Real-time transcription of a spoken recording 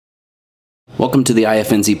Welcome to the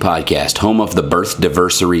IFNZ podcast, home of the Birth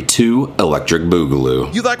Diversary 2 Electric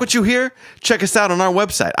Boogaloo. You like what you hear? Check us out on our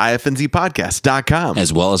website, ifnzpodcast.com.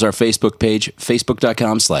 As well as our Facebook page,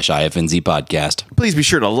 facebook.com/IFNZ podcast. Please be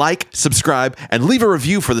sure to like, subscribe, and leave a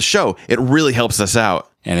review for the show. It really helps us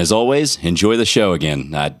out. And as always, enjoy the show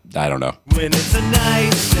again. I don't know. When it's a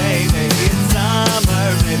nice day, maybe it's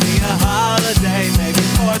summer, maybe a holiday, maybe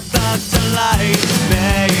 4th of July,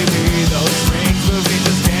 maybe those Springs movies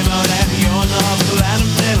just came out and you're not glad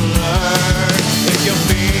to learn. If you're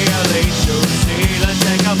feeling juicy, then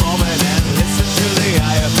take a moment and listen to the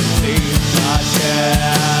IFNZ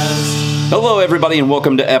podcast. Hello, everybody, and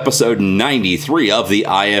welcome to episode 93 of the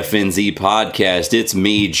IFNZ podcast. It's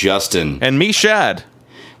me, Justin. And me, Shad.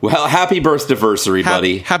 Well, happy birth diversary,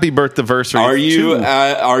 buddy. Happy birth diversary.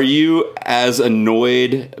 Are you as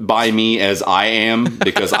annoyed by me as I am?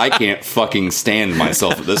 Because I can't fucking stand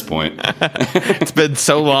myself at this point. It's been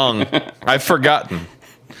so long. I've forgotten.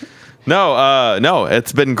 No,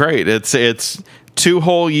 it's been great. It's 2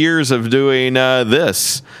 whole years of doing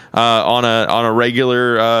this on a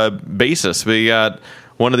regular basis. We got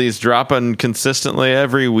one of these dropping consistently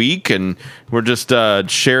every week, and we're just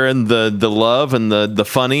sharing the love and the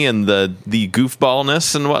funny and the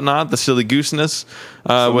goofballness and whatnot, the silly gooseness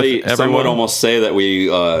with everyone. Some would almost say that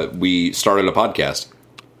we started a podcast.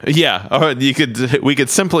 Yeah, or we could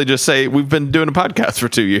simply just say we've been doing a podcast for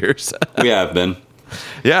 2 years. We have been.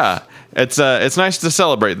 Yeah, it's nice to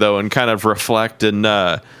celebrate though and kind of reflect, and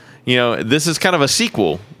this is kind of a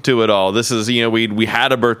sequel to it all. This is, we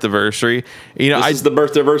had a birth anniversary. This is the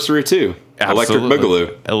birth anniversary too.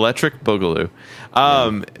 Absolutely. Electric Boogaloo.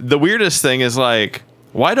 The weirdest thing is, like,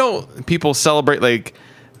 why don't people celebrate like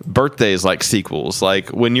birthdays like sequels? Like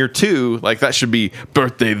when you're 2, like that should be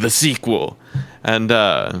birthday the sequel, and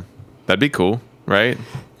that'd be cool, right?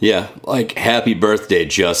 Yeah, like happy birthday,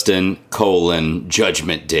 Justin,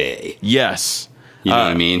 Judgment Day. Yes. You know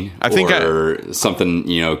what I mean? I think something,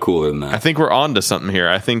 cooler than that. I think we're on to something here.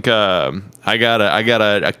 I think I got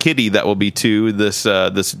a kitty that will be 2 this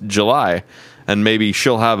July, and maybe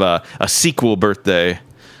she'll have a sequel birthday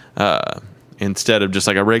instead of just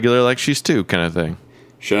like a regular, like she's 2 kind of thing.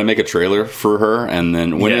 Should I make a trailer for her? And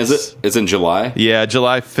then when is it? It's in July? Yeah,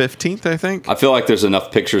 July 15th, I think. I feel like there's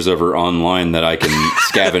enough pictures of her online that I can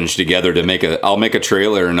scavenge together to I'll make a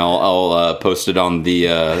trailer, and I'll post it on the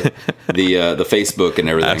Facebook and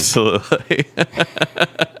everything. Absolutely.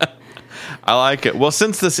 I like it. Well,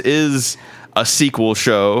 since this is a sequel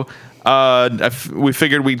show, we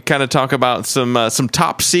figured we'd kind of talk about some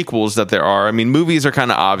top sequels that there are. I mean, movies are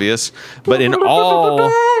kind of obvious, but in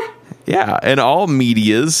all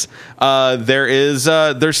medias,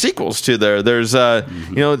 there's sequels to there. There's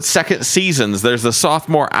second seasons. There's the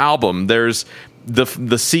sophomore album. There's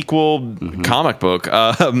the sequel comic book,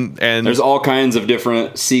 and there's all kinds of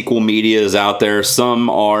different sequel medias out there. Some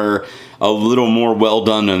are a little more well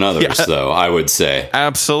done than others, though, I would say.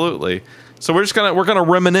 Absolutely. So we're gonna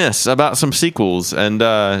reminisce about some sequels and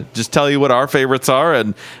just tell you what our favorites are,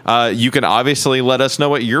 and you can obviously let us know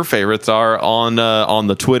what your favorites are on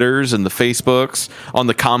the Twitters and the Facebooks, on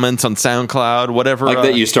the comments on SoundCloud, whatever. Like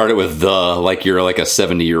that you started with like you're like a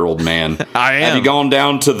 70-year-old man. I am. Have you gone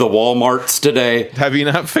down to the Walmarts today? Have you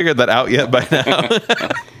not figured that out yet by now?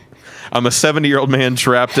 I'm a 70-year-old man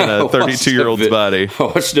trapped in a 32-year-old's body. I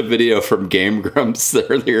watched a video from Game Grumps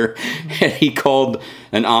earlier, and he called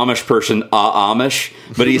an Amish person Amish,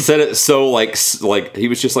 but he said it so like he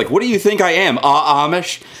was just like, "What do you think I am,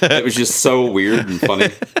 Amish?" It was just so weird and funny.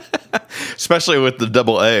 Especially with the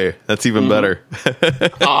double A. That's even better.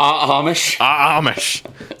 Amish. Amish.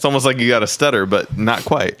 It's almost like you got a stutter, but not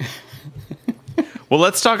quite. Well,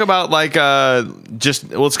 let's talk about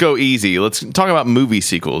let's go easy. Let's talk about movie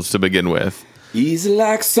sequels to begin with. Easy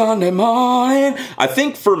like Sunday morning. I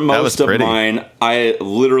think for most of mine, I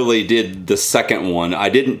literally did the second one. I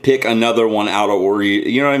didn't pick another one out of order.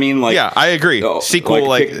 You know what I mean? Like, yeah, I agree. Sequel,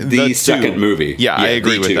 like the second movie. Yeah, I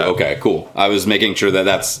agree with that. Okay, cool. I was making sure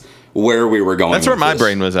that's where we were going. That's where my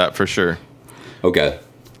brain was at for sure. Okay.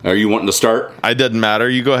 Are you wanting to start? It doesn't matter.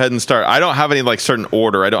 You go ahead and start. I don't have any like certain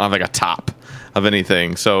order. I don't have like a top of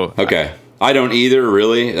anything. So okay. I don't either,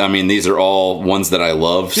 really. I mean, these are all ones that I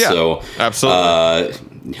love. Yeah, so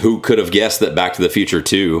absolutely. Who could have guessed that Back to the Future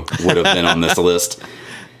 2 would have been on this list?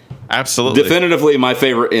 Absolutely. Definitively my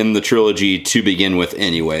favorite in the trilogy to begin with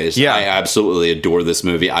anyways. Yeah. I absolutely adore this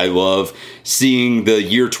movie. I love seeing the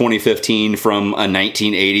year 2015 from a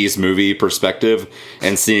 1980s movie perspective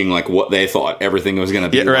and seeing like what they thought everything was going to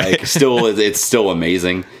be like. It's still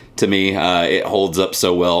amazing to me. It holds up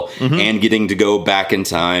so well. And getting to go back in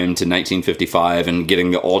time to 1955 and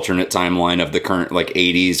getting the alternate timeline of the current like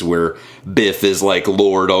 80s where Biff is like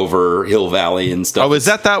lord over Hill Valley and stuff. Oh, is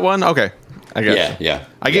that one? Okay. I guess. Yeah.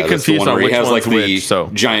 I get that's the confused one on where which he has one's like the which, so.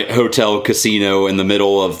 giant hotel casino in the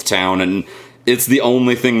middle of town, and it's the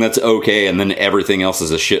only thing that's okay, and then everything else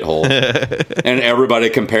is a shithole. And everybody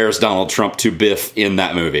compares Donald Trump to Biff in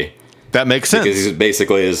that movie. That makes sense. Because he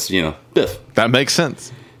basically is, Biff. That makes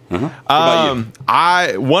sense. What about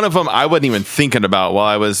you? One of them I wasn't even thinking about while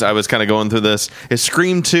I was kind of going through this is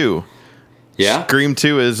Scream 2. Yeah? Scream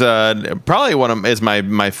 2 is probably is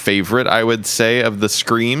my favorite, I would say, of the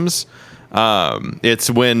Screams. It's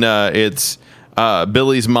when it's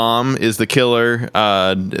Billy's mom is the killer.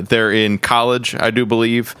 They're in college, I do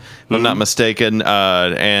believe, if I'm not mistaken.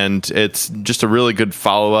 And it's just a really good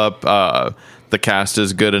follow up. The cast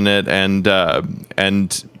is good in it, and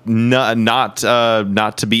not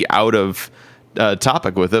to be out of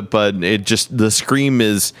topic with it, but it just the Scream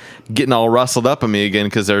is getting all rustled up on me again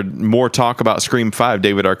because there's more talk about Scream 5.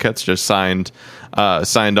 David Arquette's just signed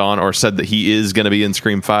on or said that he is going to be in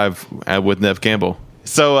Scream 5 with Neve Campbell.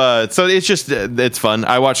 So it's just it's fun.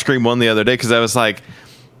 I watched Scream 1 the other day because I was like,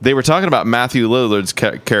 they were talking about Matthew Lillard's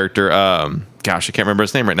character. Gosh, I can't remember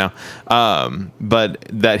his name right now. But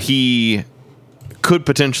that he could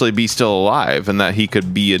potentially be still alive and that he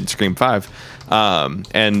could be in Scream 5.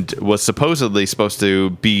 And was supposedly supposed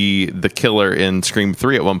to be the killer in Scream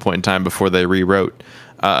 3 at one point in time before they rewrote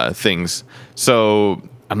things. So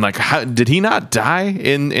I'm like, how, did he not die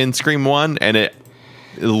in Scream 1? And it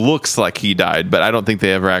looks like he died, but I don't think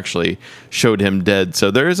they ever actually showed him dead.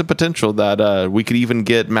 So there is a potential that we could even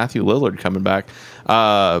get Matthew Lillard coming back.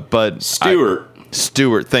 But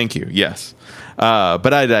Stewart, thank you. Yes.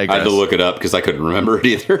 But I digress. I had to look it up because I couldn't remember it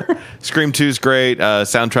either. Scream 2 is great.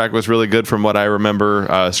 Soundtrack was really good from what I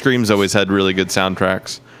remember. Scream's always had really good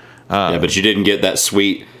soundtracks. Yeah, but you didn't get that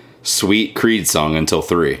sweet Creed song until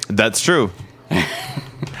 3. That's true.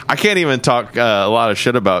 I can't even talk a lot of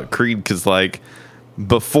shit about Creed because, like,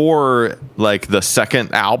 before like the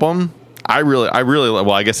second album, I really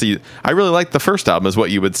liked the first album is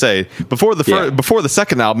what you would say. Before the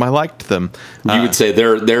second album, I liked them. You would say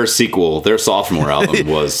their sequel, their sophomore album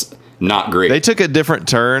was not great. They took a different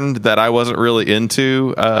turn that I wasn't really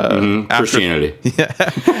into. Christianity.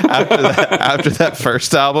 After that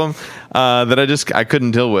first album, that I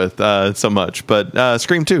couldn't deal with so much. But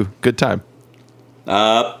Scream 2, good time.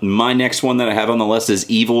 My next one that I have on the list is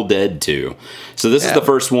Evil Dead 2. So this is the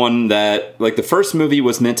first one that, like, the first movie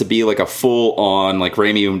was meant to be like a full on, like,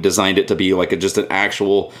 Raimi designed it to be like just an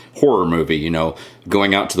actual horror movie,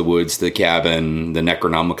 going out to the woods, the cabin, the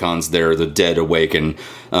Necronomicon's there, the dead awaken,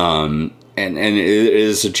 and it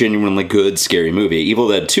is a genuinely good, scary movie. Evil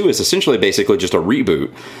Dead 2 is essentially basically just a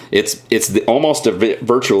reboot. It's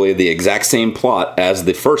virtually the exact same plot as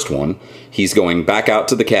the first one. He's going back out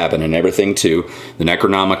to the cabin and everything too. The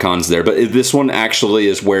Necronomicon's there. But this one actually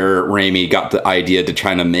is where Raimi got the idea to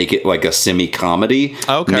try to make it like a semi-comedy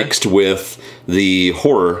mixed with the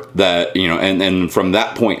horror that, and from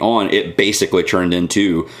that point on, it basically turned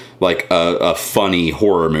into like a funny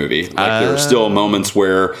horror movie. Like there are still moments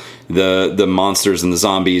where the monsters and the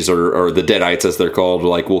zombies or the deadites as they're called,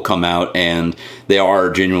 like, will come out and they are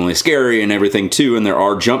genuinely scary and everything too, and there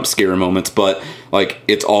are jump scare moments, but like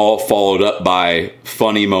it's all followed up by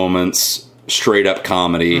funny moments, straight up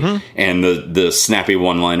comedy, and the snappy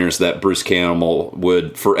one-liners that Bruce Campbell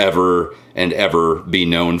would forever and ever be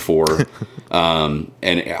known for. And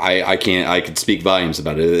I could speak volumes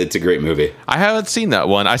about it. It's a great movie. I haven't seen that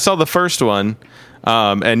one. I saw the first one.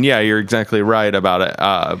 And yeah, you're exactly right about it.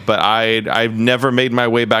 But I've never made my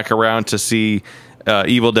way back around to see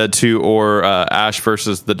Evil Dead 2 or Ash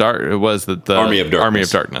versus the Army of Darkness. Army of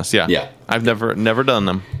Darkness. Yeah. I've never done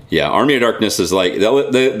them. Yeah, Army of Darkness is like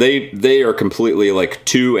they are completely like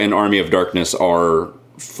 2 and Army of Darkness are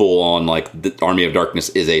full on, like, the Army of Darkness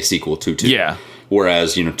is a sequel to 2. Yeah.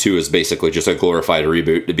 Whereas 2 is basically just a glorified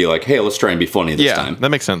reboot to be like, hey, let's try and be funny this time. That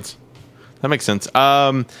makes sense.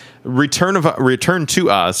 Return to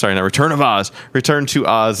Oz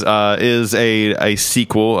is a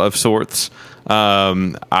sequel of sorts.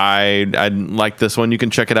 I like this one. You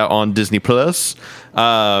can check it out on Disney Plus.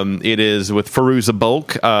 It is with Fairuza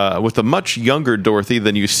Balk, with a much younger Dorothy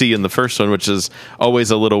than you see in the first one, which is always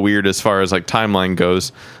a little weird as far as like timeline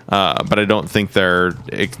goes. But I don't think they're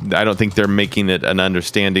making it an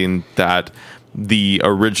understanding that the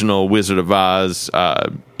original Wizard of Oz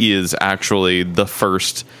is actually the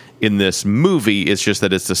first in this movie. It's just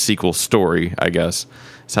that it's a sequel story, I guess.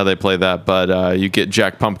 That's how they play that. But you get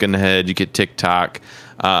Jack Pumpkinhead, you get TikTok,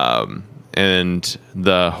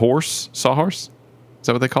 the Sawhorse. Is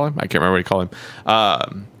that what they call him? I can't remember what he called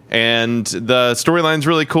him. And the storyline's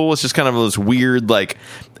really cool. It's just kind of those weird, like,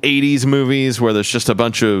 80s movies where there's just a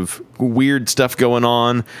bunch of weird stuff going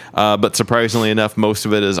on. But surprisingly enough, most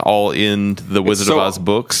of it is all in the Wizard of Oz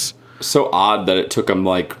books. So odd that it took them,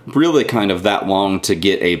 like, really kind of that long to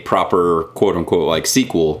get a proper, quote-unquote, like,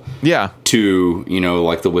 sequel to, you know,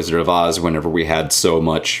 like, the Wizard of Oz whenever we had so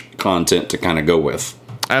much content to kind of go with.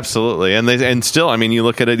 Absolutely. And still, I mean, you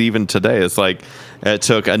look at it even today, it's like it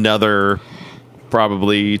took another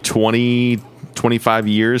probably 25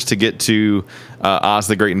 years to get to Oz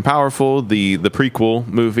the Great and Powerful, the prequel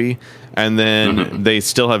movie, and then they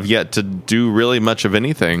still have yet to do really much of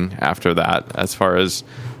anything after that as far as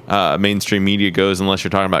mainstream media goes, unless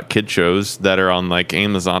you're talking about kid shows that are on like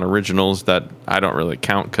Amazon Originals that I don't really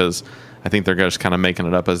count because I think they're just kind of making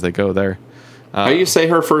it up as they go there. How do you say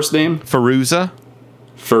her first name? Fairuza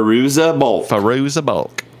Balk. Fairuza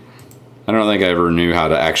Balk. I don't think I ever knew how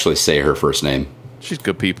to actually say her first name. She's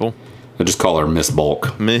good people. I just call her Miss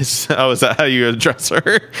Bulk. Is that how you address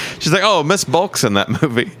her? She's like, oh, Miss Bulk's in that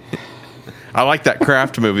movie. I like that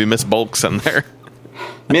Kraft movie. Miss Bulk's in there.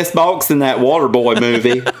 Miss Bulk's in that Waterboy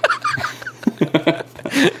movie.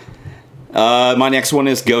 My next one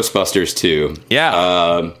is Ghostbusters 2.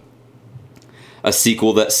 Yeah. A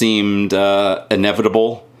sequel that seemed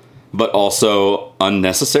inevitable, but also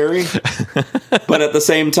unnecessary. But at the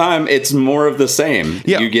same time, it's more of the same.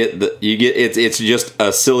 Yeah. It's just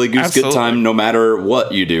a silly goose good time no matter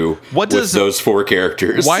what you do with those four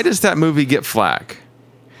characters. Why does that movie get flack?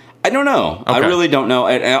 I don't know. Okay. I really don't know.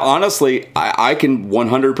 And honestly, I can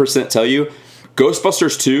 100% tell you,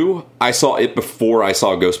 Ghostbusters 2, I saw it before I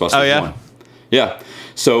saw Ghostbusters 1. Yeah.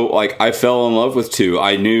 So, like, I fell in love with 2.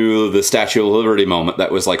 I knew the Statue of Liberty moment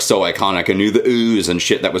that was, like, so iconic. I knew the ooze and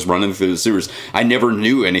shit that was running through the sewers. I never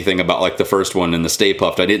knew anything about, like, the first one and the Stay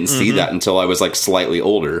Puft. I didn't see that until I was, like, slightly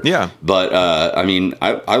older. Yeah. But, I mean,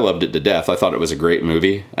 I loved it to death. I thought it was a great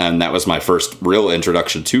movie. And that was my first real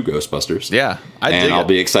introduction to Ghostbusters. Yeah. I'll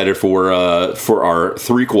be excited for our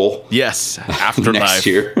threequel. Yes. Afterlife. Next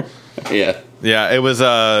year. Yeah. Yeah, it was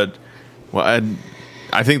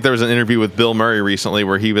I think there was an interview with Bill Murray recently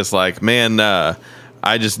where he was like, "Man, I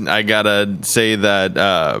gotta say that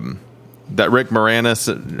that Rick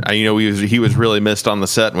Moranis, he was really missed on the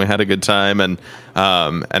set, and we had a good time, and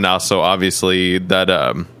also obviously that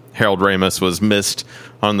Harold Ramis was missed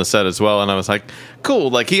on the set as well." And I was like, "Cool!"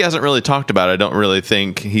 Like, he hasn't really talked about it. I don't really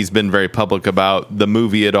think he's been very public about the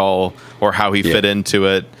movie at all or how he fit into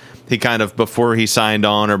it. He kind of, before he signed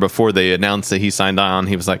on or before they announced that he signed on,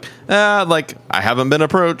 he was like, I haven't been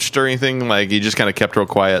approached or anything. Like, he just kind of kept real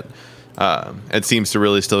quiet. It seems to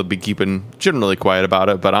really still be keeping generally quiet about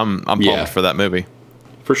it, but I'm pumped for that movie.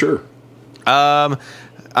 For sure. Got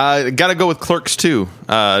to go with Clerks 2.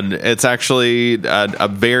 It's actually a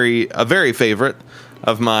very favorite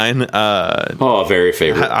of mine. Very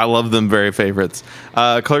favorite. I love them, very favorites.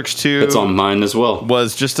 Clerks 2. It's on mine as well.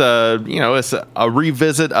 Was just it's a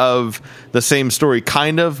revisit of the same story,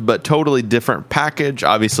 kind of, but totally different package,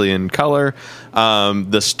 obviously in color.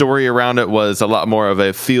 The story around it was a lot more of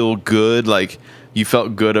a feel good, like you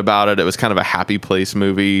felt good about it. It was kind of a happy place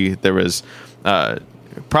movie. There was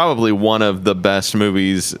probably one of the best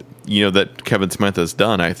movies that Kevin Smith has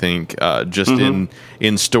done, I think, just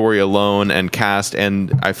in story alone and cast.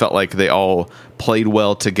 And I felt like they all played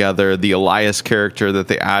well together. The Elias character that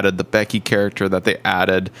they added, the Becky character that they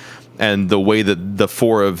added, and the way that the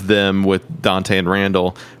four of them with Dante and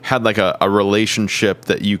Randall had like a relationship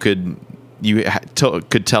that you could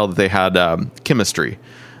tell that they had chemistry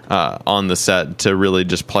on the set to really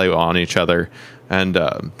just play on each other. And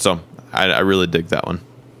so I really dig that one.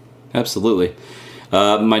 Absolutely.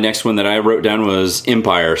 My next one that I wrote down was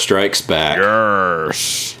Empire Strikes Back.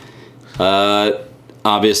 Yes.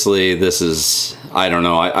 Obviously, this is, I don't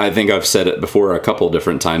know. I think I've said it before a couple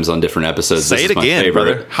different times on different episodes. Say it again,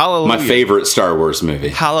 brother. Hallelujah. My favorite Star Wars movie.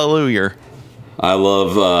 Hallelujah. I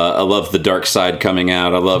love the dark side coming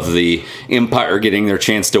out. I love the Empire getting their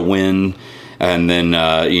chance to win, and then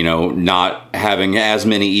not having as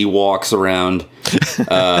many Ewoks around. Do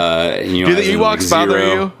the Ewoks bother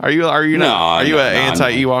you? Are you an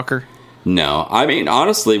anti-Ewoker? No, I mean,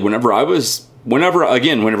 honestly, whenever I was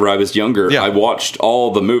younger, I watched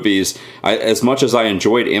all the movies. As much as I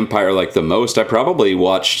enjoyed Empire like the most, I probably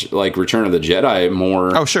watched like Return of the Jedi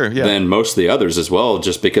more than most of the others as well,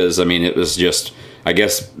 just because, I mean, it was just, I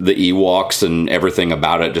guess the Ewoks and everything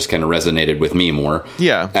about it just kind of resonated with me more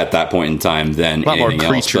at that point in time than anything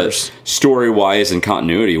else. But story-wise and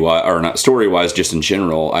continuity-wise, or not story-wise, just in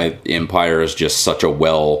general, Empire is just such a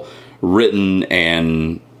well-written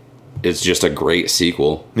and is just a great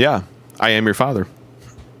sequel. Yeah, I Am Your Father.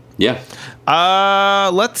 Yeah.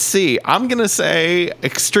 Let's see. I'm gonna say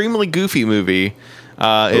Extremely Goofy Movie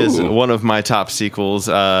is Ooh. one of my top sequels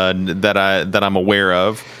that I'm aware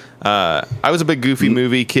of. I was a big Goofy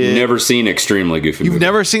movie kid. Never seen Extremely Goofy You've movie.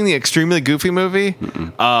 never seen the Extremely Goofy movie?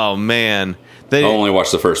 Mm-mm. Oh man, I only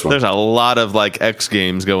watched the first one. there's a lot of like X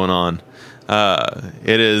Games going on.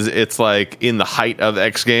 It's like in the height of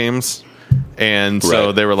X Games. And so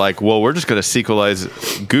Right. they were like, well, we're just going to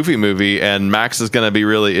sequelize Goofy movie. And Max is going to be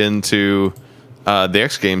really into the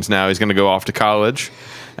X Games now. He's going to go off to college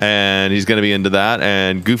and he's going to be into that.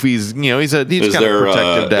 And Goofy's, he's kind of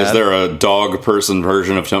protective dad. Is there a dog person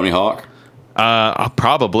version of Tony Hawk?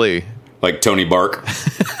 Probably. Like Tony Bark?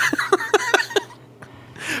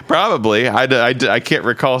 Probably. I can't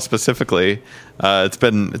recall specifically. It's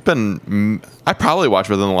been I probably watched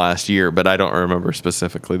within the last year, but I don't remember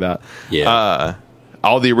specifically that. Yeah.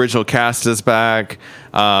 All the original cast is back.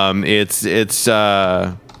 It's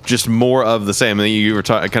just more of the same. And you were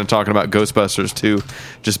kind of talking about Ghostbusters 2,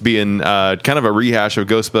 just being kind of a rehash of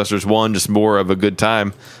Ghostbusters 1, just more of a good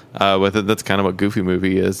time with it. That's kind of what Goofy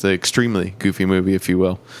movie is, the Extremely Goofy movie, if you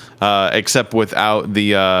will. Except without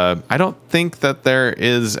the I don't think that there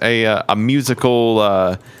is a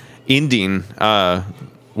musical ending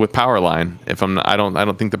with Powerline. I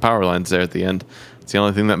don't think the Powerline's there at the end. It's the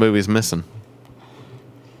only thing that movie's missing.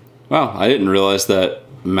 Wow, I didn't realize that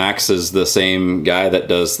Max is the same guy that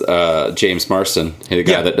does James Marston, the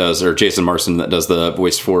guy that does, or Jason Marston that does the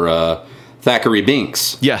voice for Thackeray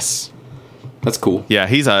Binks. Yes. That's cool. Yeah,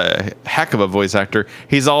 he's a heck of a voice actor.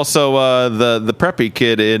 He's also the preppy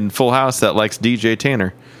kid in Full House that likes DJ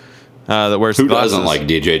Tanner. That wears Who glasses. doesn't like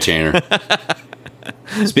DJ Tanner?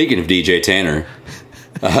 Speaking of DJ Tanner,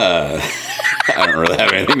 I don't really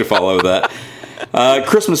have anything to follow with that.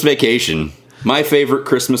 Christmas Vacation, my favorite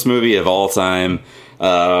Christmas movie of all time.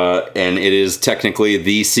 And it is technically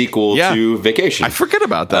the sequel to Vacation. I forget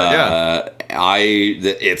about that.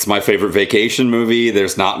 It's my favorite vacation movie.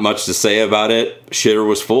 There's not much to say about it. Shitter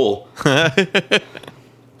was full.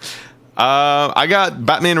 I got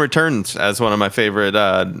Batman Returns as one of my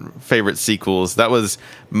favorite sequels. That was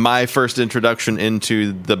my first introduction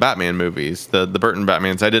into the Batman movies, the Burton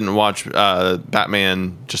Batmans. I didn't watch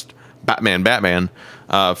Batman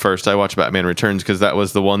first. I watched Batman Returns because that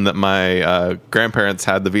was the one that my grandparents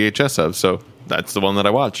had the VHS of. So that's the one that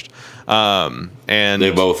I watched. And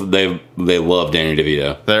they love Danny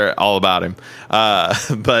DeVito. They're all about him.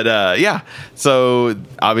 But so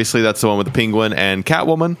obviously that's the one with the Penguin and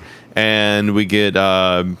Catwoman. And we get,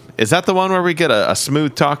 is that the one where we get a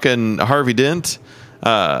smooth talking Harvey Dent,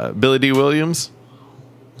 Billy D. Williams?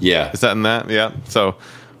 Yeah. Is that in that? Yeah. So,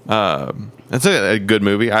 it's a good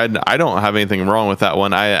movie. I don't have anything wrong with that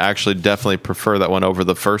one. I actually definitely prefer that one over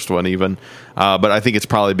the first one even. But I think it's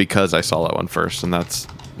probably because I saw that one first, and that's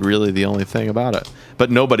really the only thing about it.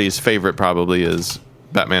 But nobody's favorite probably is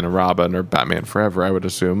Batman and Robin or Batman Forever, I would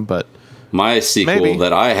assume. But my sequel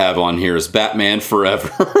that I have on here is Batman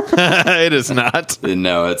Forever. It is not.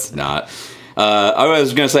 No, it's not. I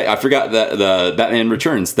was going to say, I forgot that the Batman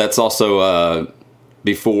Returns, that's also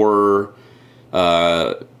before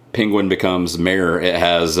Penguin becomes mayor. It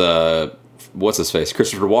has what's his face?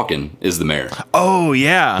 Christopher Walken is the mayor. Oh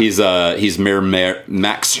yeah, he's Mayor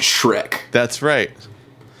Max Schreck. That's right.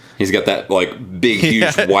 He's got that like big,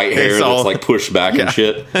 huge white hair that's like pushed back and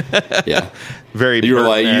shit. Yeah, very. You're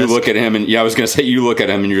like, you look at him, and I was gonna say, you look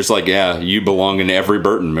at him, and you're just like, yeah, you belong in every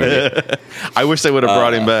Burton movie. I wish they would have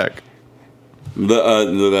brought him back.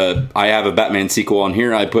 I have a Batman sequel on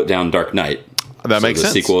here. I put down Dark Knight. That makes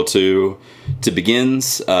sense. The sequel to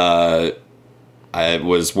Begins. I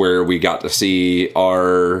was where we got to see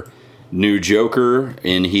our new Joker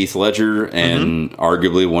in Heath Ledger, and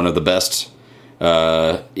arguably one of the best,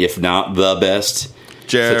 if not the best,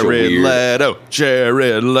 Jared Leto.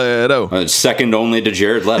 Second only to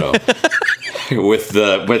Jared Leto. with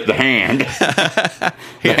the hand, the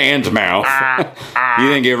hand mouth. You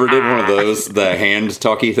think he ever did one of those, the hand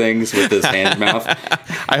talky things with his hand mouth?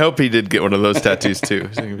 I hope he did get one of those tattoos too.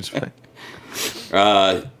 I don't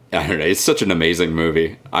know. It's such an amazing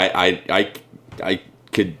movie. I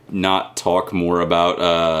could not talk more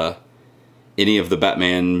about any of the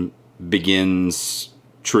Batman Begins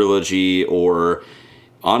trilogy, or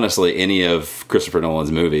honestly any of Christopher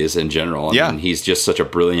Nolan's movies in general. I mean, he's just such a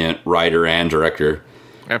brilliant writer and director.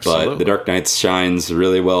 Absolutely. But The Dark Knight shines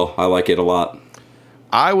really well. I like it a lot.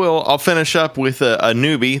 I'll finish up with a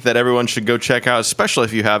newbie that everyone should go check out, especially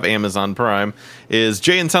if you have Amazon Prime, is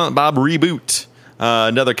Jay and Silent Bob Reboot.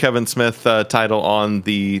 Another Kevin Smith title on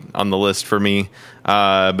the list for me,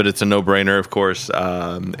 but it's a no-brainer, of course.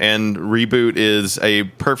 And Reboot is a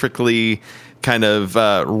perfectly kind of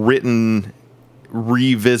written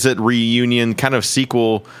revisit, reunion, kind of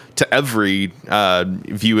sequel to every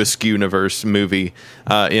View Askew universe movie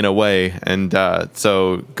in a way. And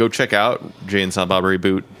so go check out Jay and Silent Bob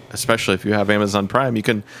Reboot, especially if you have Amazon Prime. You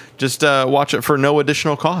can just watch it for no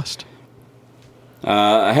additional cost.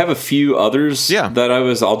 I have a few others that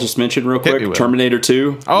I'll just mention real quick. Terminator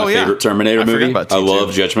 2. My favorite Terminator movie. I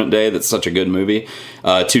love Judgment Day. That's such a good movie.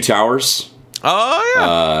 Two Towers. Oh,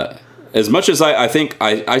 yeah. As much as I think,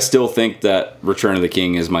 I still think that Return of the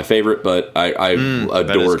King is my favorite, but I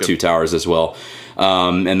adore Two Towers as well.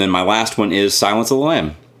 And then my last one is Silence of the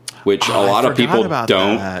Lamb, which a lot of people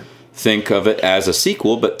don't think of it as a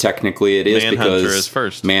sequel, but technically it is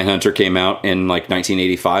because Manhunter came out in like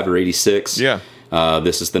 1985 or 86. Yeah.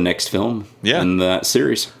 This is the next film in that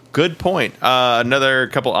series. Good point. Another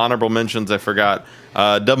couple honorable mentions I forgot.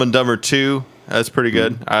 Dumb and Dumber 2. That's pretty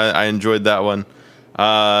good. I enjoyed that one.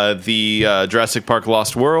 The Jurassic Park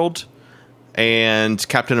Lost World and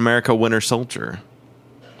Captain America Winter Soldier.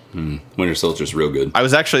 Winter Soldier's real good. I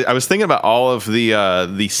was thinking about all of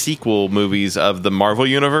the sequel movies of the Marvel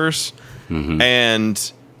Universe,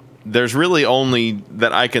 and there's really only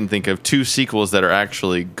that I can think of 2 sequels that are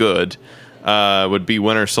actually good. Would be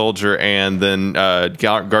Winter Soldier and then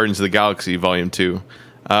Guardians of the Galaxy Volume 2.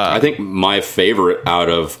 I think my favorite out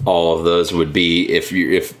of all of those would be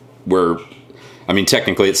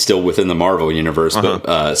technically it's still within the Marvel universe,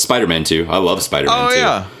 but Spider-Man 2. I love Spider-Man 2. Oh,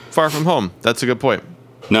 yeah. Far From Home. That's a good point.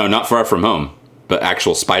 No, not Far From Home, but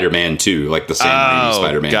actual Spider-Man 2, like the Sam Raimi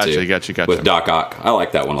Spider-Man 2. Gotcha. With Doc Ock. I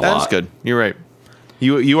like that one a lot. That's good. You're right.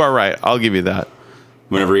 You are right. I'll give you that.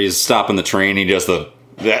 Whenever he's stopping the train, he does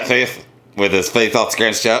that face with his face all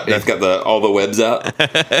scratched up. He's got all the webs out.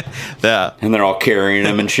 Yeah. And they're all carrying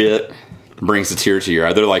him and shit. Brings a tear to your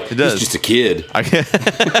eye. They're like, he's just a kid.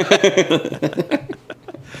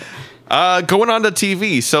 Going on to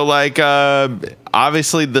TV. So, like,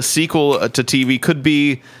 obviously the sequel to TV could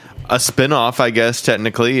be a spin-off, I guess,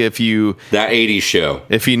 technically, if you... That 80s show.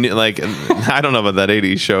 If you, like... I don't know about that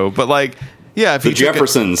 80s show, but, like, yeah, if The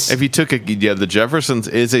Jeffersons. The Jeffersons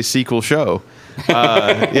is a sequel show.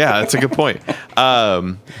 Yeah, that's a good point.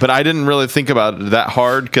 But I didn't really think about it that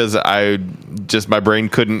hard because my brain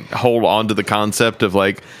couldn't hold on to the concept of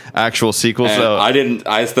like actual sequels. And so I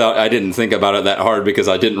didn't think about it that hard because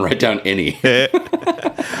I didn't write down any.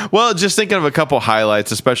 Well, just thinking of a couple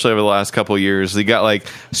highlights, especially over the last couple of years, you got like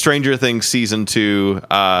Stranger Things season 2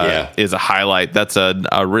 is a highlight. That's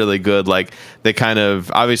a really good, like they kind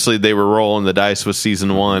of, obviously they were rolling the dice with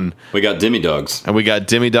season 1. We got Demi Dogs. And we got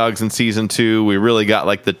Demi Dogs in season 2. We really got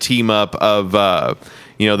like the team up of,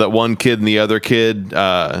 that one kid and the other kid,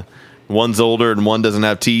 one's older and one doesn't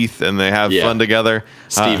have teeth and they have fun together.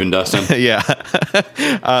 Steve and Dustin. Yeah.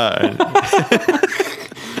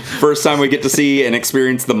 First time we get to see and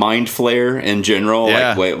experience the mind flare in general,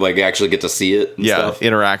 like actually get to see it and stuff.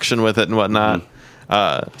 Interaction with it and whatnot.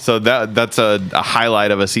 So that's a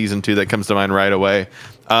highlight of a season 2 that comes to mind right away.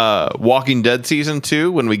 Walking Dead season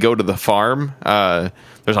 2, when we go to the farm,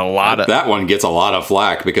 there's a lot of... That one gets a lot of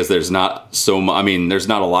flack because there's not so much... I mean, there's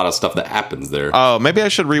not a lot of stuff that happens there. Oh, maybe I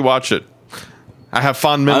should rewatch it. I have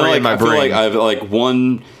fond memory in my brain. I feel like I have like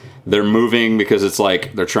one... They're moving because it's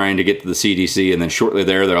like they're trying to get to the CDC, and then shortly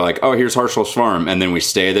they're like, "Oh, here's Harshall's farm," and then we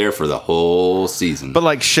stay there for the whole season. But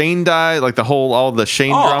like Shane died, like all the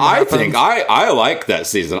Shane drama. I think I like that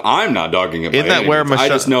season. I'm not dogging it. Isn't that where I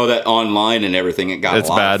just know that online and everything, it got a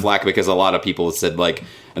lot of flack because a lot of people said like,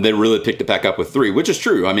 and they really picked it back up with 3, which is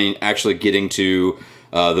true. I mean, actually getting to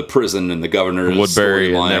the prison and the governor's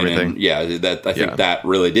Woodbury and everything. I think that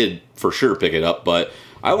really did for sure pick it up, but.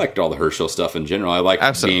 I liked all the Herschel stuff in general. I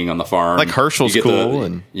liked being on the farm. Like Herschel's cool,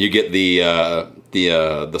 and you get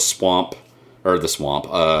the swamp or the swamp.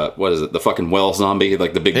 What is it? The fucking well zombie,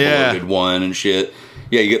 like the big bloated one and shit.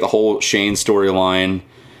 Yeah, you get the whole Shane storyline.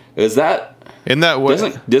 Is that in that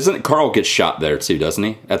way? Doesn't Carl get shot there too? Doesn't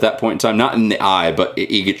he? At that point in time, not in the eye, but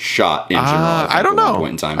he gets shot in general. I don't know. At one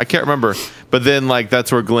point in time. I can't remember. But then, like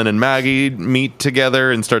that's where Glenn and Maggie meet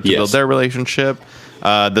together and start to build their relationship.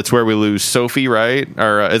 That's where we lose Sophie, right?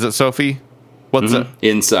 Or is it Sophie? What's it?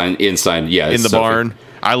 Inside, yeah. In the Sophie. Barn.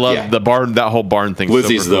 I love the barn. That whole barn thing.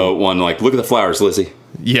 Lizzie's the one. Like, look at the flowers, Lizzie.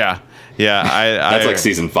 Yeah. That's like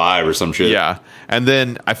season 5 or some shit. Yeah, and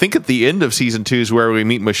then I think at the end of season 2 is where we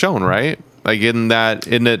meet Michonne, right? Like isn't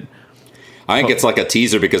it? I think it's like a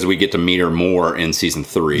teaser because we get to meet her more in season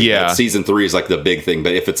 3. Yeah. But season 3 is like the big thing.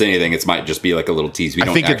 But if it's anything, it might just be like a little tease. We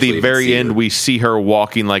I think at the very end we see her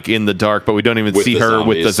walking like in the dark, but we don't even see her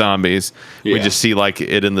with the zombies. We just see like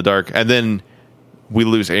it in the dark, and then we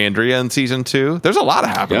lose Andrea in season 2. There's a lot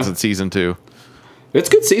that happens in season 2. It's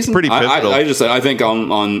a good season. Pretty pivotal. I think on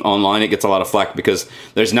online it gets a lot of flack because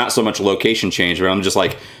there's not so much location change. But I'm just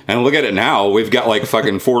like, and look at it now. We've got like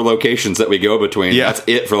fucking 4 locations that we go between. Yeah. That's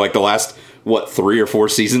it for like the last 3 or 4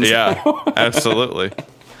 seasons. Yeah, absolutely.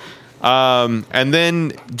 And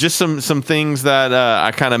then just some things that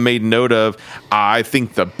I kind of made note of. I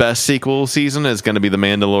think the best sequel season is going to be The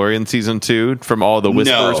Mandalorian season 2. From all the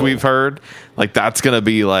whispers we've heard, like that's going to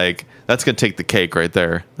be like. That's going to take the cake right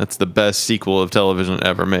there. That's the best sequel of television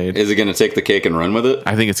ever made. Is it going to take the cake and run with it?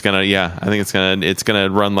 I think it's going to, I think it's going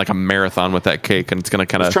to run like a marathon with that cake, and it's going to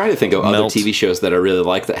kind of. I was trying to think of other TV shows that I really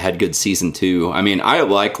like that had good season 2. I mean, I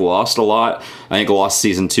like Lost a lot. I think Lost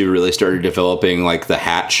season 2 really started developing like the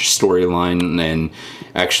Hatch storyline and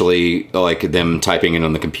actually like them typing it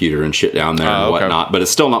on the computer and shit down there and whatnot. But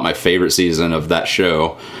it's still not my favorite season of that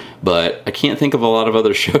show. But I can't think of a lot of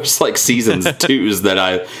other shows like seasons 2s that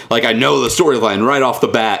I like. I know the storyline right off the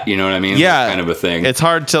bat. You know what I mean? Yeah, that kind of a thing. It's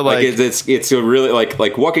hard to like. It's a really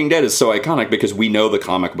like Walking Dead is so iconic because we know the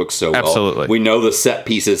comic book so well. Absolutely, we know the set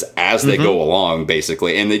pieces as they go along,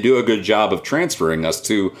 basically, and they do a good job of transferring us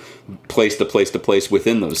to place to place to place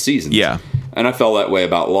within those seasons. Yeah. And I felt that way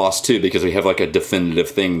about Lost too, because we have like a definitive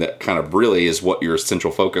thing that kind of really is what your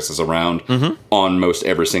central focus is around on most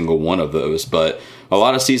every single one of those. But a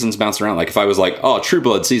lot of seasons bounce around. Like if I was like, oh, True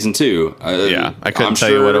Blood season 2, I couldn't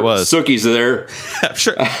tell you what it was. Sookie's there.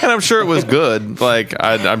 I'm sure it was good. Like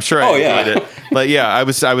I'm sure I enjoyed it. But yeah, I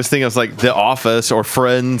was thinking of like The Office or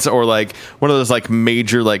Friends or like one of those like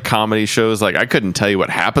major like comedy shows. Like I couldn't tell you what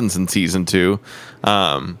happens in season 2.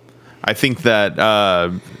 I think that I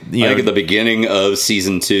think at the beginning of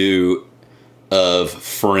season 2 of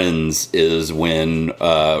Friends is when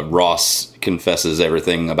Ross confesses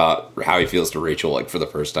everything about how he feels to Rachel, like for the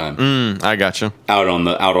first time. I gotcha. Out on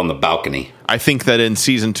the balcony. I think that in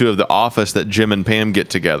season 2 of The Office that Jim and Pam get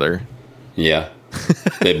together. Yeah,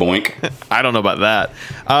 they boink. I don't know about that.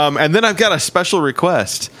 And then I've got a special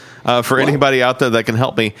request for anybody out there that can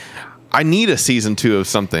help me. I need a season 2 of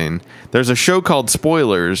something. There's a show called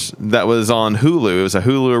Spoilers that was on Hulu. It was a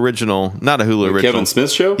Hulu original, not a Hulu original. Kevin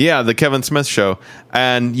Smith show? Yeah, the Kevin Smith show.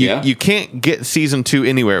 And you can't get season 2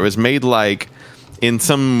 anywhere. It was made like in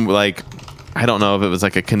some like, I don't know if it was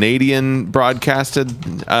like a Canadian broadcasted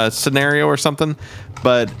scenario or something,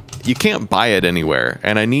 but you can't buy it anywhere.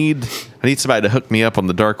 And I need somebody to hook me up on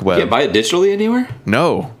the dark web. You can't buy it digitally anywhere?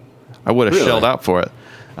 No. I would have shelled out for it.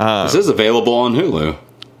 This is available on Hulu.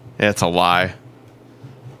 It's a lie.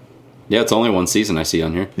 Yeah, it's only one season I see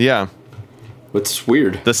on here. Yeah. It's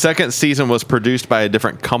weird. The second season was produced by a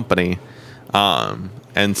different company.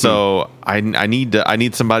 And so I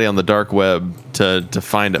need somebody on the dark web to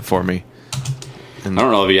find it for me. I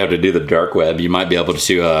don't know if you have to do the dark web. You might be able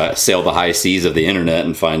to sail the high seas of the internet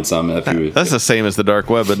and find some. That's the same as the dark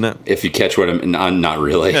web, isn't it? If you catch what I'm not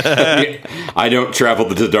really. I don't travel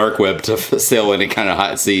to the dark web to sail any kind of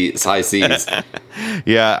high seas.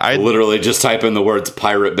 Yeah, I literally just type in the words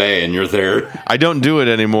Pirate Bay and you're there. I don't do it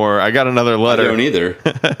anymore. I got another letter. I don't either.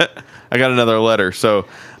 I got another letter, so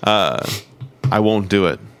I won't do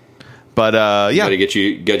it. But you gotta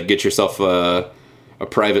get yourself a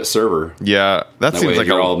private server. Yeah, that seems like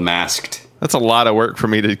you're all masked. That's a lot of work for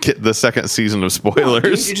me to get the second season of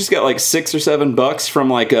Spoilers. You just got like $6 or $7 from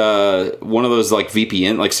like one of those like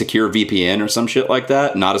VPN, like secure VPN or some shit like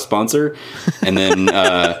that. Not a sponsor. And then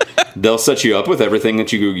they'll set you up with everything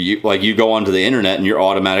that you like. You go onto the internet and you're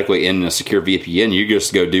automatically in a secure VPN. You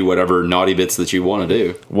just go do whatever naughty bits that you want to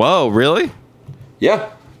do. Whoa, really? Yeah.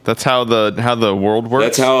 That's how the world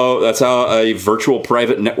works. That's how a virtual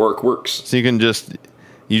private network works. So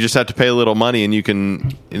you just have to pay a little money, and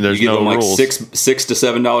there's no rules. Like $6 to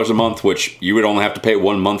 $7 a month, which you would only have to pay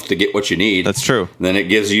 1 month to get what you need. That's true. Then it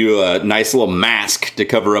gives you a nice little mask to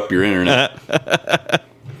cover up your internet.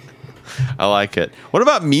 I like it. What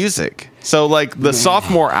about music? So, like the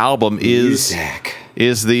sophomore album is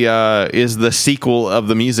the sequel of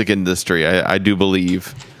the music industry. I do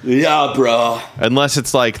believe. Yeah, bro. Unless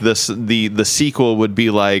it's like this, the sequel would be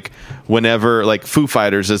like whenever like Foo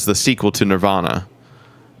Fighters is the sequel to Nirvana.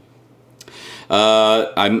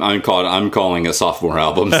 I'm calling a sophomore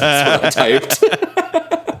album. That's what I typed.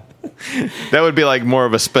 That would be like more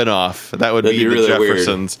of a spin-off. That would be the really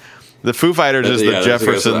Jeffersons. Weird. The Foo Fighters is the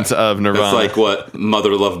Jeffersons of Nirvana. That's like what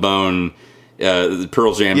Mother Love Bone,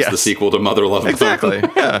 Pearl Jam's the sequel to Mother Love Bone. Exactly.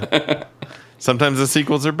 Yeah. Sometimes the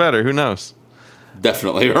sequels are better. Who knows?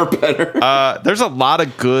 definitely are better. There's a lot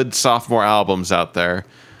of good sophomore albums out there.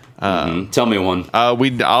 Tell me one.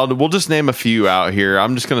 We'll just name a few out here.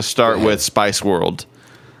 I'm just going to start with Spice World.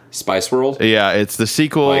 Spice World? Yeah, it's the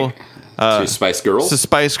sequel to Spice Girls? to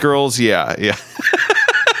Spice Girls. Yeah.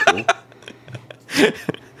 Cool.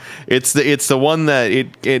 It's the one that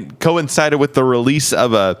it coincided with the release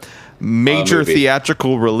of a major movie.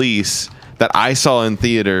 theatrical release that I saw in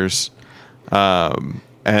theaters.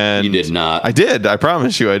 And You did not. I did. I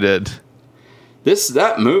promise you, I did.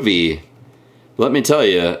 That movie, let me tell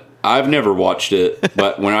you, I've never watched it,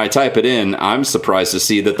 but when I type it in, I'm surprised to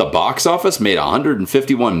see that the box office made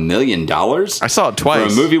 $151 million. I saw it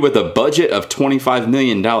twice. For a movie with a budget of $25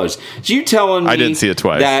 million. You telling me I didn't see it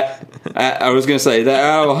twice. That I was going to say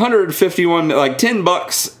that 151, like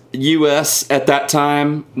 $10 US at that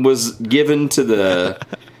time was given to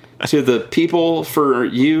the people for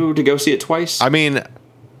you to go see it twice. I mean,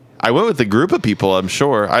 I went with a group of people, I'm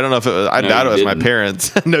sure. I don't know if it was, I doubt it was my didn't.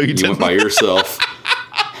 parents. No, you You didn't. went by yourself.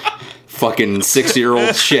 Fucking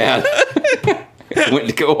 6-year-old Shad went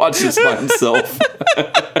to go watch this by himself.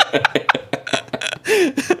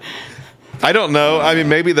 I don't know. I mean,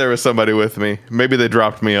 maybe there was somebody with me. Maybe they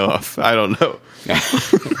dropped me off. I don't know.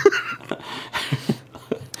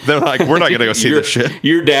 They're like, we're not going to go see this shit.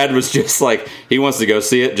 Your dad was just like, he wants to go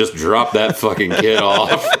see it. Just drop that fucking kid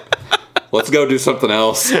off. Let's go do something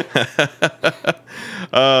else.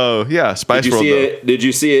 Oh, yeah. Spice World, though. Did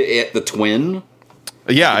you see it at the Twin?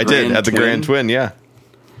 Yeah, I did. Grand At the Grand Twin, yeah.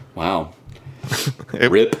 Wow. It,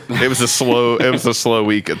 Rip. It was a slow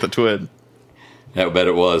week at the Twin. I bet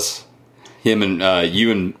it was. Him and you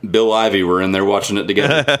and Bill Ivey were in there watching it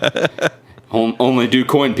together. Only Do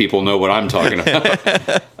Coin people know what I'm talking about.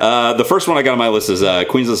 The first one I got on my list is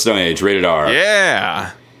Queens of the Stone Age, rated R.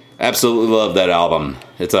 Yeah. Absolutely love that album.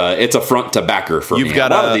 It's a front to backer for me. You've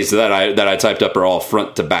got a lot a- of these that I typed up are all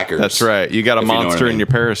front to backers. That's right. You got a If you know what monster I in mean. your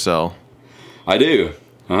parasol. I do.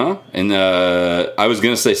 Huh? And I was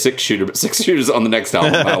gonna say 6-shooter, but 6-shooter's on the next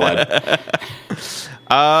album. I lied.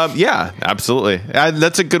 Yeah, absolutely.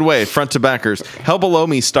 That's a good way. Front to backers. Hell Below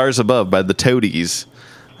Me, Stars Above by the Toadies.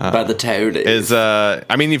 By the Toad Is I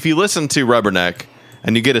mean, if you listen to Rubberneck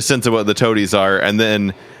and you get a sense of what the Toadies are, and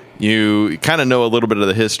then you kind of know a little bit of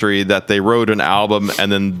the history that they wrote an album,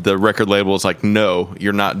 and then the record label is like, no,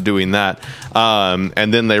 you're not doing that.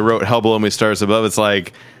 And then they wrote Hell Below Me, Stars Above. It's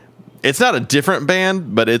like, it's not a different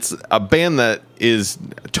band, but it's a band that is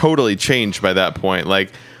totally changed by that point.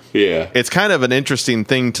 Like, Yeah. it's kind of an interesting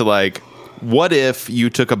thing to like, what if you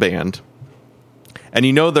took a band and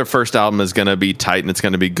you know their first album is going to be tight and it's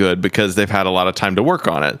going to be good because they've had a lot of time to work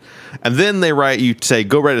on it. And then you say,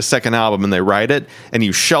 go write a second album, and they write it, and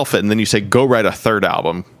you shelf it, and then you say, go write a third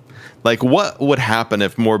album. Like, what would happen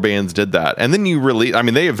if more bands did that? And then you release, I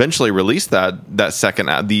mean, they eventually released that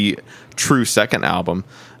second, the true second album.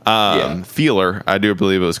 Feeler, I do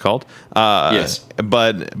believe it was called. Yes.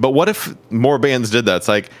 But what if more bands did that? It's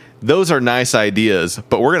like, those are nice ideas,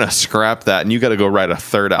 but we're going to scrap that, and you got to go write a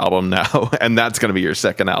third album now, and that's going to be your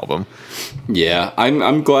second album. Yeah.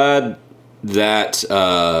 I'm glad that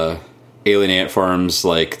Alien Ant Farms,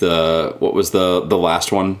 like what was the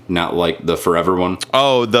last one? Not like the Forever one.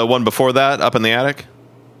 Oh, the one before that, Up in the Attic?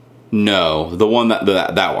 No, the one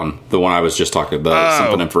that one, the one I was just talking about,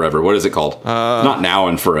 something in Forever. What is it called? Not Now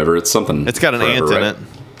and Forever. It's something. It's got an forever, ant right? in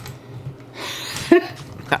it.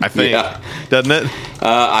 I think. Yeah. Doesn't it?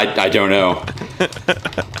 I don't know.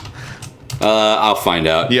 I'll find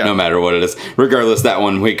out. Yeah. No matter what it is. Regardless, that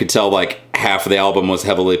one we could tell like half of the album was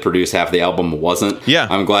heavily produced, half of the album wasn't. Yeah.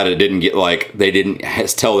 I'm glad it didn't get like they didn't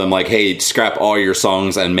tell them like, hey, scrap all your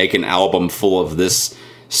songs and make an album full of this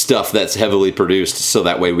stuff that's heavily produced, so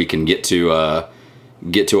that way we can get to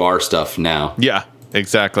our stuff now. Yeah,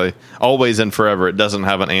 exactly. Always and Forever. It doesn't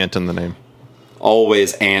have an ant in the name.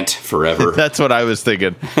 Always Ant Forever. That's what I was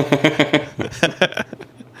thinking.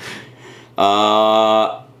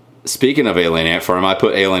 Speaking of Alien Ant Farm, I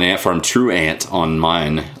put Alien Ant Farm True Ant on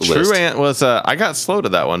mine list. True Ant was I got slow to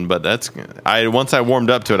that one, but once I warmed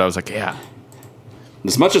up to it, I was like, yeah.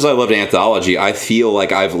 As much as I loved Anthology, I feel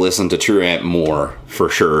like I've listened to True Ant more, for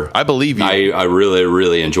sure. I believe you. I really,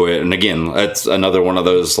 really enjoy it. And again, that's another one of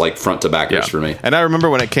those like front to backers for me. And I remember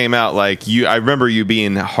when it came out, like I remember you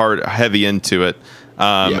being heavy into it.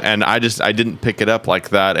 And I didn't pick it up like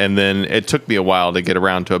that. And then it took me a while to get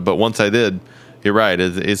around to it. But once I did, you're right.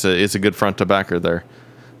 It's a good front to backer there.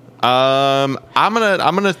 I'm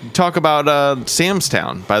gonna talk about Sam's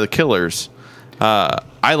Town by the Killers.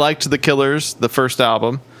 I liked the Killers, the first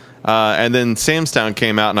album, and then Sam's Town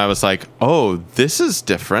came out, and I was like, "Oh, this is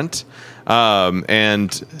different."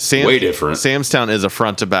 And Way different. Sam's Town is a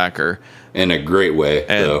front to backer. In a great way,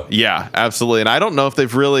 And though. yeah, absolutely. And I don't know if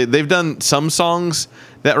they've done some songs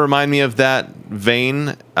that remind me of that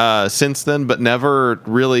vein since then, but never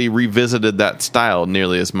really revisited that style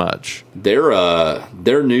nearly as much.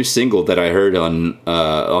 Their new single that I heard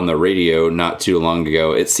on the radio not too long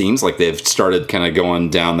ago, it seems like they've started kind of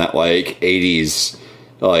going down that like 80s,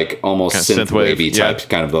 like almost Kind of synthwavy synthwave, type,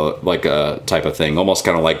 kind of a type of thing, almost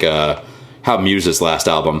kind of like how Muse's last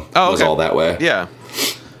album was all that way. Yeah.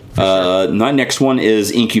 My next one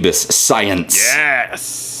is Incubus Science.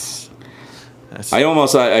 Yes. I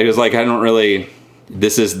was like, I don't really.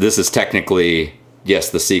 This is technically, yes,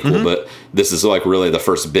 the sequel, but this is like really the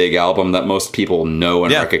first big album that most people know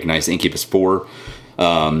and recognize Incubus for.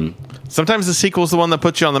 Sometimes the sequel is the one that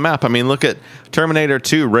puts you on the map. I mean, look at Terminator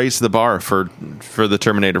 2 raised the bar for the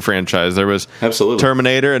Terminator franchise. There was Absolutely.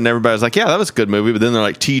 Terminator, and everybody's like, yeah, that was a good movie. But then they're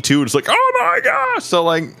like, T2, it's like, oh my gosh. So,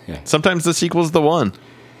 like, sometimes the sequel is the one.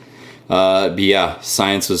 But yeah,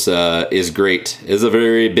 Science is great. It's a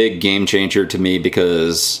very big game changer to me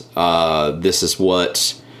because this is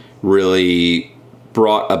what really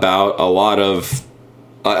brought about a lot of.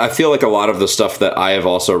 I feel like a lot of the stuff that I have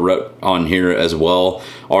also wrote on here as well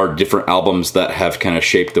are different albums that have kind of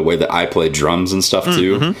shaped the way that I play drums and stuff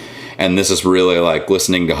too. And this is really like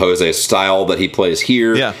listening to Jose's style that he plays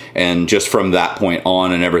here. Yeah. And just from that point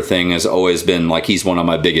on and everything has always been like he's one of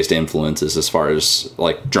my biggest influences as far as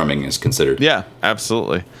like drumming is considered. Yeah,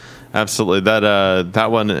 absolutely. Absolutely.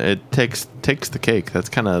 That one, it takes the cake. That's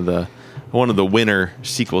kind of one of the winner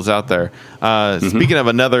sequels out there. Speaking of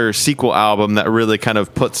another sequel album that really kind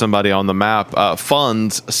of put somebody on the map,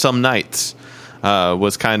 Fun's Some Nights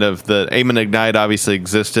was kind of the Aim and Ignite obviously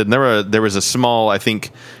existed. And there was a small, I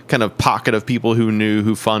think, kind of pocket of people who knew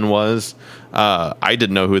who Fun was. I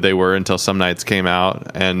didn't know who they were until Some Nights came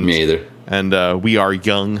out. And me either. And We Are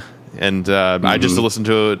Young. And I just listened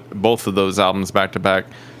to both of those albums back to back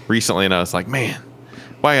recently, and I was like, man,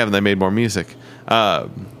 why haven't they made more music?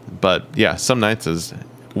 But yeah, Some Nights is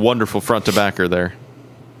wonderful front to backer there.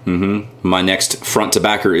 My next front to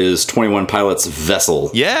backer is 21 Pilots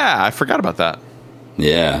Vessel. Yeah, I forgot about that.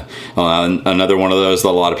 Yeah. Another one of those that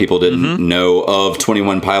a lot of people didn't know of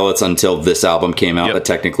 21 Pilots until this album came out, but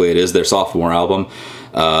technically it is their sophomore album.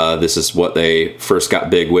 This is what they first got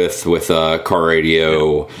big with Car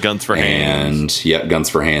Radio. Guns for Hands. And Guns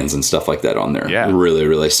for Hands and stuff like that on there. Yeah. Really,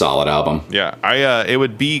 really solid album. Yeah. It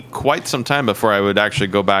would be quite some time before I would actually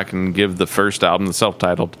go back and give the first album, the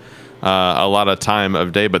self-titled, a lot of time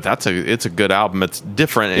of day, but it's a good album. It's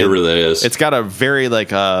different. It really is. It's got a very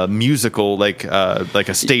musical, like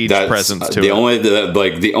a stage presence to it.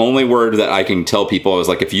 The only word that I can tell people is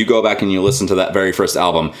like, if you go back and you listen to that very first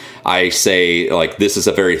album, I say like, this is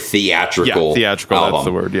a very theatrical album. That's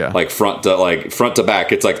the word. Yeah. Like front to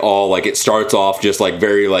back. It's like all like, it starts off just like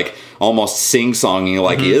very like almost sing-songy,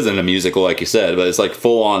 like it isn't a musical, like you said, but it's like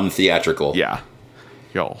full on theatrical. Yeah.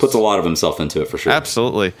 Puts a lot of himself into it for sure.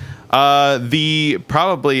 Absolutely. Arguably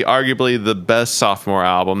the best sophomore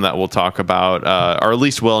album that we'll talk about, or at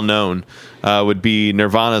least well known, would be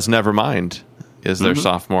Nirvana's Nevermind. Is their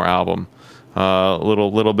sophomore album.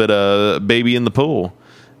 Little bit of Baby in the Pool,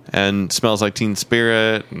 and Smells Like Teen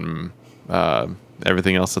Spirit, and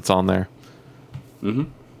everything else that's on there.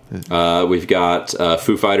 We've got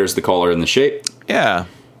Foo Fighters, The Color and the Shape. Yeah,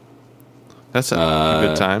 that's a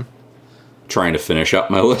good time. Trying to finish up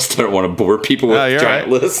my list. I don't want to bore people with giant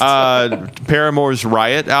lists. Paramore's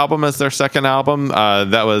Riot album is their second album.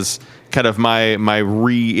 That was kind of my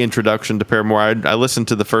reintroduction to Paramore. I listened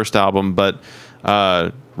to the first album, but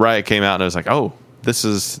Riot came out and I was like, oh, this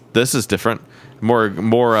is different. More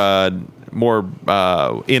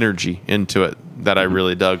energy into it that I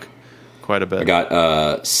really dug quite a bit. I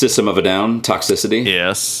got System of a Down, Toxicity.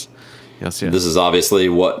 Yes. This is obviously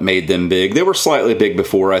what made them big. They were slightly big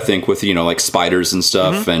before, I think, with like Spiders and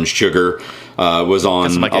stuff, and Sugar was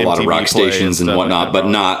on a lot of rock stations and whatnot, but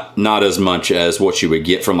not as much as what you would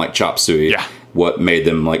get from like Chop Suey. Yeah, what made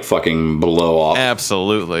them like fucking blow off?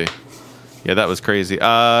 Absolutely. Yeah, that was crazy.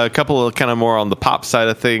 A couple of kind of more on the pop side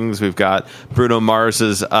of things. We've got Bruno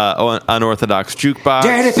Mars's Unorthodox Jukebox.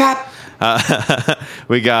 Dirty Pop.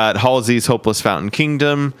 We got Halsey's Hopeless Fountain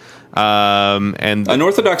Kingdom. And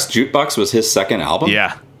Unorthodox Jukebox was his second album.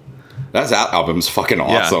 Yeah, that album's fucking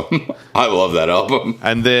awesome. Yeah. I love that album.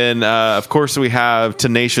 And then, of course, we have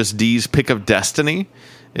Tenacious D's Pick of Destiny.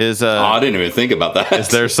 I didn't even think about that. Is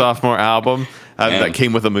their sophomore album that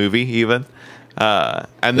came with a movie, even.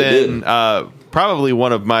 And then probably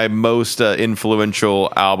one of my most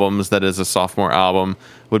influential albums that is a sophomore album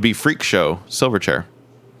would be Freak Show, Silverchair.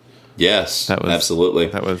 Yes, absolutely.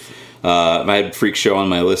 That was I had Freak Show on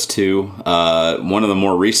my list too. One of the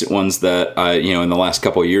more recent ones that I, in the last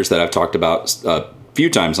couple of years that I've talked about a few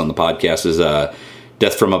times on the podcast is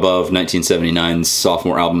Death from Above, 1979's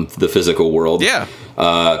sophomore album, The Physical World. Yeah.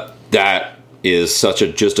 That is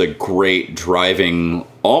just a great driving,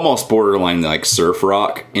 almost borderline like surf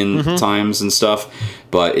rock in times and stuff.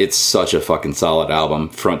 But it's such a fucking solid album,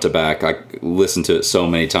 front to back. I listened to it so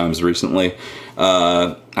many times recently.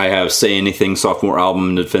 I have Say Anything, sophomore album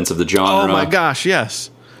in defense of the genre. Oh my gosh, yes.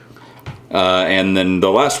 And then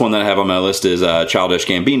the last one that I have on my list is Childish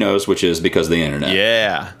Gambino's, which is Because of the Internet.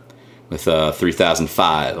 Yeah. With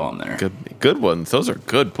 3005 on there. Good ones. Those are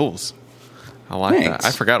good pulls. I like that.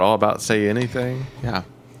 I forgot all about Say Anything. Yeah.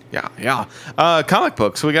 Comic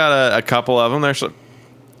books. We got a couple of them. There's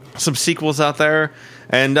some sequels out there.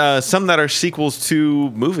 And some that are sequels to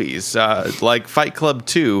movies, like Fight Club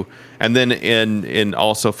 2, and then in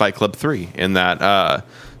also Fight Club 3 in that.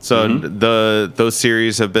 Those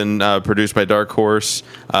series have been produced by Dark Horse.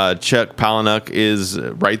 Chuck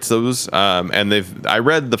Palahniuk writes those, and I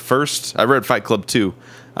read Fight Club 2,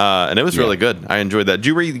 and it was really good. I enjoyed that. Did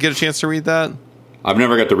you get a chance to read that? I've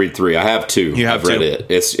never got to read 3. I have 2. I've read it.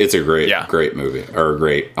 It's a great movie,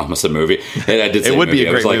 or almost a movie. I did say it would movie. be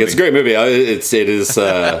a great movie. It's a great movie.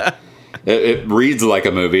 It reads like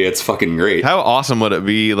a movie. It's fucking great. How awesome would it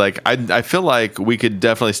be? Like, I feel like we could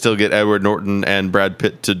definitely still get Edward Norton and Brad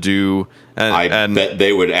Pitt to do. And bet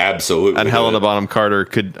they would absolutely. And Helena Bonham Carter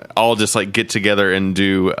could all just like get together and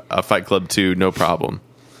do a Fight Club 2, no problem.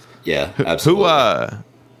 Yeah, absolutely.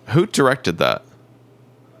 Who directed that?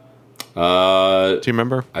 Do you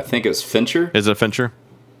remember? I think it was Fincher. Is it Fincher?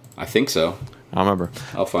 I think so. I don't remember.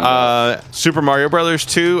 I'll find out. Super Mario Brothers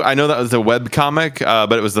 2. I know that was a web comic,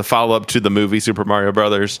 but it was the follow up to the movie Super Mario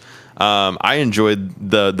Brothers. I enjoyed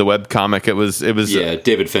the web comic. It was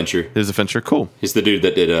David Fincher. It was a Fincher. Cool. He's the dude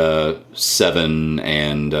that did Seven,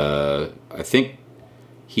 and I think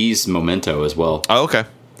he's Memento as well. Oh, okay.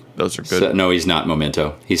 Those are good. No, he's not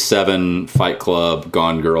Memento. He's Seven, Fight Club,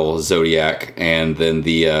 Gone Girl, Zodiac, and then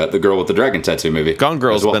the girl with the dragon tattoo movie. Gone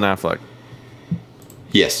Girl's Ben Affleck.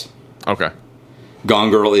 Yes. Okay.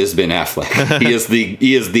 Gone Girl is Ben Affleck.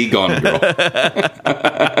 He is the Gone Girl.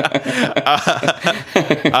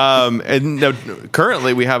 And no,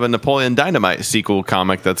 currently we have a Napoleon Dynamite sequel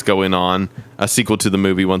comic that's going on, a sequel to the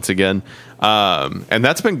movie once again. And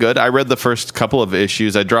that's been good. I read the first couple of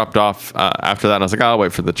issues. I dropped off after that. I was like, I'll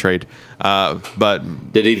wait for the trade. But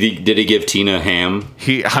did he give Tina ham?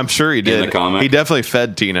 I'm sure he did. In the comic? He definitely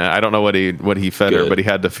fed Tina. I don't know what he fed her, but he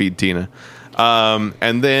had to feed Tina.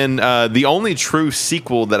 And then the only true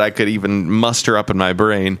sequel that I could even muster up in my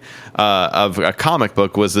brain of a comic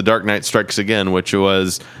book was The Dark Knight Strikes Again, which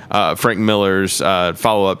was Frank Miller's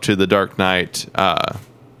follow-up to The Dark Knight.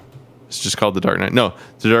 It's just called The Dark Knight. No,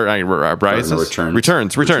 The Dark Knight Rises?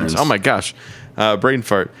 Returns. Oh my gosh. Brain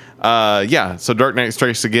fart. So Dark Knight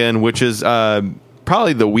Strikes Again, which is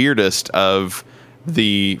probably the weirdest of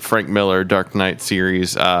the Frank Miller Dark Knight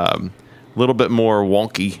series. A little bit more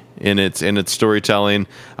wonky in its storytelling.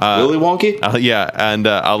 Really wonky? And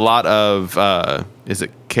a lot of is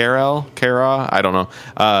it Kara? I don't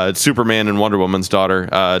know. Superman and Wonder Woman's daughter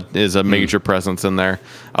is a major presence in there,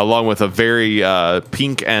 along with a very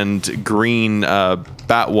pink and green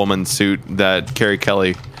Batwoman suit that Carrie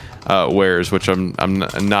Kelly wears, which I'm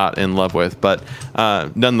not in love with, but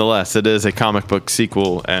nonetheless, it is a comic book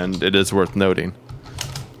sequel, and it is worth noting.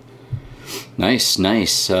 Nice.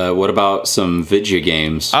 What about some video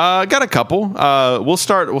games? Got a couple. We'll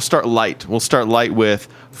start light. We'll start light with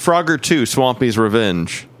Frogger 2: Swampy's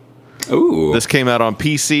Revenge. Ooh. This came out on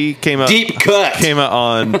PC. Deep cut. Came out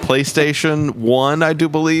on PlayStation 1, I do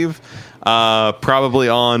believe. Probably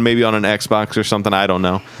maybe on an Xbox or something. I don't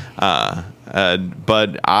know.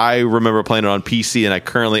 But I remember playing it on PC, and I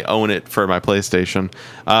currently own it for my PlayStation.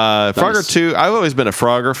 Frogger 2. I've always been a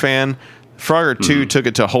Frogger fan. Frogger 2 took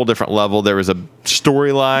it to a whole different level. There was a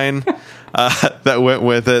storyline that went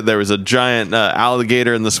with it. There was a giant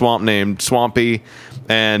alligator in the swamp named Swampy,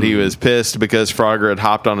 and he was pissed because Frogger had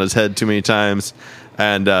hopped on his head too many times.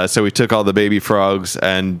 And so he took all the baby frogs,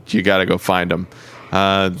 and you got to go find them.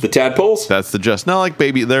 The tadpoles? That's the just. No, like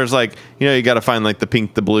baby. There's like, you got to find like the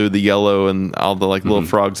pink, the blue, the yellow, and all the like little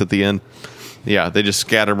frogs at the end. Yeah, they just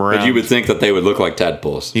scatter them around. But you would think that they would look like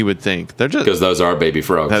tadpoles. You would think. They're just, because those are baby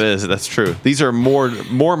frogs. That's true. These are more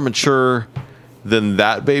mature than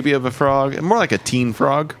that baby of a frog. More like a teen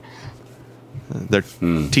frog. They're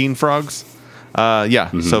teen frogs. So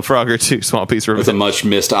Frogger 2: Swampy's Revenge. It's a much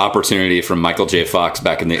missed opportunity from Michael J. Fox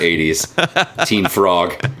back in the 80s. Teen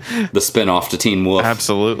Frog, the spinoff to Teen Wolf.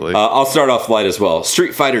 Absolutely. I'll start off light as well.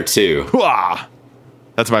 Street Fighter 2.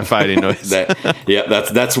 That's my fighting noise.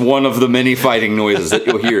 That's one of the many fighting noises that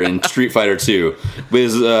you'll hear in Street Fighter 2.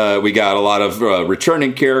 We got a lot of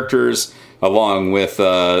returning characters, along with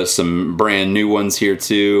some brand new ones here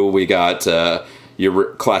too. We got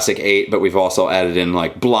your classic 8, but we've also added in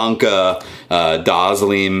like Blanca,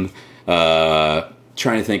 Dazlim.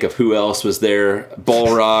 Trying to think of who else was there.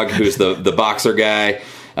 Balrog, who's the boxer guy.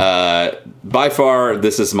 By far,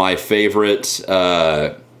 this is my favorite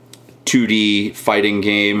 2D fighting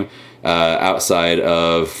game outside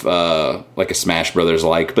of like a Smash Brothers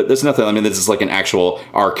like. But there's nothing. I mean, this is like an actual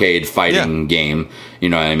arcade fighting game. You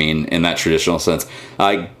know what I mean? In that traditional sense.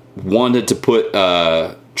 I wanted to put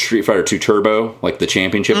Street Fighter 2 Turbo, like the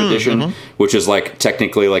Championship Edition, which is like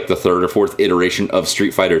technically like the third or fourth iteration of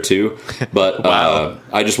Street Fighter 2. But Wow.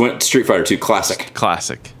 I just went Street Fighter 2 Classic.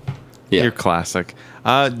 Classic. Yeah. You're classic.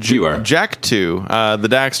 You are. Jack 2, the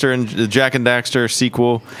Daxter and the Jack and Daxter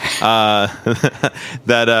sequel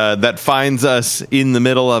that finds us in the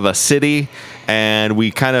middle of a city, and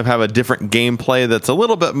we kind of have a different gameplay that's a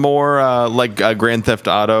little bit more like Grand Theft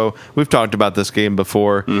Auto. We've talked about this game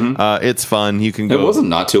before. It's fun. You can go. It wasn't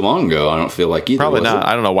not too long ago. I don't feel like either. Probably was not. It?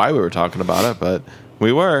 I don't know why we were talking about it, but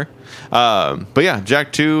we were. But yeah,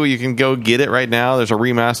 Jack 2, you can go get it right now. There's a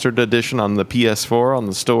remastered edition on the PS4 on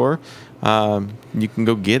the store. You can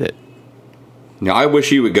go get it. Now, I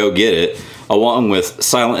wish you would go get it, along with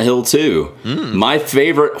Silent Hill 2. My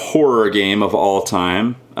favorite horror game of all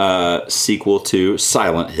time, sequel to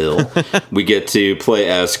Silent Hill. We get to play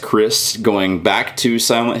as Chris going back to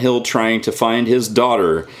Silent Hill trying to find his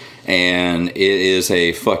daughter. And it is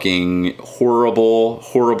a fucking horrible,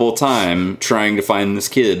 horrible time trying to find this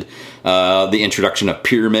kid. The introduction of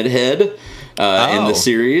Pyramid Head in the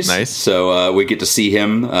series. Nice. So we get to see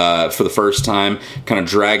him for the first time kind of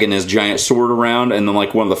dragging his giant sword around. And then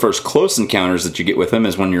like one of the first close encounters that you get with him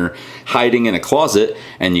is when you're hiding in a closet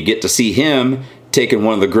and you get to see him taking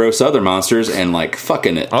one of the gross other monsters and like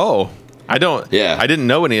fucking it. Oh, I don't. Yeah. I didn't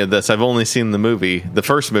know any of this. I've only seen the movie, the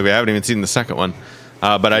first movie. I haven't even seen the second one.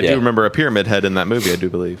 But I do remember a pyramid head in that movie, I do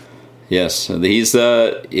believe. Yes, he's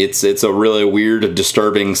it's a really weird,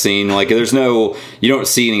 disturbing scene. Like there's no, you don't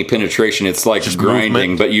see any penetration. It's like Just grinding,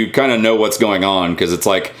 movement. but you kind of know what's going on because it's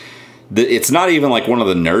like it's not even like one of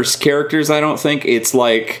the nurse characters. I don't think it's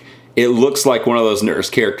like it looks like one of those nurse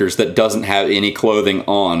characters that doesn't have any clothing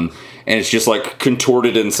on, and it's just like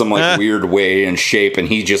contorted in some like weird way and shape, and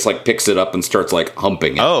he just like picks it up and starts like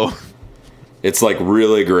humping it. Oh, It's like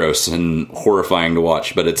really gross and horrifying to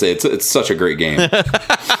watch, but it's such a great game.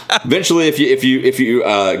 Eventually, if you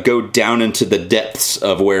go down into the depths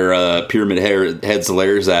of where Pyramid Head's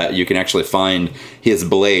lair is at, you can actually find his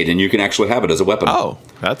blade, and you can actually have it as a weapon. oh,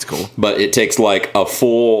 that's cool. But it takes like a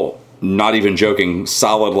full, not even joking,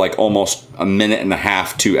 solid like almost a minute and a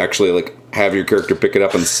half to actually like have your character pick it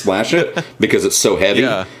up and slash it because it's so heavy.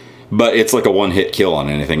 Yeah. But it's like a one-hit kill on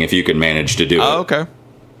anything if you can manage to do it. Oh, okay.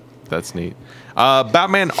 That's neat.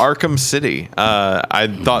 Batman Arkham City. I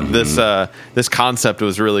thought this concept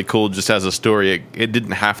was really cool just as a story. It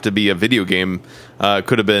didn't have to be a video game. It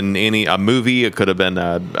could have been a movie. It could have been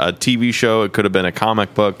a TV show. It could have been a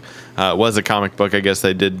comic book. It was a comic book. I guess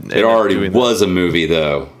they did. It already was a movie,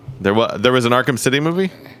 though. There was an Arkham City movie?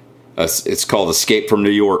 It's called Escape from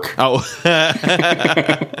New York. Oh.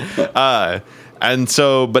 And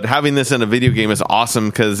so, but having this in a video game is awesome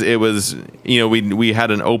because it was, we had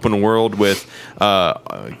an open world with,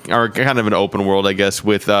 or kind of an open world, I guess,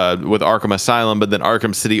 with Arkham Asylum, but then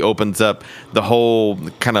Arkham City opens up the whole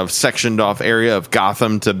kind of sectioned off area of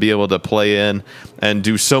Gotham to be able to play in and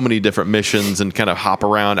do so many different missions and kind of hop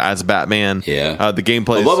around as Batman. Yeah. The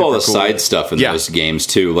gameplay I love all the cool. side stuff in those games,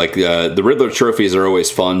 too. Like, the Riddler trophies are always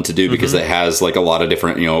fun to do because it has, like, a lot of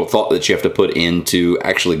different, thought that you have to put into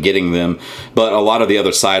actually getting them. But a lot of the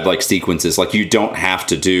other side, like, sequences, like, you don't have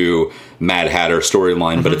to do Mad Hatter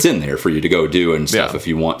storyline, but it's in there for you to go do and stuff if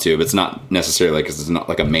you want to. But it's not necessarily like it's not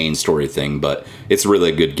like a main story thing, but it's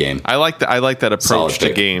really a good game. I like that approach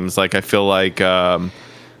to games. Like, I feel like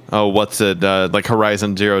like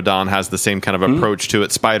Horizon Zero Dawn has the same kind of approach to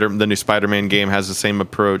it. The new Spider-Man game has the same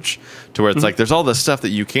approach to where it's like there's all this stuff that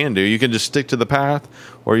you can do. You can just stick to the path,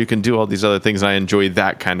 or you can do all these other things. And I enjoy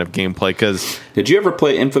that kind of gameplay because. Did you ever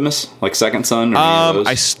play Infamous, like Second Son? Or any of those?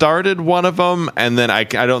 I started one of them, and then I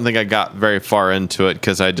don't think I got very far into it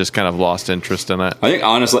because I just kind of lost interest in it. I think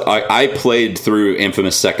honestly, I played through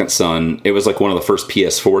Infamous Second Son. It was like one of the first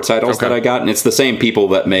PS4 titles that I got, and it's the same people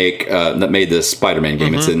that made this Spider-Man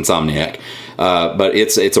game. It's Insomniac. But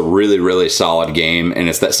it's a really, really solid game, and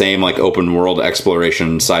it's that same like open world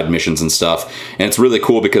exploration, side missions and stuff. And it's really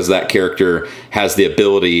cool because that character has the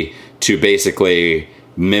ability to basically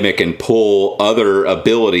mimic and pull other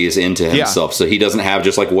abilities into himself. So he doesn't have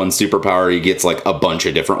just like one superpower. He gets like a bunch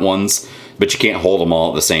of different ones, but you can't hold them all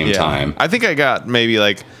at the same time. I think I got maybe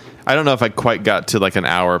like, I don't know if I quite got to like an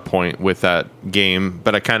hour point with that game,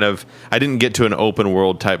 but I didn't get to an open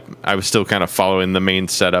world type. I was still kind of following the main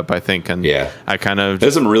setup, I think. And I kind of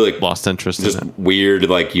there's some really lost interest in it. Weird,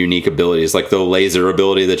 like unique abilities, like the laser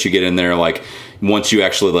ability that you get in there. Like once you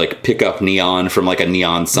actually like pick up neon from like a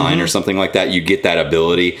neon sign or something like that, you get that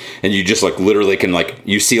ability, and you just like literally can like,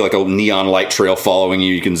 you see like a neon light trail following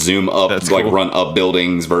you. You can zoom up, That's like cool. run up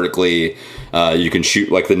buildings vertically. You can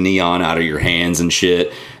shoot like the neon out of your hands and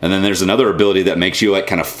shit. And then there's another ability that makes you like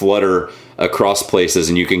kind of flutter across places,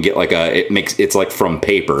 and you can get like it's like from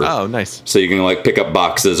paper. Oh, nice. So you can like pick up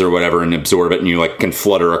boxes or whatever and absorb it, and you like can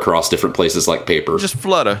flutter across different places like paper. Just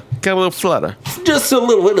flutter. Got a little flutter. Just a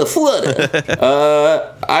little bit of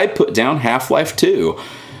flutter. I put down Half-Life 2.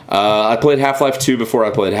 I played Half-Life 2 before I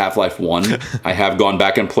played Half-Life 1. I have gone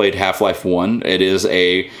back and played Half-Life 1. It is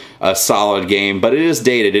a solid game, but it is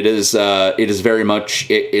dated. It is very much,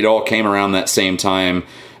 it all came around that same time,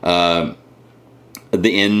 at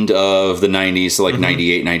the end of the 90s, so like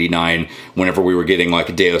 98, 99, whenever we were getting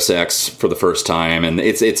like Deus Ex for the first time. And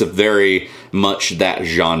it's a very much that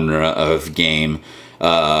genre of game.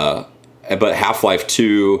 But Half-Life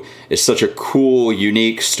 2 is such a cool,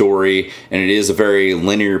 unique story, and it is a very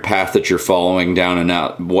linear path that you're following down and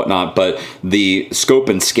out, whatnot. But the scope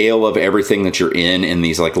and scale of everything that you're in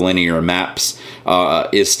these like linear maps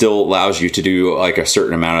is still allows you to do like a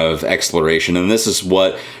certain amount of exploration. And this is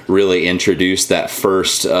what really introduced that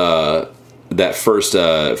first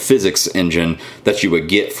physics engine that you would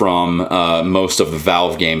get from most of the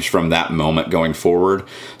Valve games from that moment going forward.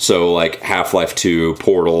 So like Half-Life 2,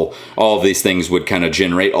 Portal, all of these things would kind of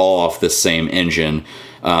generate all off the same engine.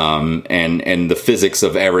 And the physics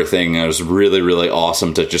of everything was really, really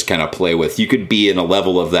awesome to just kind of play with. You could be in a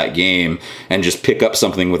level of that game and just pick up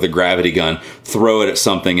something with a gravity gun, throw it at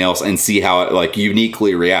something else, and see how it like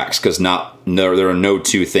uniquely reacts, because there are no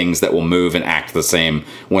two things that will move and act the same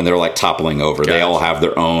when they're like toppling over. Gotcha. They all have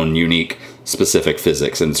their own unique specific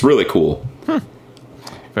physics, and it's really cool.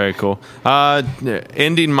 Very cool.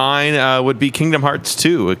 Ending mine would be Kingdom Hearts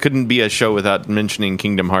 2. It couldn't be a show without mentioning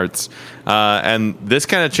Kingdom Hearts. And this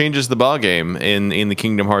kind of changes the ballgame in the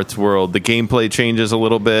Kingdom Hearts world. The gameplay changes a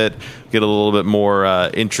little bit. Get a little bit more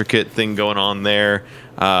intricate thing going on there.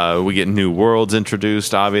 We get new worlds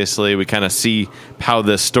introduced, obviously. We kind of see how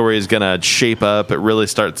this story is going to shape up. It really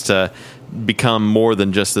starts to become more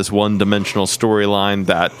than just this one-dimensional storyline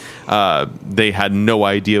that they had no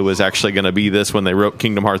idea was actually going to be this when they wrote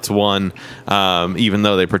Kingdom Hearts 1, even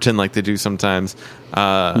though they pretend like they do sometimes.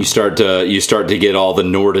 You start to get all the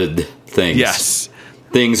Norded things. Yes.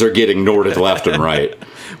 Things are getting Norded left and right.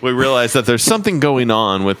 We realize that there's something going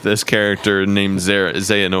on with this character named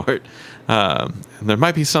Xehanort. There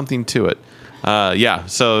might be something to it.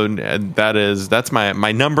 So that's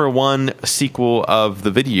my number one sequel of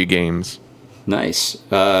the video games. Nice.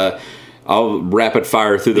 I'll rapid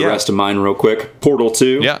fire through the rest of mine real quick. Portal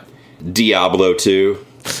 2. Yeah. Diablo 2.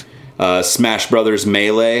 Smash Brothers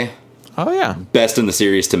Melee. Oh, yeah. Best in the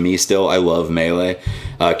series to me still. I love Melee.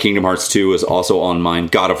 Kingdom Hearts 2 is also on mine.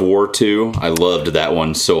 God of War 2. I loved that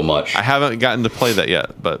one so much. I haven't gotten to play that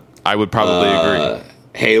yet, but I would probably agree.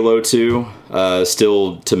 Halo 2,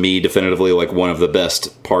 still to me definitively like one of the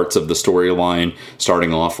best parts of the storyline,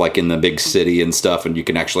 starting off like in the big city and stuff, and you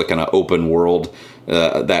can actually kind of open world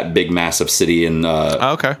that big massive city in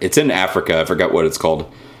okay. It's in Africa. I forgot what it's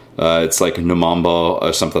called. It's like Numamba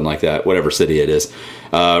or something like that, whatever city it is.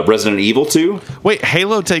 Resident Evil 2. Wait,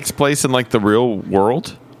 Halo takes place in like the real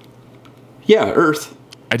world? Yeah, Earth.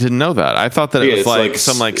 I didn't know that. I thought that it was like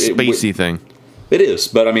some like spacey thing. It is,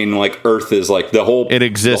 but I mean, like Earth is like the whole. It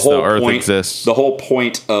exists. The whole Earth point, exists. The whole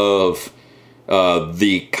point of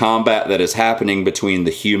the combat that is happening between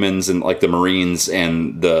the humans and like the Marines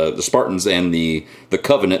and the Spartans and the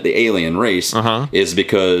Covenant, the alien race, is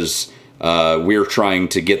because we're trying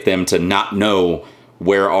to get them to not know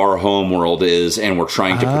where our home world is, and we're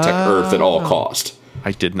trying to protect Earth at all cost.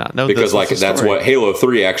 I did not know because this like that's what Halo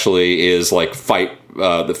 3 actually is like.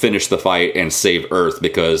 Finish the fight and save Earth,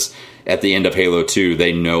 because at the end of Halo 2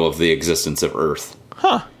 they know of the existence of Earth.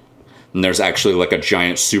 And there's actually like a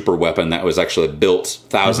giant super weapon that was actually built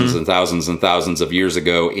thousands and thousands and thousands of years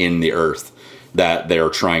ago in the Earth that they're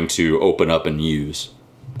trying to open up and use.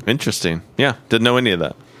 Interesting. Yeah, didn't know any of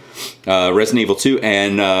that. Resident Evil 2,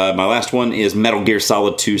 and my last one is Metal Gear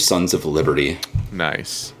Solid 2 Sons of Liberty.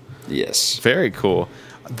 Nice. Yes. Very cool.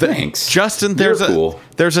 Thanks. Justin, You're cool.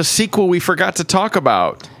 There's a sequel we forgot to talk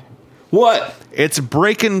about. What? It's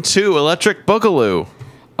Breakin' 2 Electric Boogaloo.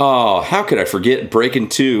 Oh, how could I forget Breakin'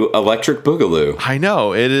 2 Electric Boogaloo? I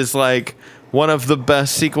know, it is like one of the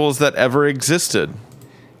best sequels that ever existed.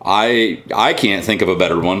 I can't think of a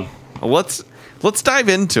better one. Let's dive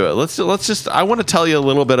into it. Let's just I want to tell you a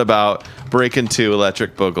little bit about Breakin' 2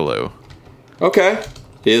 Electric Boogaloo. Okay.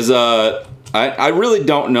 I really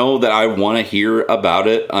don't know that I want to hear about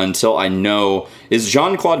it until I know, is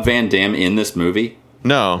Jean-Claude Van Damme in this movie?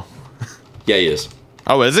 No. Yeah, he is.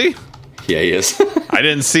 Oh, is he? Yeah, he is. I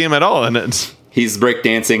didn't see him at all in it. He's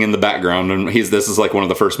breakdancing in the background, and this is like one of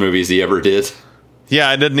the first movies he ever did. Yeah,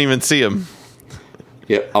 I didn't even see him.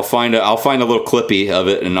 Yeah, I'll find a little clippy of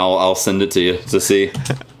it, and I'll send it to you to see.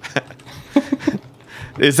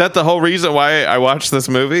 Is that the whole reason why I watched this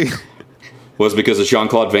movie? Was because of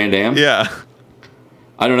Jean-Claude Van Damme? Yeah.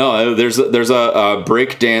 I don't know. There's a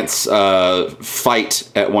breakdance fight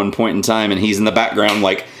at one point in time, and he's in the background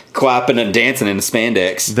like clapping and dancing in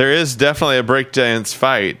spandex. There is definitely a breakdance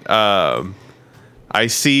fight. I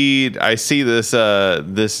see this.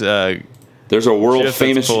 There's a world GIF,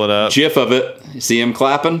 famous let's pull it up. GIF of it. You see him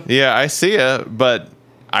clapping? Yeah, I see it, but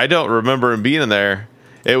I don't remember him being in there.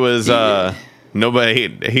 It was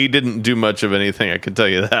nobody. He didn't do much of anything. I can tell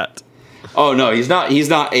you that. Oh no, he's not. He's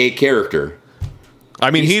not a character.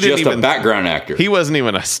 I mean, He's he didn't just even a background actor. He wasn't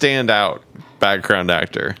even a standout background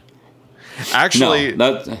actor. Actually,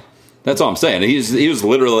 that's all I'm saying. He was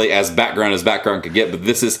literally as background could get, but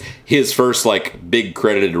this is his first like big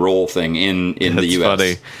credited role thing in the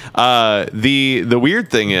US. Funny. The weird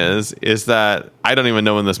thing is that I don't even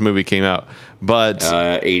know when this movie came out, but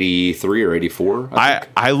 83 or 84.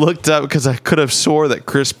 I looked up because I could have swore that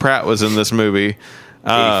Chris Pratt was in this movie.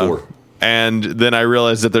 84. And then I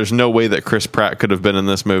realized that there's no way that Chris Pratt could have been in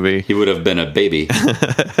this movie. He would have been a baby.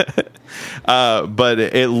 But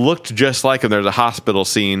it looked just like him. There's a hospital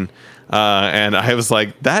scene. And I was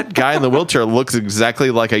like, that guy in the wheelchair looks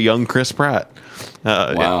exactly like a young Chris Pratt.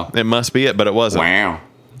 Wow. It must be it, but it wasn't. Wow.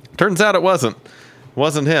 Turns out it wasn't.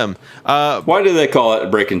 Wasn't him. Why do they call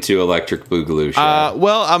it Breakin' 2 Electric Boogaloo?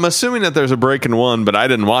 Well, I'm assuming that there's a Breakin' 1, but I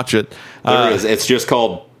didn't watch it. There is. It's just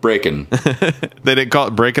called Breakin'. They didn't call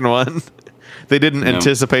it Breakin' 1? They didn't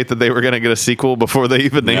anticipate that they were going to get a sequel before they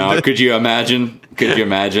even named it? Could you imagine?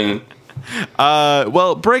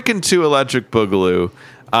 Well, Breakin' 2 Electric Boogaloo.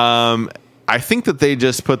 I think that they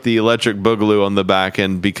just put the Electric Boogaloo on the back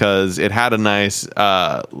end because it had a nice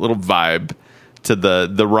little vibe to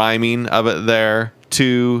the rhyming of it there.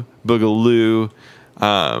 To Boogaloo.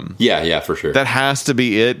 Yeah, for sure. That has to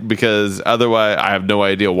be it because otherwise I have no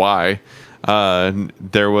idea why.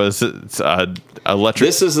 There was electric.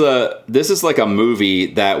 This is like a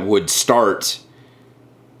movie that would start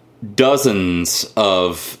dozens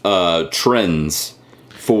of trends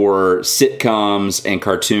for sitcoms and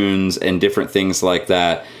cartoons and different things like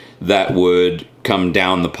that would come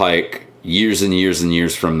down the pike years and years and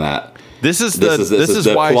years from that. This is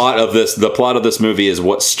the why plot of this. The plot of this movie is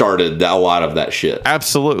what started a lot of that shit.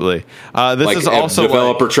 Absolutely. This like is also a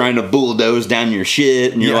developer trying to bulldoze down your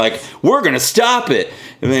shit, and you're like, "We're gonna stop it."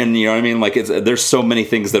 And then you know what I mean? Like there's so many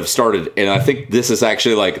things that have started, and I think this is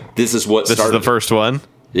actually like this is what started. This is the first one.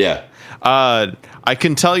 Yeah. I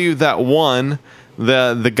can tell you that one.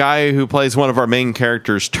 The guy who plays one of our main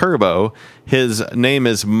characters, Turbo, his name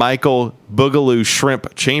is Michael Boogaloo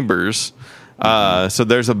Shrimp Chambers. So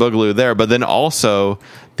there's a Boogaloo there, but then also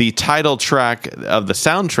the title track of the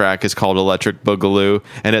soundtrack is called Electric Boogaloo,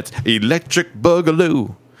 and it's Electric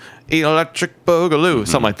Boogaloo, Electric Boogaloo,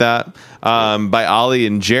 something like that, by Ollie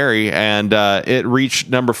and Jerry, and it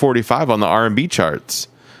reached number 45 on the R&B charts.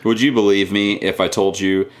 Would you believe me if I told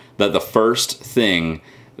you that the first thing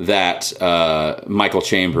that Michael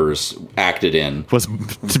Chambers acted in was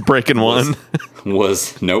Breakin' 1?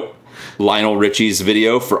 Was nope. Lionel Richie's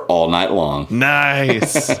video for All Night Long.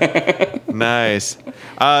 Nice. Nice.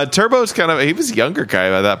 Turbo's he was a younger guy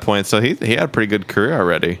by that point, so he had a pretty good career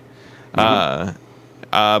already. That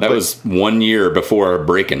was 1 year before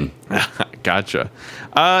Breakin'. Gotcha.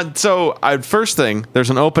 So first thing, there's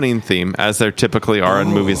an opening theme, as there typically are in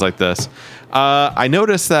movies like this. I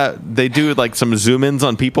noticed that they do like some zoom ins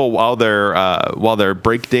on people while they're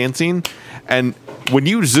breakdancing, and when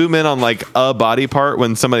you zoom in on like a body part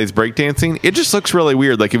when somebody's breakdancing, it just looks really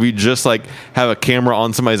weird. Like if you just like have a camera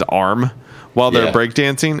on somebody's arm while they're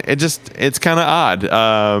breakdancing, it's kind of odd.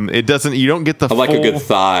 You don't get the I like a good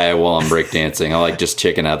thigh while I'm breakdancing. I like just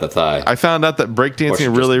checking out the thigh. I found out that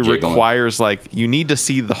breakdancing really requires like you need to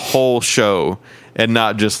see the whole show and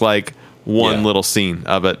not just like one little scene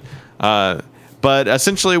of it. But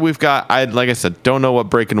essentially, we've got, like I said, don't know what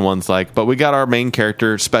Breaking 1's like, but we got our main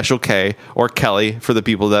character, Special K, or Kelly, for the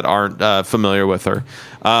people that aren't familiar with her.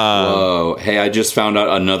 Whoa. Hey, I just found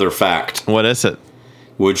out another fact. What is it?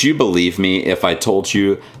 Would you believe me if I told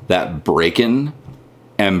you that Breakin'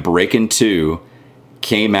 and Breakin' 2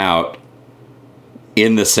 came out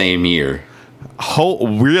in the same year?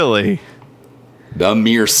 Oh, really? A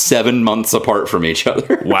mere 7 months apart from each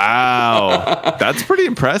other. Wow. That's pretty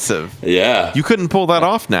impressive. Yeah. You couldn't pull that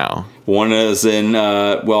off now. One is in,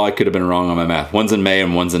 well, I could have been wrong on my math. One's in May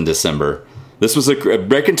and one's in December. This was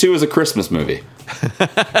Breakin' 2 is a Christmas movie.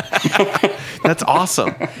 That's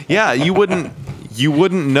awesome. Yeah, you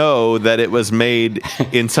wouldn't know that it was made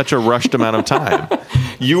in such a rushed amount of time.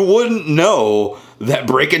 You wouldn't know that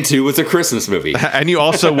Breakin' 2 was a Christmas movie. And you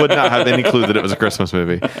also would not have any clue that it was a Christmas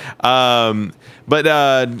movie. But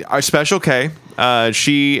our Special K,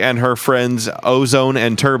 she and her friends Ozone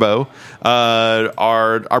and Turbo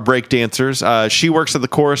are break dancers. She works at the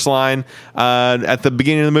chorus line at the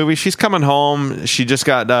beginning of the movie. She's coming home. She just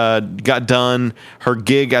got done. Her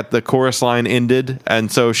gig at the chorus line ended,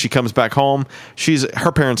 and so she comes back home.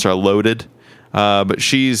 Her parents are loaded. But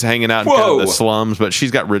she's hanging out in kind of the slums. But she's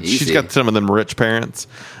got rich. Easy. She's got some of them rich parents.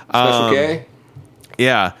 Special K?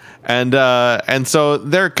 Yeah, and so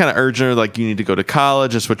they're kind of urging her, like, you need to go to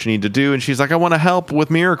college. That's what you need to do. And she's like, I want to help with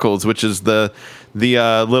Miracles, which is the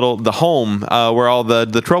home where all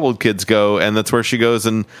the troubled kids go, and that's where she goes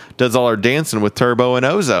and does all her dancing with Turbo and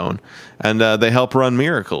Ozone, and they help run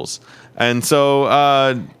Miracles. And so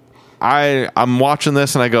I'm watching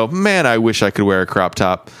this and I go, man, I wish I could wear a crop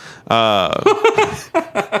top.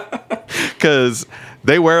 Because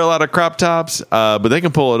they wear a lot of crop tops, but they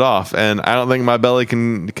can pull it off, and I don't think my belly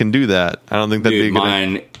can do that. I don't think that'd be a good.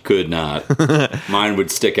 Mine could not. Mine would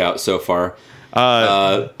stick out so far.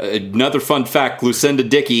 Another fun fact: Lucinda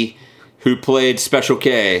Dickey, who played Special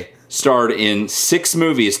K, starred in 6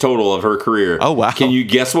 movies total of her career. Oh, wow. Can you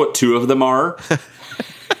guess what 2 of them are?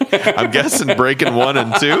 I'm guessing Breaking 1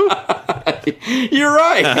 and 2. You're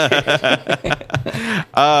right.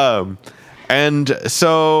 And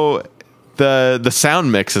so the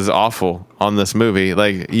sound mix is awful on this movie.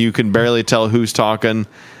 Like, you can barely tell who's talking,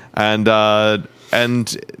 and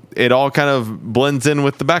it all kind of blends in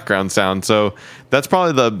with the background sound. So that's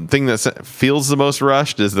probably the thing that feels the most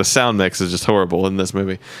rushed, is the sound mix is just horrible in this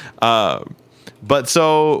movie. But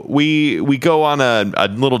so we go on a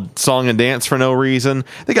little song and dance for no reason.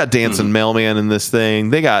 They got dancing mailman in this thing.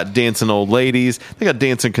 They got dancing old ladies. They got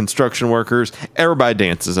dancing construction workers. Everybody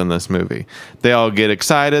dances in this movie. They all get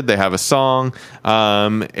excited. They have a song.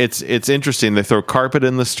 It's interesting. They throw carpet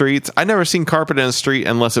in the streets. I never seen carpet in a street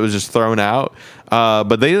unless it was just thrown out.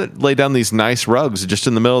 But they lay down these nice rugs just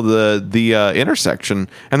in the middle of the intersection,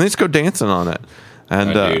 and they just go dancing on it.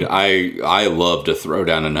 And dude, I love to throw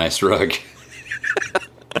down a nice rug.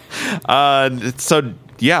 So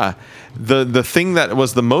yeah, the thing that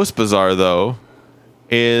was the most bizarre though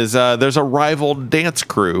is there's a rival dance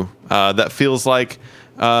crew that feels like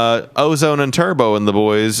Ozone and Turbo and the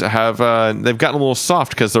boys have they've gotten a little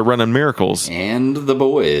soft because they're running Miracles. And the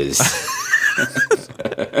boys.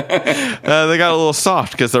 They got a little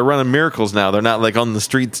soft because they're running Miracles now. They're not like on the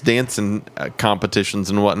streets dancing competitions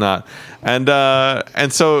and whatnot.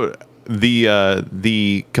 And so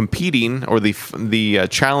the competing or the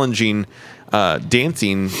challenging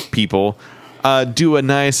dancing people do a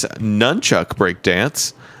nice nunchuck break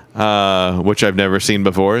dance, which I've never seen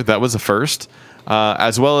before. That was a first,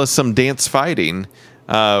 as well as some dance fighting,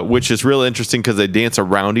 which is real interesting because they dance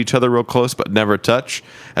around each other real close but never touch,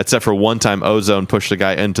 except for one time Ozone pushed a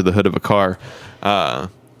guy into the hood of a car.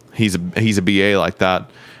 He's a BA like that.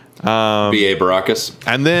 B.A. Baracus.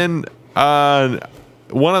 And then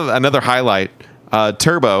another highlight,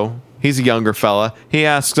 Turbo. He's a younger fella. He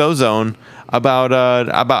asks Ozone about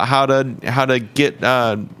how to get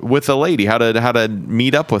with a lady, how to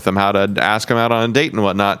meet up with him, how to ask him out on a date and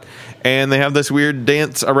whatnot. And they have this weird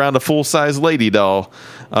dance around a full-size lady doll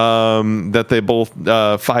that they both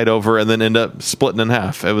fight over and then end up splitting in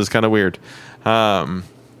half. It was kind of weird. It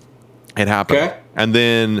happened. Okay. And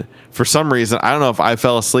then for some reason, I don't know if I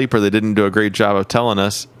fell asleep or they didn't do a great job of telling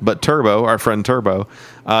us, but Turbo, our friend Turbo,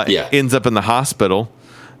 ends up in the hospital.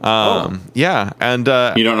 Yeah, and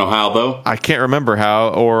you don't know how though? I can't remember how,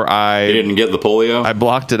 or You didn't get the polio? I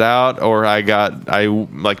blocked it out, or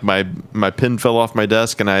my pen fell off my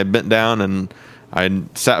desk and I bent down and I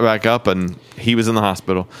sat back up and he was in the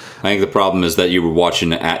hospital. I think the problem is that you were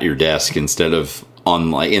watching it at your desk instead of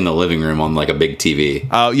on in the living room on a big TV.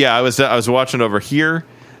 Yeah, I was watching over here,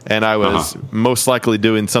 and I was most likely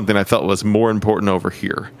doing something I felt was more important over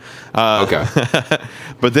here. Okay.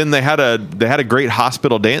 But then they had a great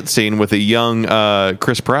hospital dance scene with a young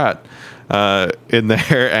Chris Pratt in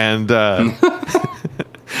there, and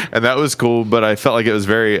and that was cool. But I felt like it was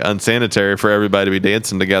very unsanitary for everybody to be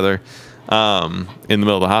dancing together in the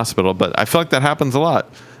middle of the hospital. But I feel like that happens a lot.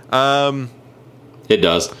 It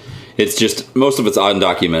does. It's just most of it's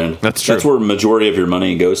undocumented. That's true. That's where majority of your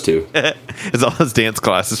money goes to. It's all those dance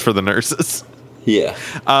classes for the nurses. Yeah.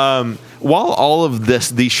 While all of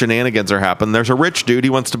these shenanigans are happening, there's a rich dude. He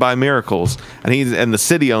wants to buy Miracles, and the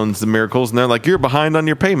city owns the Miracles, and they're like, "You're behind on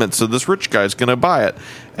your payments, so this rich guy's going to buy it."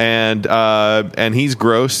 And he's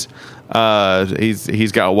gross.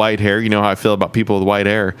 He's got white hair. You know how I feel about people with white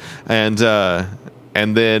hair. And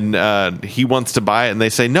then he wants to buy it, and they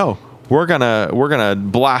say no. We're gonna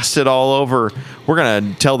blast it all over. We're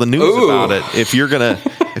gonna tell the news about it. If you're gonna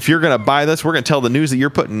buy this, we're gonna tell the news that you're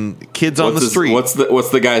putting kids on the street. What's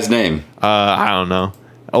the guy's name? I don't know.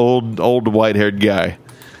 Old white haired guy.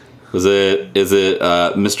 Is it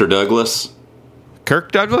Mr. Douglas?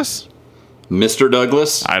 Kirk Douglas? Mr.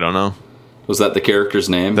 Douglas? I don't know. Was that the character's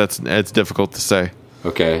name? It's difficult to say.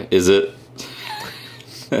 Okay. Is it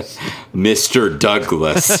Mr.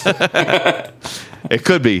 Douglas? It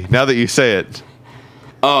could be, now that you say it.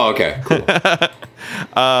 Oh, okay. Cool.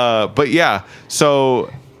 But yeah,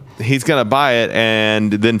 so he's going to buy it,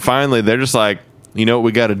 and then finally they're just like, you know what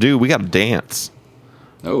we got to do? We got to dance.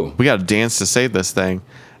 Oh. We got to dance to save this thing.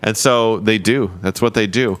 And so they do. That's what they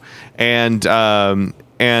do. And the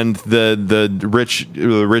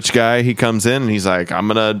rich guy, he comes in and he's like, I'm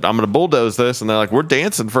gonna bulldoze this, and they're like, we're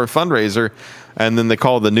dancing for a fundraiser. And then they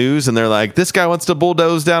call the news, and they're like, this guy wants to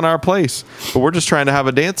bulldoze down our place, but we're just trying to have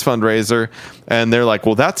a dance fundraiser. And they're like,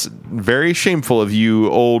 well, that's very shameful of you,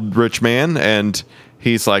 old rich man. And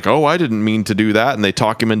he's like, oh, I didn't mean to do that. And they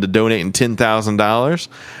talk him into donating $10,000.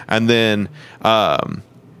 And then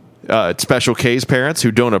Special K's parents,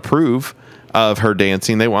 who don't approve of her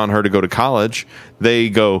dancing, they want her to go to college. They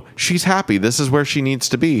go, she's happy, this is where she needs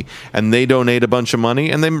to be. And they donate a bunch of money,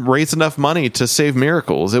 and they raise enough money to save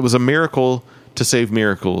Miracles. It was a miracle to save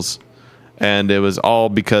Miracles, and it was all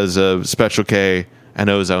because of Special K and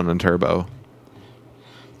Ozone and Turbo.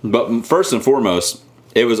 But first and foremost,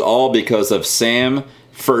 it was all because of Sam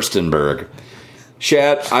Furstenberg.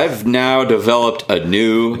 Chad, I've now developed a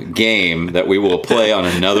new game that we will play on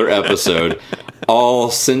another episode, all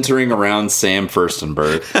centering around Sam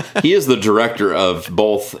Furstenberg. He is the director of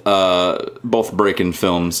both Breakin'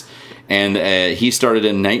 films, and he started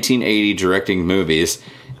in 1980 directing movies,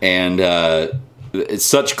 and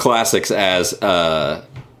such classics as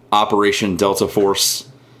Operation Delta Force,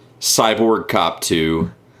 Cyborg Cop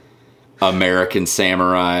 2, American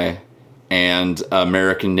Samurai, and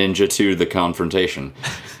American Ninja 2: The Confrontation.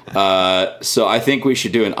 So I think we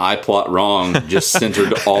should do an I Plot Wrong, just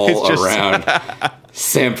centered all around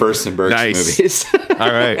Sam Furstenberg's movies.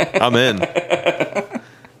 All right, I'm in.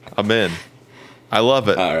 I love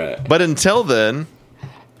it. All right. But until then,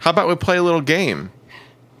 how about we play a little game?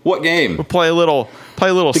 What game? We'll play a little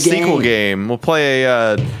sequel game. We'll play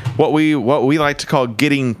what we like to call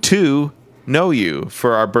Getting to Know You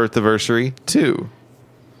for our birthanniversary 2.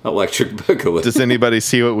 Electric Boogaloo. Does anybody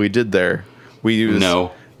see what we did there? We used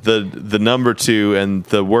the number 2 and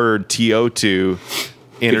the word TO2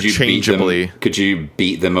 interchangeably. Could you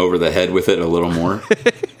beat them over the head with it a little more?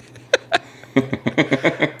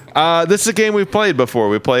 This is a game we've played before.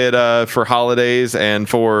 We play it for holidays and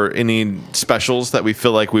for any specials that we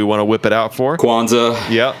feel like we want to whip it out for. Kwanzaa.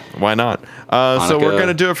 Yep, why not? So we're going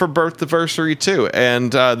to do it for birthanniversary too.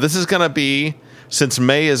 And this is going to be, since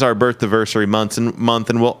May is our birthanniversary month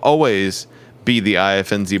and will always be the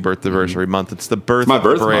IFNZ birthanniversary month. It's the birth of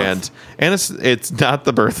the brand. Month. And it's not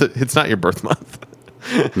the birth. It's not your birth month.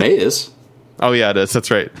 May is. Oh yeah, it is.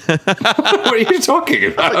 That's right. What are you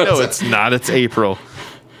talking about? No, it's not. It's April.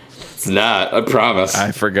 It's not. I promise.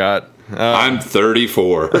 I forgot. I'm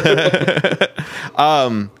 34.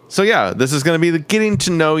 So yeah, this is going to be the Getting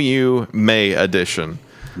to Know You May edition.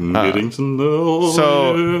 Getting to know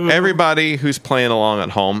So you. everybody who's playing along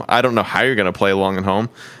at home, I don't know how you're going to play along at home.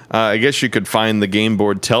 I guess you could find the game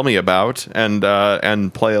board Tell Me About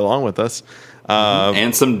and play along with us.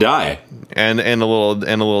 And some die. And a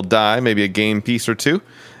little die, maybe a game piece or two.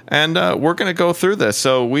 And we're going to go through this.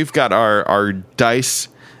 So we've got our dice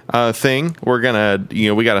thing. We're gonna,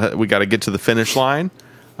 we gotta get to the finish line.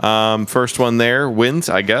 First one there wins,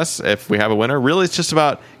 I guess, if we have a winner. Really, it's just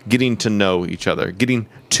about getting to know each other, getting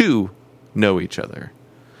to know each other.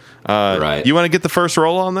 Right. You want to get the first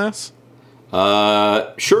roll on this?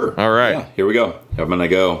 Sure. All right. Yeah, here we go. I'm gonna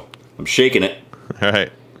go. I'm shaking it. All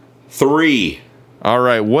right. 3. All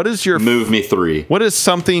right. What is Move me 3. what is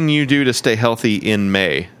something you do to stay healthy in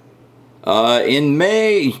May? In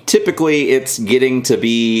May, typically it's getting to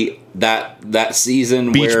be that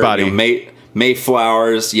season where Beachbody.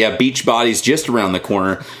 Mayflowers, beach bodies just around the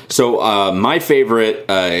corner. So my favorite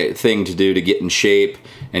thing to do to get in shape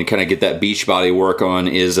and kind of get that beach body work on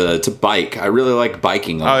is to bike. I really like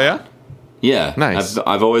biking a lot. Oh yeah. Yeah, Nice.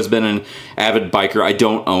 I've always been an avid biker. I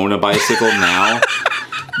don't own a bicycle now,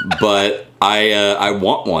 but I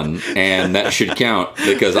want one, and that should count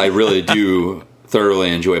because I really do thoroughly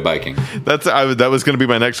enjoy biking. That was going to be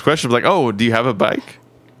my next question. Like, oh, do you have a bike?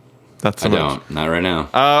 That's I don't, not right now.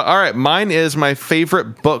 All right, mine is my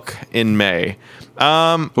favorite book in May.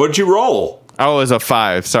 What'd you roll? Oh, it was a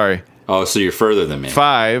 5. Sorry, Oh, so you're further than me.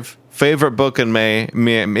 5. Favorite book in May.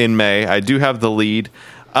 In May, I do have the lead.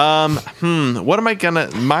 What am I gonna?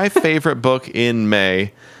 My favorite book in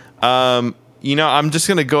May. I'm just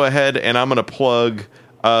gonna go ahead and I'm gonna plug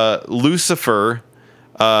Lucifer,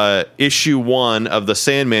 issue 1 of the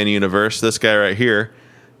Sandman universe. This guy right here,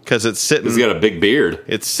 because it's sitting. He's got a big beard.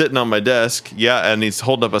 It's sitting on my desk. Yeah, and he's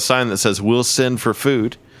holding up a sign that says "We'll send for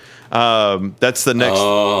food." That's the next.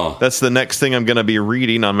 Oh. That's the next thing I'm going to be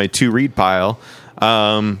reading on my to read pile.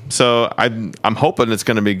 So I'm hoping it's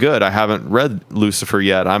going to be good. I haven't read Lucifer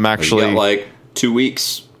yet. I'm actually You got like 2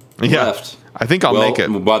 weeks left. I think I'll make it.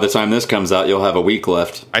 By the time this comes out, you'll have a week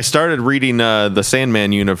left. I started reading the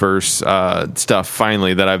Sandman universe stuff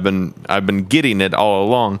finally. That I've been getting it all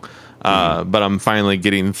along. But I'm finally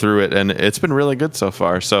getting through it, and it's been really good so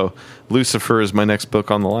far. So Lucifer is my next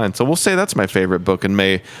book on the line. So we'll say that's my favorite book in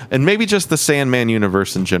May, and maybe just the Sandman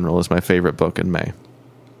universe in general is my favorite book in May.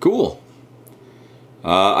 Cool.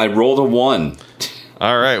 I rolled a 1.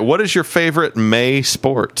 All right, what is your favorite May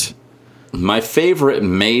sport? My favorite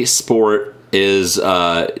May sport is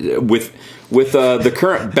with the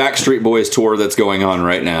current Backstreet Boys tour that's going on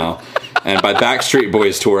right now, and by Backstreet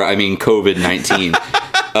Boys tour I mean COVID-19.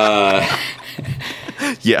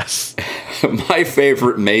 Yes. My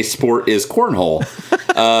favorite May sport is cornhole.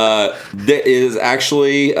 That is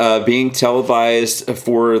actually being televised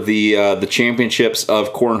for the championships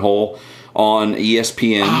of cornhole on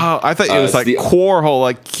ESPN. Oh, I thought it was like cornhole,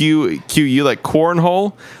 like QU, like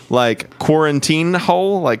cornhole, like quarantine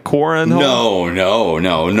hole, like cornhole.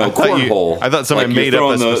 No, cornhole. I thought somebody made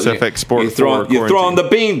up a specific sport. You're throwing the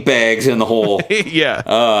bean bags in the hole.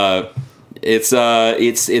 Yeah. It's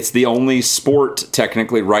the only sport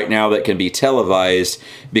technically right now that can be televised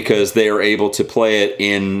because they are able to play it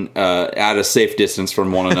in at a safe distance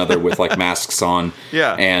from one another with like masks on.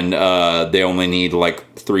 Yeah. And they only need like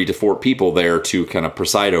 3 to 4 people there to kind of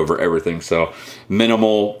preside over everything. So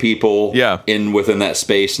minimal people within that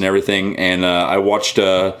space and everything. And I watched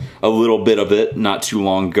a little bit of it not too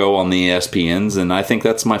long ago on the ESPNs, and I think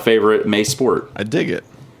that's my favorite May sport. I dig it.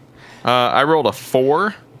 I rolled a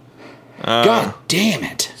 4. God damn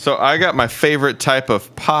it. So I got my favorite type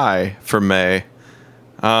of pie for May.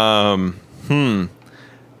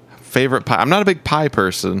 Favorite pie. I'm not a big pie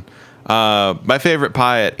person. My favorite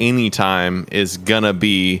pie at any time is gonna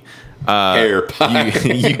be hair pie.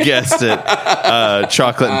 You guessed it.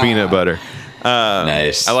 Chocolate and peanut butter.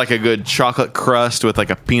 Nice. I like a good chocolate crust with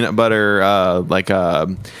like a peanut butter, like a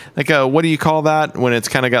what do you call that when it's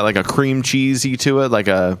kind of got like a cream cheesy to it, like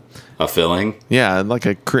a filling. Yeah, like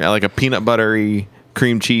a peanut buttery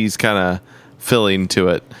cream cheese kind of filling to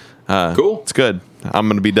it. Cool. It's good. I'm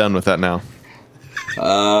going to be done with that now.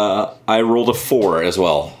 I rolled a 4 as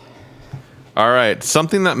well. All right.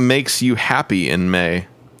 Something that makes you happy in May.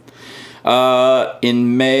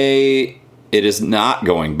 In May, it is not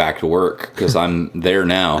going back to work because I'm there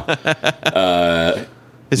now.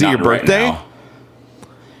 Is it your birthday? Right,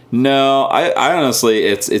 no, I honestly,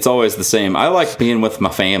 it's always the same. I like being with my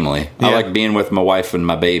family. Yeah. I like being with my wife and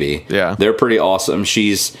my baby. Yeah. They're pretty awesome.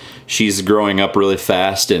 She's growing up really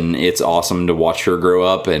fast, and it's awesome to watch her grow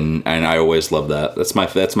up, and I always love that. That's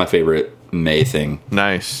my favorite May thing.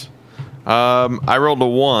 Nice. I rolled a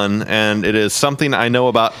 1, and it is something I know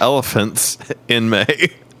about elephants in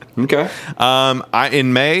May. Okay.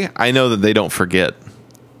 In May, I know that they don't forget.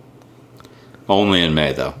 Only in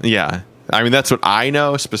May, though. Yeah. I mean, that's what I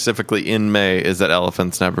know specifically in May is that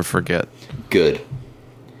elephants never forget. Good.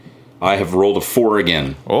 I have rolled a 4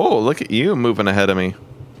 again. Oh, look at you moving ahead of me.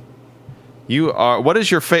 What is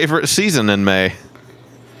your favorite season in May?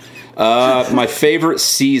 My favorite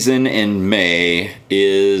season in May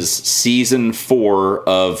is season 4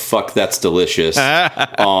 of Fuck That's Delicious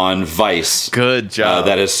on Vice. Good job.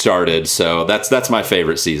 That has started. So that's my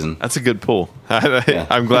favorite season. That's a good pull.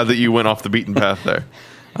 I'm glad that you went off the beaten path there.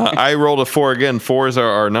 I rolled a 4 again. 4 is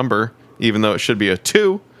our number, even though it should be a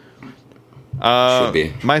 2. Should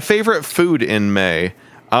be. My favorite food in May.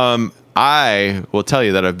 I will tell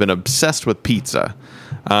you that I've been obsessed with pizza.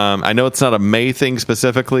 I know it's not a May thing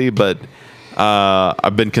specifically, but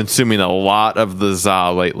I've been consuming a lot of the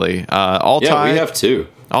za lately. We have too.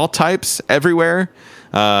 All types, everywhere.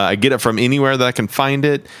 I get it from anywhere that I can find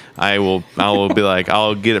it. I will be like,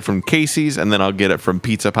 I'll get it from Casey's, and then I'll get it from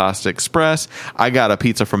Pizza Pasta Express. I got a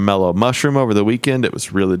pizza from Mellow Mushroom over the weekend. It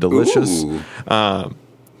was really delicious. I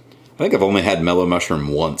think I've only had Mellow Mushroom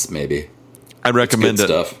once, maybe. I'd recommend it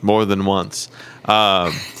stuff. more than once.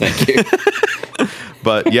 Thank you.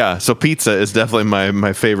 But yeah, so pizza is definitely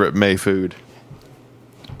my favorite May food.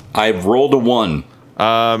 I've rolled a 1.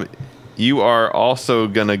 You are also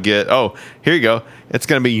going to get... Oh, here you go. It's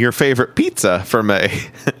going to be your favorite pizza for May.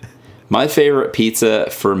 My favorite pizza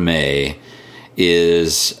for May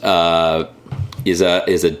is a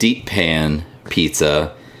deep pan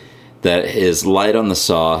pizza that is light on the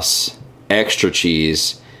sauce, extra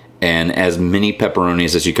cheese, and as many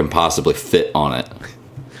pepperonis as you can possibly fit on it.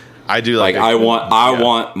 I do I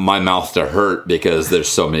want my mouth to hurt because there's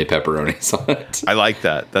so many pepperonis on it. I like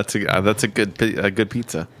that. That's a good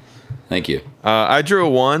pizza. Thank you. I drew a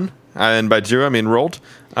 1, and by drew I mean rolled.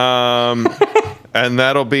 And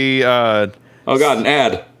that'll be oh god, an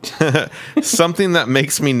ad. something that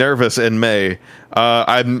makes me nervous in May.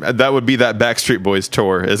 That would be that Backstreet Boys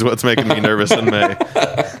tour is what's making me nervous in May.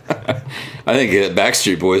 I think that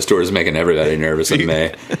Backstreet Boys tour is making everybody nervous in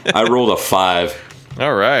May. I rolled a 5.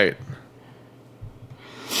 All right.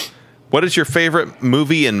 What is your favorite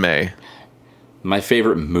movie in May? My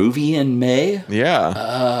favorite movie in May? Yeah.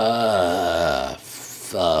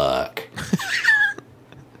 Fuck.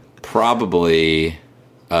 Probably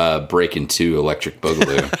Breaking 2 Electric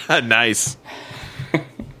Boogaloo. Nice.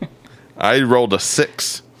 I rolled a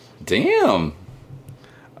 6. Damn.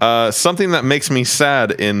 Something that makes me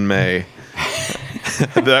sad in May.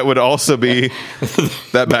 That would also be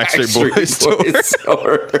that Backstreet Boys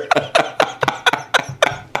tour.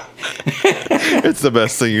 It's the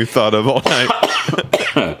best thing you thought of all night.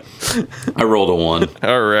 I rolled a 1.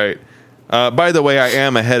 All right. By the way, I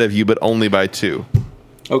am ahead of you, but only by 2.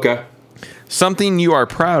 Okay. Something you are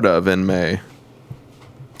proud of in May.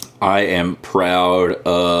 I am proud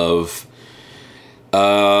of...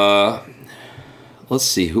 let's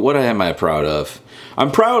see. What am I proud of? I'm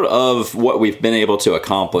proud of what we've been able to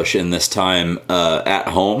accomplish in this time at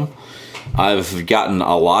home. I've gotten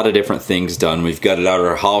a lot of different things done. We've gutted out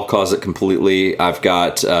our hall closet completely. I've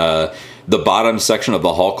got the bottom section of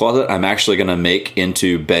the hall closet. I'm actually going to make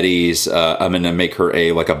into Betty's. I'm going to make her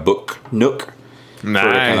a book nook. Nice. For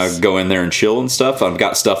her to kind of go in there and chill and stuff. I've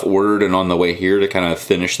got stuff ordered and on the way here to kind of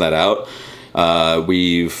finish that out.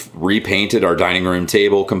 We've repainted our dining room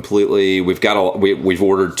table completely. We've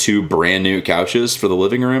ordered 2 brand new couches for the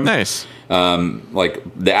living room. Nice. Like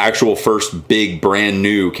the actual first big brand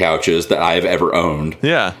new couches that I've ever owned.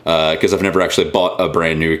 Yeah. Because I've never actually bought a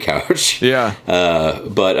brand new couch. Yeah.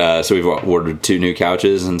 So we've ordered 2 new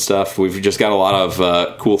couches and stuff. We've just got a lot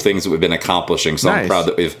of cool things that we've been accomplishing. So Nice. I'm proud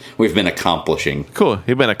that we've been accomplishing. Cool.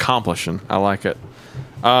 You've been accomplishing. I like it.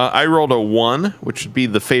 I rolled a 1, which would be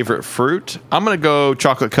the favorite fruit. I'm going to go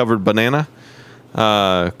chocolate-covered banana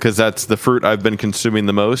because that's the fruit I've been consuming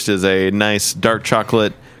the most is a nice dark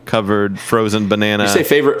chocolate-covered frozen banana. You say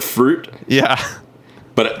favorite fruit? Yeah.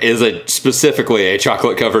 But is it specifically a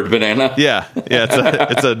chocolate-covered banana? Yeah.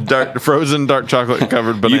 It's a frozen dark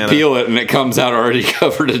chocolate-covered banana. You peel it and it comes out already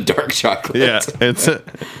covered in dark chocolate. Yeah,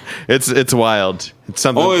 it's wild. It's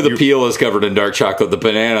something Only the peel is covered in dark chocolate. The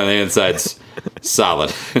banana on the inside's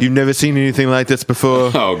solid. You've never seen anything like this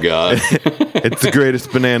before. Oh, God. It's the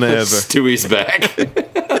greatest banana ever. Stewie's back.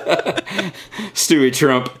 Stewie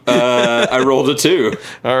Trump. I rolled a 2.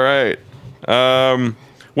 All right.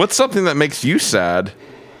 What's something that makes you sad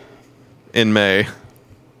in May?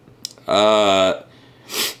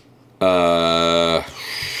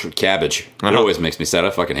 Cabbage. It always makes me sad. I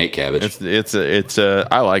fucking hate cabbage. It's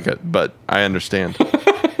I like it, but I understand.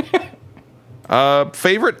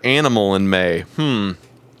 Favorite animal in May?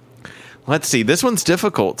 Let's see. This one's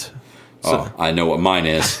difficult. I know what mine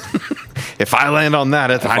is. If I land on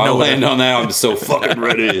that, If I land on that, I'm so fucking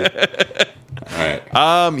ready. All right.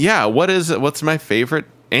 Yeah. What's my favorite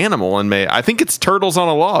animal in May? I think it's turtles on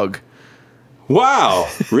a log. Wow.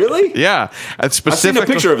 Really? Yeah. I've seen a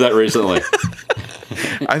picture of that recently.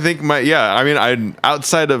 I think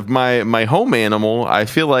outside of my home animal, I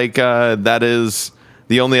feel like that is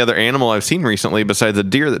the only other animal I've seen recently besides a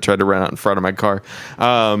deer that tried to run out in front of my car.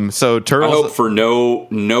 So I turtles. hope for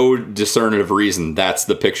no discernible reason that's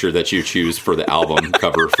the picture that you choose for the album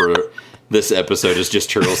cover for this episode is just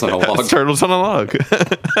turtles on a log. Turtles on a log.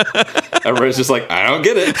 Everybody's just like, I don't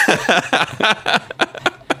get it.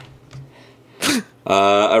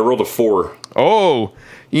 I rolled a 4. Oh,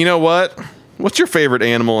 you know what? What's your favorite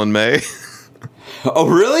animal in May? Oh,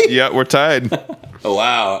 really? Yeah, we're tied. Oh,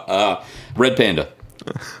 wow. Red panda.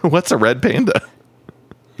 What's a red panda?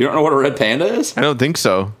 You don't know what a red panda is? I don't think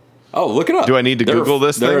so. Oh, look it up. Do I need to Google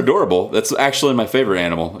this They're thing? adorable. That's actually my favorite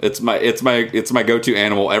animal. It's my go-to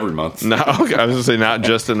animal every month. No, okay, I was gonna say not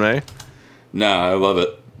just in May. No, I love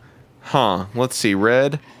it. Huh. Let's see.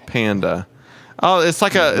 Red panda. Oh, it's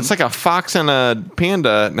like a fox and a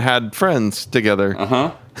panda had friends together.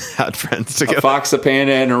 Uh-huh. Had friends together. A fox, a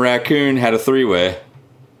panda, and a raccoon had a 3-way.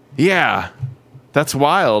 Yeah. That's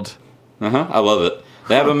wild. Uh-huh. I love it.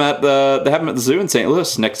 They have them at the zoo in St.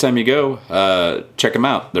 Louis. Next time you go, check them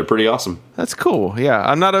out. They're pretty awesome. That's cool. Yeah.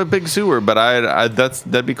 I'm not a big zooer, but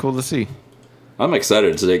that'd be cool to see. I'm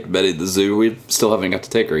excited to take Betty to the zoo. We still haven't got to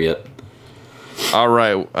take her yet. All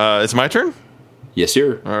right. It's my turn? Yes,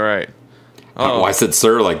 sir. All right. I don't know why I said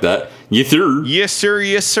sir like that. Yes, sir. Yes, sir.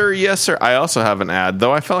 Yes, sir. Yes, sir. I also have an ad,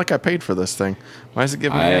 though I felt like I paid for this thing. Why is it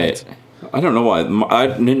giving me ads? I don't know why. I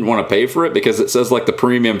didn't want to pay for it because it says like the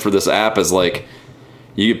premium for this app is like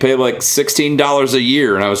you pay like $16 a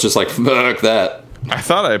year, and I was just like, fuck that. I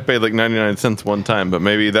thought I paid like 99 cents one time, but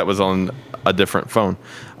maybe that was on a different phone.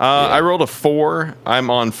 I rolled a 4. I'm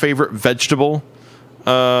on favorite vegetable.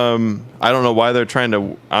 I don't know why they're trying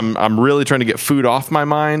to. I'm really trying to get food off my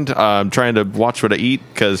mind. I'm trying to watch what I eat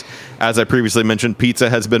because, as I previously mentioned, pizza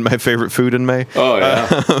has been my favorite food in May. Oh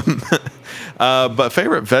yeah. But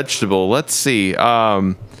favorite vegetable. Let's see.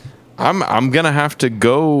 I'm gonna have to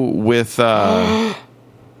go with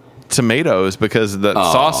tomatoes because the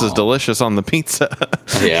sauce is delicious on the pizza.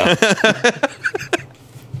 Yeah.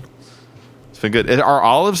 It's been good. Are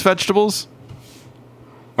olives vegetables?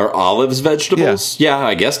 Are olives vegetables? Yeah,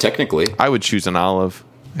 I guess technically. I would choose an olive,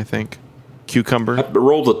 I think. Cucumber. I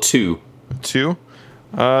rolled a 2. 2.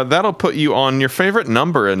 That'll put you on your favorite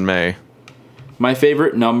number in May. My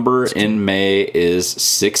favorite number in May is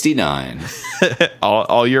 69.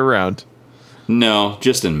 all year round. No,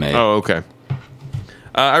 just in May. Oh, okay.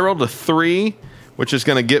 I rolled a 3, which is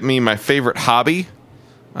going to get me my favorite hobby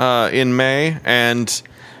in May. And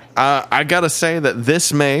I got to say that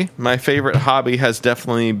this May, my favorite hobby has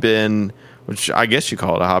definitely been, which I guess you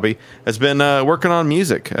call it a hobby, has been working on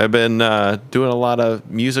music. I've been doing a lot of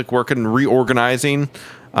music work and reorganizing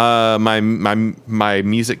my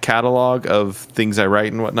music catalog of things I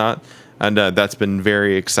write and whatnot. And that's been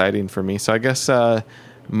very exciting for me. So I guess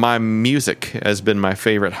my music has been my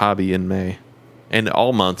favorite hobby in May. And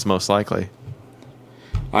all months, most likely.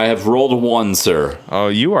 I have rolled a 1, sir. Oh,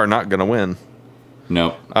 you are not going to win.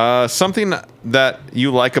 No. Something that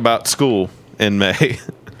you like about school in May.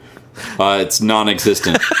 It's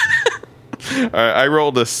non-existent. I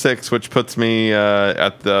rolled a 6, which puts me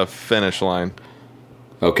at the finish line.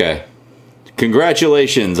 Okay.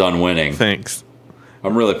 Congratulations on winning. Thanks.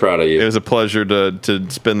 I'm really proud of It you. was a pleasure to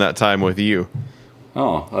spend that time with you.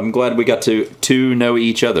 Oh, I'm glad we got to know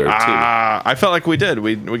each other, too. I felt like we did.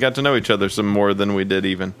 We got to know each other some more than we did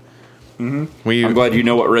even. Mm-hmm. I'm glad you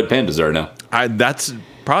know what red pandas are now. That's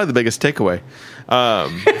probably the biggest takeaway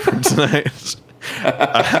from tonight.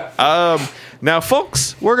 Now,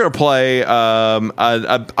 folks, we're going to play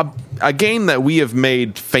a game that we have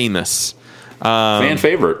made famous. Fan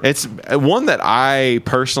favorite. It's one that I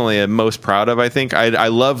personally am most proud of. I think I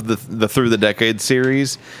love the Through the Decade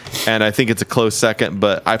series, and I think it's a close second.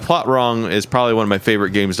 But I Plot Wrong is probably one of my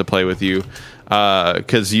favorite games to play with you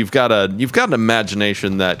because you've got an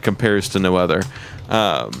imagination that compares to no other,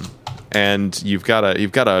 and you've got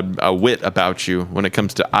a wit about you when it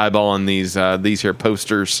comes to eyeballing these here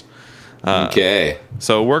posters. Okay.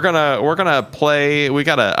 So we're gonna play. We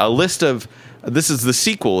got a list of. This is the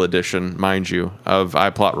sequel edition, mind you, of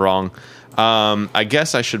I Plot Wrong. I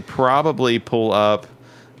guess I should probably pull up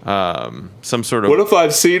some sort of... What if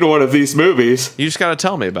I've seen one of these movies? You just got to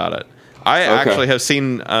tell me about it. I actually have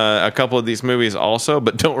seen a couple of these movies also,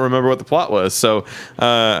 but don't remember what the plot was. So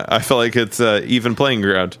I feel like it's even playing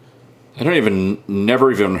ground. I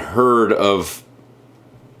never even heard of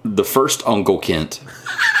the first Uncle Kent,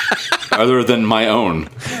 other than my own.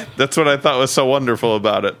 That's what I thought was so wonderful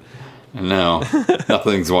about it. No,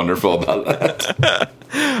 nothing's wonderful about that.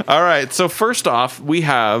 All right. So first off, we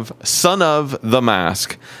have Son of the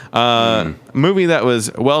Mask, movie that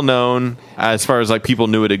was well known as far as like people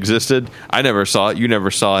knew it existed. I never saw it. You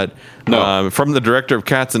never saw it. No. From the director of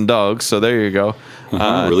Cats and Dogs. So there you go.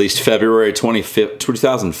 Released February 25th,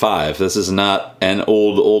 2005. This is not an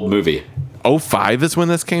old movie. 05 is when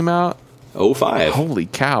this came out. 05. Holy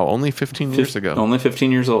cow! Only 15 years ago. Only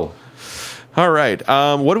 15 years old. All right.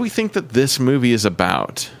 What do we think that this movie is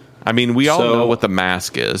about? I mean, we all know what the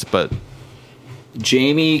mask is, but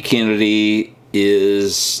Jamie Kennedy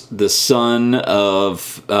is the son of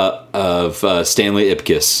Stanley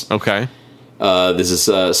Ipkiss. okay. This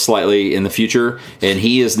is slightly in the future, and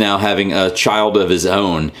he is now having a child of his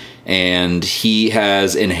own, and he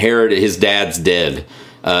has inherited his dad's dead.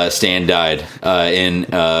 Stan died in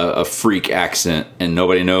a freak accident, and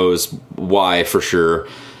nobody knows why for sure.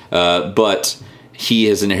 But he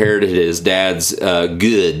has inherited his dad's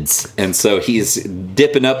goods, and so he's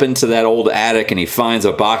dipping up into that old attic, and he finds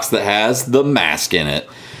a box that has the mask in it.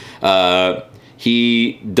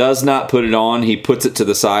 He does not put it on. He puts it to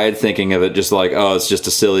the side, thinking of it just like, oh, it's just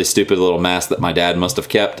a silly, stupid little mask that my dad must have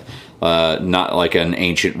kept, not like an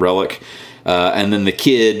ancient relic. And then the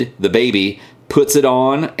kid, the baby, puts it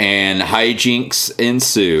on, and hijinks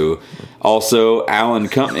ensue. Also, Alan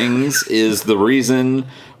Cummings is the reason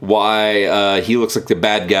why he looks like the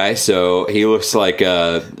bad guy. So he looks like,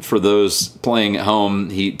 for those playing at home,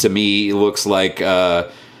 he looks like Robin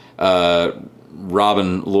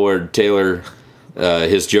Lord Taylor,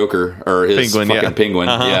 his Joker, or his Penguin, Penguin.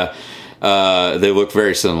 Uh-huh. Yeah, they look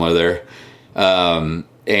very similar there.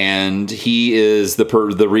 And he is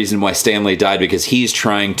the reason why Stanley died, because he's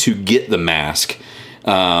trying to get the mask,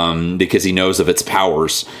 because he knows of its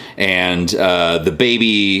powers. And the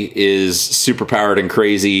baby is super powered and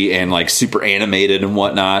crazy and like super animated and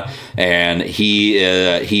whatnot. And he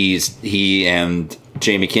and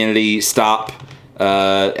Jamie Kennedy stop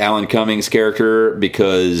Alan Cummings' character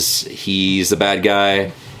because he's a bad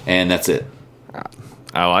guy, and that's it.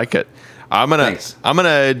 I like it. I'm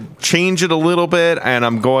gonna change it a little bit, and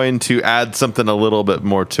I'm going to add something a little bit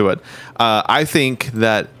more to it. I think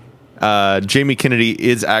that Jamie Kennedy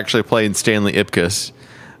is actually playing Stanley Ipkiss.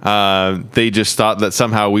 They just thought that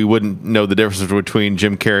somehow we wouldn't know the difference between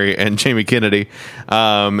Jim Carrey and Jamie Kennedy.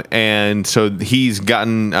 And so he's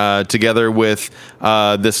gotten together with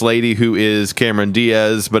this lady who is Cameron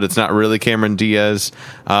Diaz, but it's not really Cameron Diaz.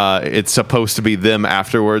 It's supposed to be them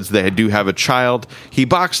afterwards. They do have a child. He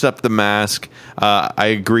boxed up the mask. I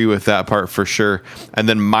agree with that part for sure. And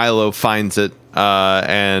then Milo finds it.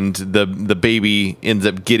 And the baby ends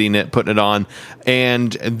up getting it, putting it on,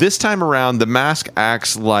 and this time around the mask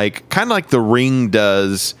acts like kind of like the Ring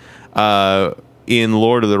does in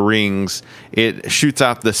Lord of the Rings. It shoots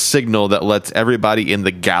out the signal that lets everybody in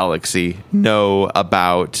the galaxy know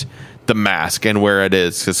about the mask and where it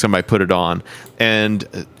is because somebody put it on.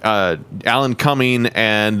 And Alan Cumming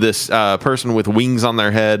and this person with wings on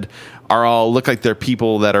their head look like they're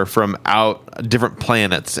people that are from different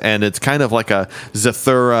planets, and it's kind of like a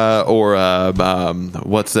Zathura or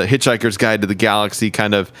what's the Hitchhiker's Guide to the Galaxy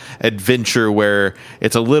kind of adventure where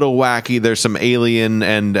it's a little wacky. There's some alien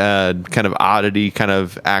and kind of oddity kind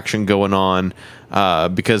of action going on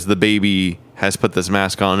because the baby has put this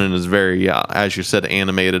mask on and is very, as you said,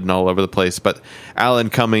 animated and all over the place. But Alan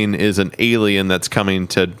Cumming is an alien that's coming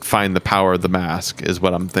to find the power of the mask, is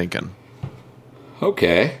what I'm thinking.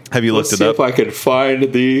 Okay. Have you looked it up? Let's see if I could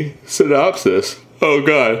find the synopsis. Oh,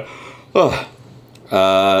 God.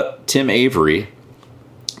 Tim Avery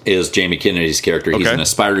is Jamie Kennedy's character. He's Okay. an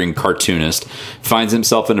aspiring cartoonist. Finds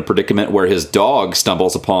himself in a predicament where his dog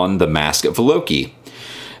stumbles upon the mask of Loki.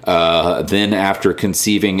 Then, after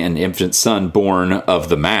conceiving an infant son born of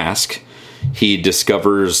the mask, he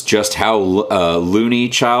discovers just how loony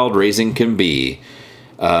child raising can be.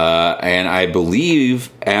 And I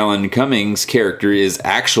believe Alan Cummings' character is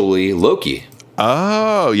actually Loki.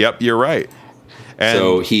 Oh, yep, you're right. And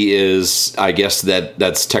So he is, I guess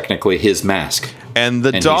that's technically his mask. and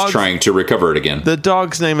the And dog, he's trying to recover it again. the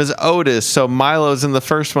dog's name is Otis. So Milo's in the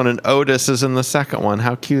first one, and Otis is in the second one.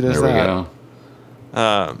 How cute is There we that? go.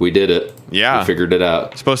 We did it. yeah. We figured it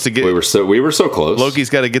out. Supposed to get We were so close.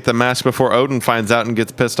 Loki's got to get the mask before Odin finds out and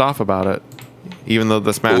gets pissed off about it. Even though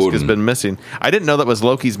this mask has Odin. been missing, I didn't know that was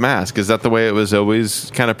Loki's mask. Is that the way it was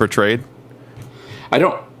always kind of portrayed? I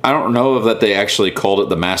don't know if that they actually called it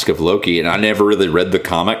the Mask of Loki, and I never really read the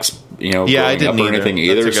comics, Yeah, I growing didn't up or either. anything That's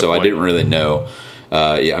a either, good so I point. didn't really know.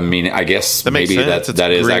 I mean, I guess That makes maybe sense. It's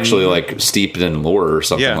that is green. actually like steeped in lore or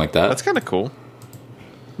something like that. That's kind of cool.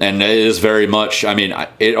 And it is very much, I mean,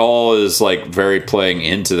 it all is like very playing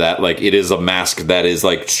into that. Like, it is a mask that is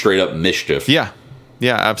like straight up mischief. Yeah,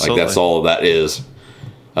 Yeah, Like absolutely. that's all that is.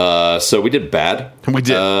 So we did bad. We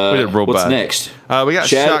did real what's bad. next? We got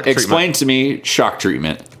Chad, Shock explain to me Shock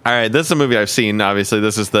Treatment. All right, this is a movie I've seen. Obviously,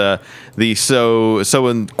 this is the so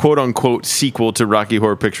in quote unquote sequel to Rocky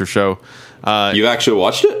Horror Picture Show. You actually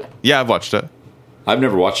watched it? Yeah, I've watched it. I've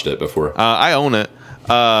never watched it before. I own it.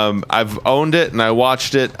 I've owned it and I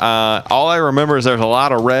watched it. All I remember is there's a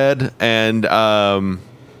lot of red, and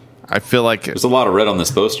I feel like There's a lot of red on this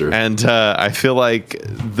poster. And I feel like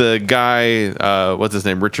the guy, what's his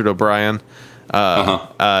name, Richard O'Brien.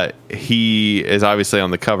 He is obviously on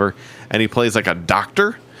the cover, and he plays like a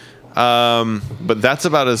doctor. But that's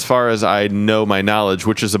about as far as I know my knowledge,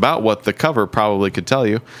 which is about what the cover probably could tell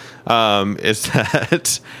you. Is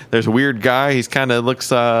that there's a weird guy. He's kind of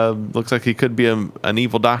looks like he could be an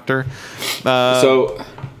evil doctor.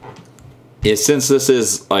 Since this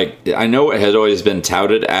is like, I know it has always been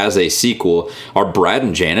touted as a sequel. Are Brad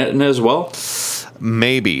and Janet in it as well?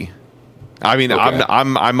 Maybe. I mean, Okay.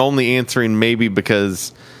 I'm only answering maybe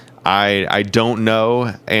because I don't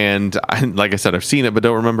know, and like I said, I've seen it but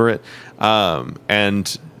don't remember it.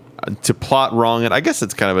 And to plot wrong it, I guess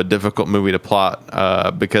it's kind of a difficult movie to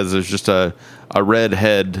plot because there's just a red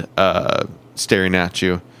head staring at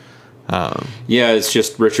you. Yeah, it's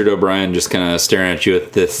just Richard O'Brien just kind of staring at you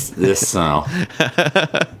at this.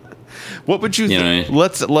 What would you? You know what I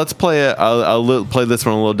mean? Let's play play this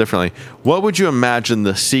one a little differently. What would you imagine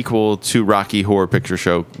the sequel to Rocky Horror Picture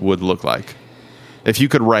Show would look like if you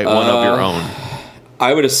could write one of your own?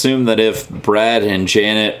 I would assume that if Brad and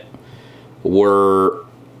Janet were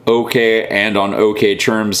okay and on okay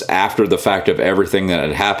terms after the fact of everything that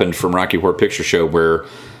had happened from Rocky Horror Picture Show, where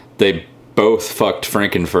they both fucked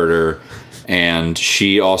Frankenfurter and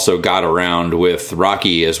she also got around with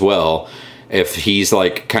Rocky as well. If he's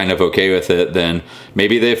like kind of okay with it, then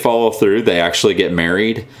maybe they follow through. They actually get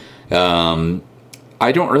married.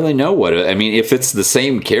 I don't really know what I mean. If it's the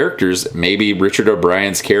same characters, maybe Richard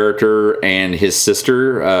O'Brien's character and his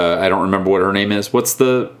sister. I don't remember what her name is. What's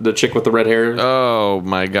the chick with the red hair? Oh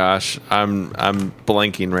my gosh, I'm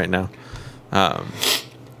blanking right now.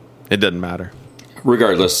 It doesn't matter.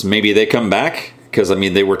 Regardless, maybe they come back because I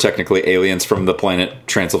mean they were technically aliens from the planet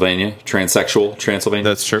Transylvania, transsexual Transylvania.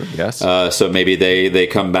 That's true. Yes. So maybe they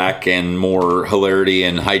come back and more hilarity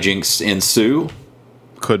and hijinks ensue.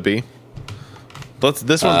 Could be. This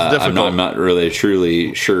one's difficult. I'm not really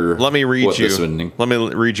truly sure. Let me read what you. this would- Let me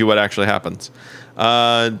read you what actually happens.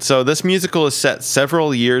 So this musical is set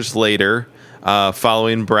several years later,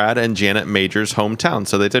 following Brad and Janet Major's hometown.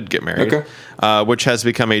 So they did get married, which has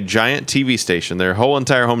become a giant TV station. Their whole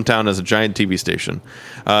entire hometown is a giant TV station.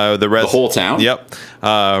 The whole town? Yep.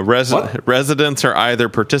 What? Residents are either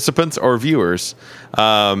participants or viewers.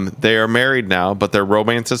 They are married now, but their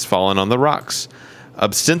romance has fallen on the rocks.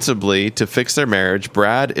 Ostensibly, to fix their marriage,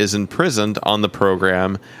 Brad is imprisoned on the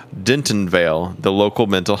program Dentonvale, the local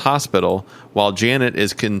mental hospital, while Janet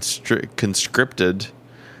is conscripted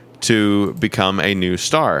to become a new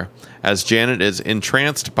star. As Janet is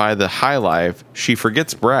entranced by the high life, she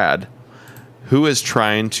forgets Brad, who is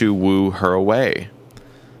trying to woo her away.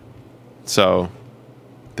 So,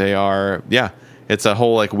 they are, yeah, it's a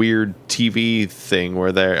whole like weird TV thing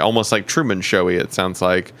where they're almost like Truman Showy, it sounds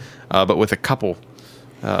like, but with a couple.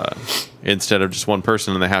 Instead of just one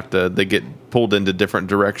person, and they get pulled into different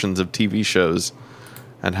directions of TV shows.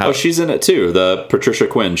 And how? Oh, she's in it too. The Patricia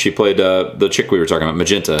Quinn. She played the chick we were talking about,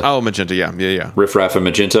 Magenta. Oh, Magenta. Yeah. Riff Raff and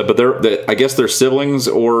Magenta. But I guess they're siblings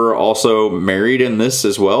or also married in this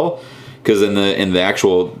as well. Because in the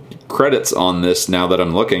actual credits on this, now that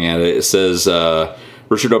I'm looking at it, it says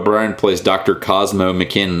Richard O'Brien plays Dr. Cosmo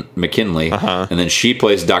McKinley, and then she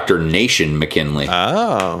plays Dr. Nation McKinley.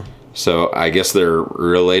 Oh. So I guess they're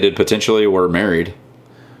related potentially or married.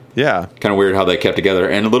 Yeah. Kind of weird how they kept together.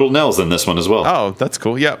 And Little Nell's in this one as well. Oh, that's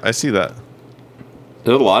cool. Yeah, I see that.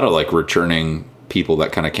 There's a lot of like returning people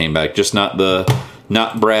that kind of came back. Just not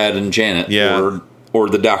Brad and Janet. Yeah. Or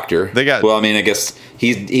the doctor. They got. Well, I mean, I guess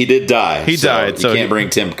he did die. He died. So you can't bring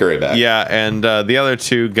Tim Curry back. Yeah, and the other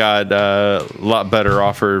two got a lot better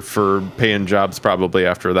offer for paying jobs probably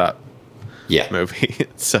after that movie.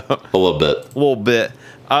 So a little bit.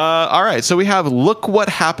 All right, so we have Look What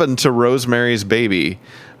Happened to Rosemary's Baby,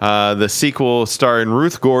 the sequel starring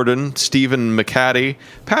Ruth Gordon, Stephen McHattie,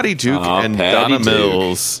 Patty Duke, and Patty Donna Duke.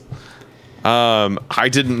 Mills. I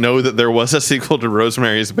didn't know that there was a sequel to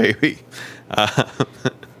Rosemary's Baby.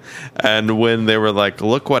 And when they were like,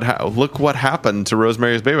 look what happened to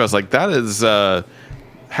Rosemary's Baby, I was like, that is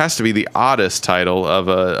has to be the oddest title of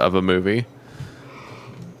a movie.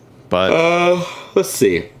 But Let's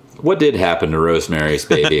see. What did happen to Rosemary's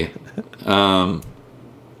Baby?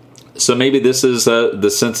 So maybe this is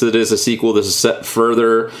since it is a sequel, this is set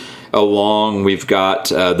further along. We've got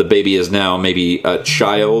the baby is now maybe a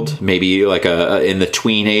child, maybe like in the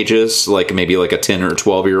tween ages, like maybe like a 10 or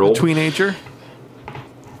 12-year-old Tweenager.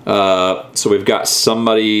 So we've got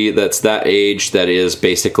somebody that's that age that is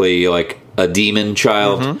basically like a demon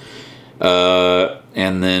child.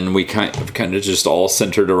 And then we kind of just all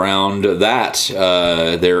centered around that.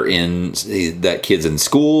 That kid's in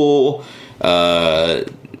school.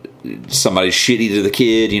 Somebody's shitty to the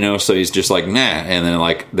kid, so he's just like, nah. And then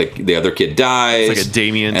like the other kid dies. It's like a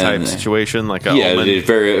Damien type situation, like a yeah, Omen. it's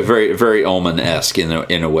very, very, very Omen-esque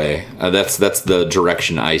in a way. That's the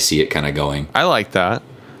direction I see it kind of going. I like that.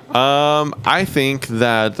 I think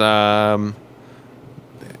that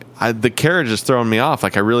the carriage is throwing me off.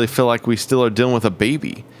 Like, I really feel like we still are dealing with a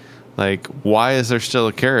baby. Like, why is there still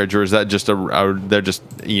a carriage, or is that just they're just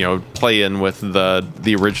playing with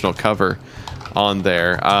the original cover on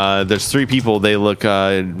there? There's 3 people. They look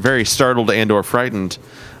very startled and or frightened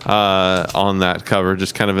on that cover,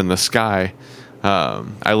 just kind of in the sky.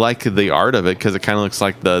 I like the art of it because it kind of looks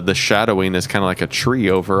like the shadowing is kind of like a tree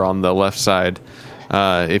over on the left side.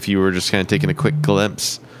 If you were just kind of taking a quick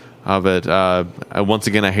glimpse of it. Once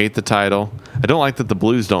again, I hate the title. I don't like that the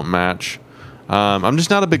blues don't match. I'm just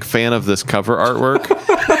not a big fan of this cover artwork.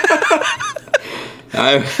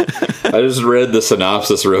 I just read the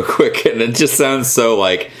synopsis real quick, and it just sounds so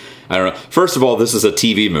like, I don't know. First of all, this is a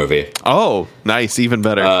TV movie. Oh, nice. Even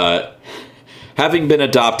better. Having been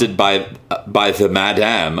adopted by the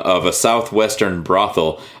madame of a southwestern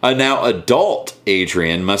brothel, a now adult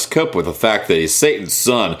Adrian must cope with the fact that he's Satan's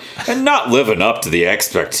son and not living up to the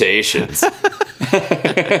expectations.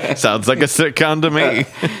 Sounds like a sitcom to me.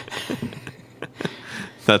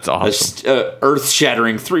 That's awesome.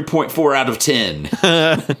 Earth-shattering 3.4 out of 10.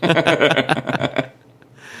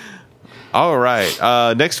 All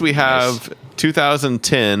right. Next we have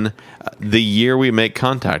 2010, the year we make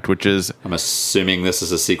contact, which is... I'm assuming this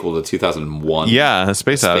is a sequel to 2001. Yeah,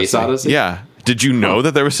 Space Odyssey. Yeah. Did you know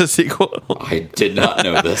that there was a sequel? I did not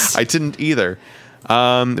know this. I didn't either.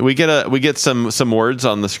 We get some words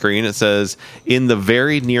on the screen. It says, in the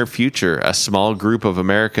very near future, a small group of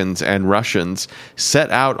Americans and Russians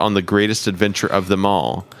set out on the greatest adventure of them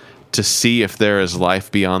all to see if there is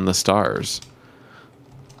life beyond the stars.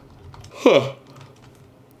 Huh.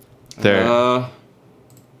 There.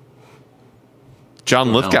 John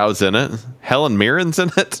Lithgow's in it. Helen Mirren's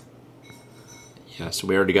in it. Yeah, so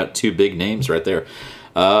we already got 2 big names right there.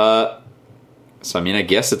 So I mean, I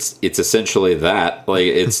guess it's essentially that. Like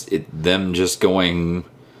it's them just going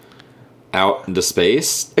out into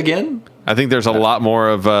space again. I think there's a lot more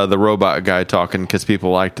of the robot guy talking because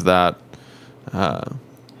people liked that. But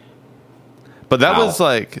that Hal. was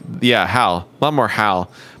like, yeah, Hal. A lot more Hal.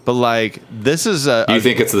 But like, this is Do you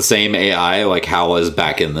think it's the same AI? Like Hal is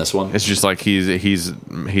back in this one? It's just like he's Like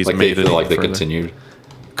made they it feel like they further. continued.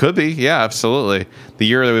 Could be, yeah, absolutely. The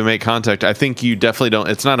year that we make contact, I think you definitely don't.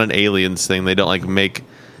 It's not an aliens thing. They don't like make.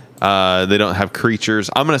 They don't have creatures.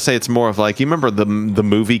 I'm gonna say it's more of like, you remember the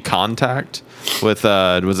movie Contact with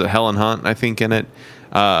was it Helen Hunt, I think, in it,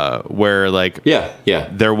 where like Yeah.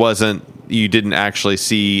 there wasn't, you didn't actually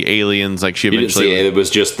see aliens, like she You didn't eventually see it. It was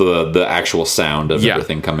just the actual sound of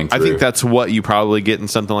everything coming through. I think that's what you probably get in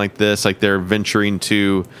something like this. Like they're venturing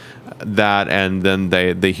to that, and then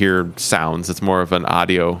they hear sounds. It's more of an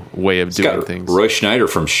audio way of doing got things. Roy Schneider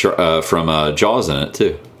from Jaws in it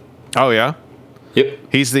too. Oh yeah, Yep.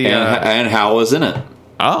 he's the and Hal is in it.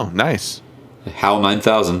 oh nice. Hal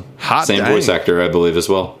 9000. Hot Same dang. voice actor, I believe, as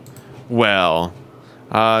well. Well,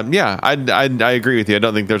 yeah, I agree with you. I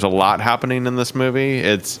don't think there's a lot happening in this movie.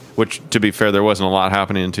 Which, to be fair, there wasn't a lot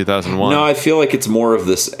happening in 2001. No, I feel like it's more of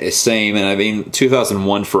the same. And I mean,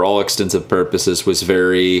 2001, for all extensive purposes, was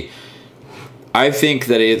very... I think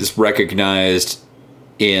that it is recognized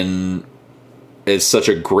as such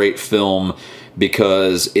a great film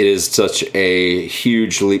because it is such a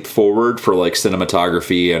huge leap forward for like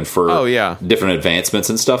cinematography and for different advancements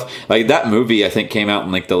and stuff. Like that movie, I think, came out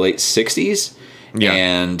in like the late 60s. Yeah.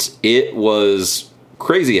 And it was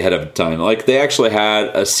crazy ahead of time. Like they actually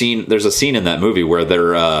had a scene. There's a scene in that movie where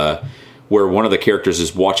where one of the characters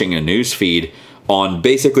is watching a news feed on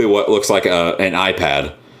basically what looks like an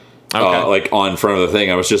iPad. Okay. Like on front of the thing.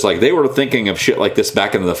 I was just like, they were thinking of shit like this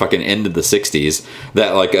back in the fucking end of the 60s,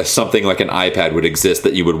 that like something like an iPad would exist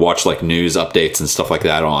that you would watch like news updates and stuff like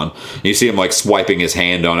that on. You see him like swiping his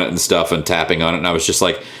hand on it and stuff and tapping on it, and I was just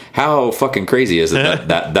like, how fucking crazy is it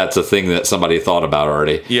that that's a thing that somebody thought about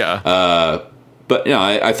already? Yeah. But you know,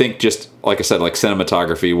 I think just like I said, like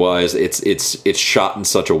cinematography wise, it's shot in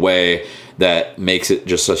such a way that makes it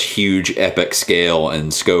just a huge epic scale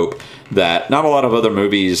and scope that not a lot of other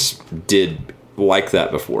movies did like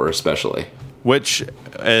that before, especially. Which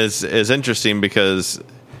is interesting because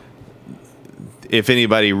if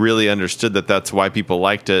anybody really understood that that's why people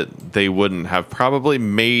liked it, they wouldn't have probably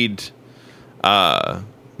made it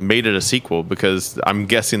a sequel, because I'm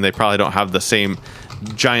guessing they probably don't have the same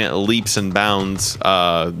giant leaps and bounds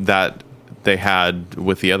that they had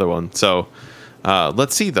with the other one. So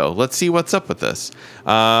let's see, though. Let's see what's up with this.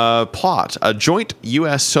 Plot. A joint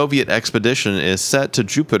U.S.-Soviet expedition is set to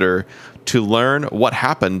Jupiter to learn what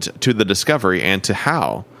happened to the Discovery and to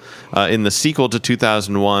how. In the sequel to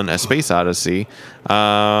 2001, A Space Odyssey,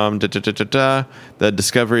 the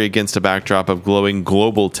Discovery against a backdrop of glowing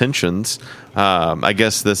global tensions. I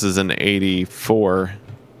guess this is an 84,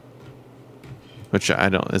 which I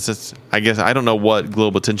don't. Is this? I guess I don't know what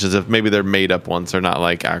global tensions. If maybe they're made up ones, they're not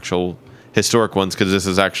like actual historic ones, because this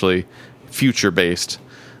is actually future based.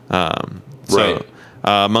 Right.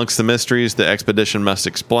 Amongst the mysteries the expedition must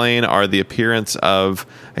explain are the appearance of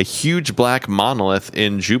a huge black monolith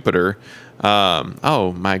in Jupiter.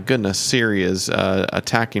 Oh my goodness, Siri is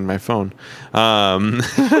attacking my phone.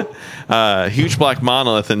 Huge black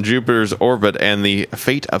monolith in Jupiter's orbit, and the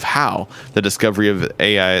fate of HAL, the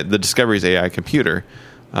Discovery's AI computer.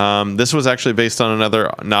 This was actually based on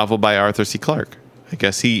another novel by Arthur C. Clarke. I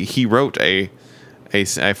guess he wrote a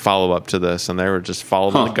follow up to this, and they were just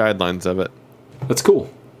following the guidelines of it. That's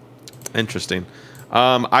cool. Interesting.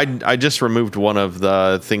 I just removed one of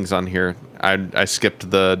the things on here. I skipped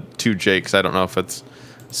the 2 Jakes. I don't know if it's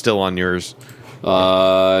still on yours.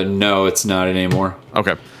 No, it's not anymore.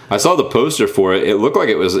 Okay. I saw the poster for it. It looked like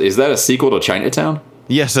it was. Is that a sequel to Chinatown?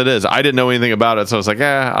 Yes, it is. I didn't know anything about it, so I was like,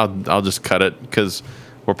 I'll just cut it, because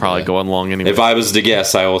we're probably going long anyway. If I was to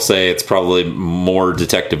guess, I will say it's probably more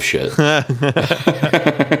detective shit.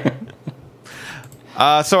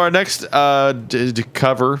 So our next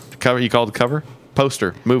cover, you called it cover?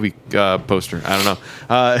 Poster, movie poster, I don't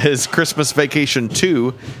know, is Christmas Vacation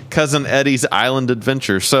 2, Cousin Eddie's Island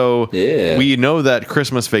Adventure. So we know that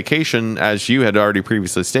Christmas Vacation, as you had already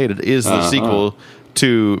previously stated, is the sequel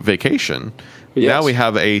to Vacation. Yes. Now we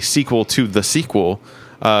have a sequel to the sequel,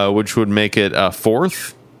 which would make it a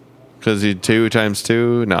fourth. Because 2 times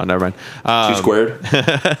 2? No, never mind. 2 squared.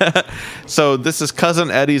 So this is Cousin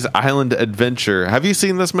Eddie's Island Adventure. Have you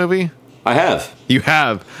seen this movie? I have. You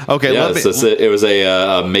have? Okay. Yes, it was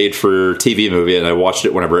a made-for-TV movie, and I watched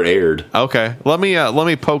it whenever it aired. Okay. Let me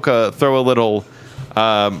throw a little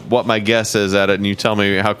what my guess is at it, and you tell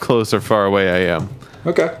me how close or far away I am.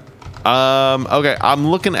 Okay. Okay. I'm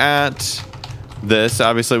looking at this.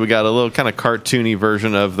 Obviously, we got a little kind of cartoony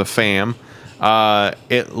version of the fam.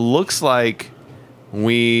 It looks like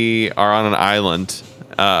we are on an island,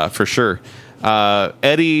 for sure.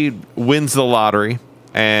 Eddie wins the lottery,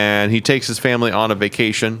 and he takes his family on a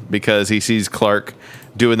vacation because he sees Clark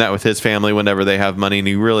doing that with his family whenever they have money, and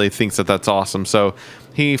he really thinks that that's awesome. So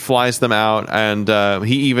he flies them out, and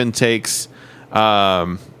he even takes,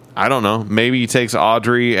 I don't know, maybe he takes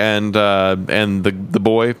Audrey and the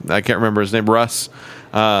boy, I can't remember his name, Russ.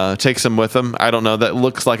 Takes him with him. I don't know. That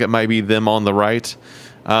looks like it might be them on the right.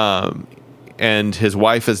 And his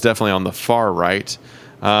wife is definitely on the far right.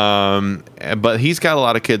 But he's got a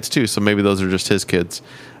lot of kids too, so maybe those are just his kids.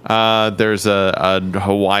 There's a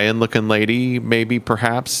Hawaiian-looking lady, maybe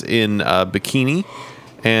perhaps in a bikini,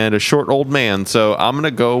 and a short old man. So I'm going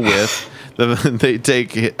to go with they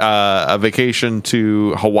take a vacation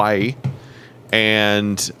to Hawaii.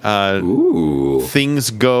 And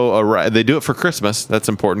things go awry. They do it for Christmas. That's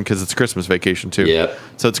important because it's Christmas Vacation too. Yeah.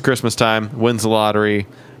 So it's Christmas time. Wins the lottery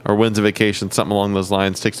or wins a vacation, something along those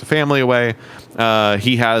lines. Takes the family away.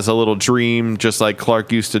 He has a little dream, just like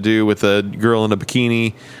Clark used to do with a girl in a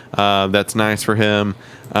bikini. That's nice for him.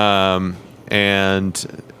 And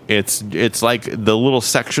it's like the little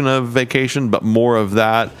section of Vacation, but more of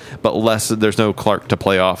that, but less. There's no Clark to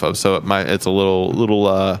play off of, so it's a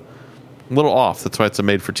little off. That's why it's a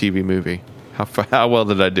made-for-TV movie. How well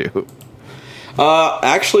did I do?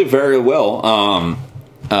 Actually, very well.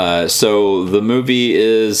 So the movie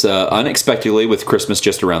is unexpectedly, with Christmas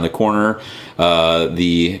just around the corner,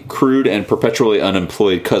 the crude and perpetually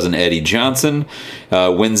unemployed cousin Eddie Johnson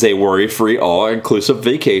wins a worry-free, all-inclusive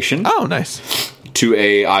vacation. Oh, nice. To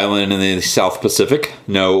a island in the South Pacific.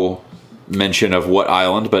 No mention of what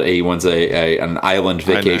island, but he wins an island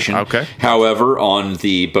vacation. Okay. However, on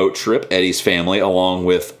the boat trip, Eddie's family, along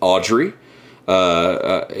with Audrey,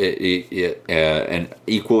 an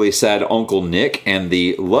equally sad Uncle Nick, and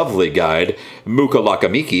the lovely guide Muka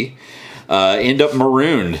Lakamiki, end up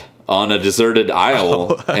marooned on a deserted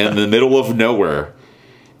isle in the middle of nowhere.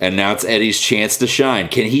 And now it's Eddie's chance to shine.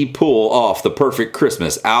 Can he pull off the perfect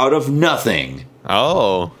Christmas out of nothing?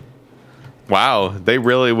 Oh, wow! They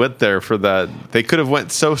really went there for that. They could have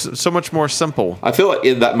went so much more simple. I feel like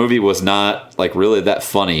that movie was not like really that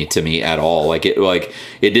funny to me at all. Like it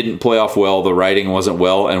didn't play off well. The writing wasn't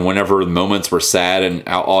well, and whenever the moments were sad, and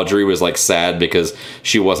Audrey was like sad because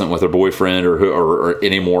she wasn't with her boyfriend or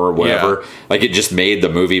anymore or whatever. Yeah. Like it just made the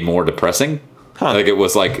movie more depressing. Huh. Like it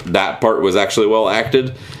was like that part was actually well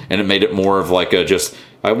acted, and it made it more of like a just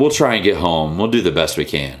we'll try and get home. We'll do the best we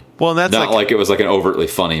can. Well, and that's not like it was like an overtly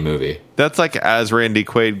funny movie. That's like as Randy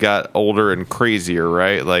Quaid got older and crazier,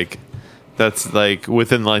 right? Like that's like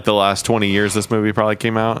within like the last 20 years, this movie probably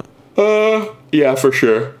came out. Yeah, for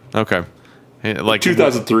sure. Okay, like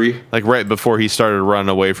 2003. like right before he started running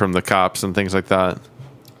away from the cops and things like that.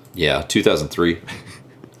 Yeah, 2003.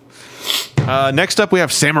 Next up, we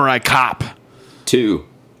have Samurai Cop 2.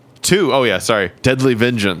 Oh yeah, sorry, Deadly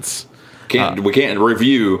Vengeance. We can't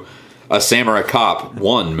review a Samurai Cop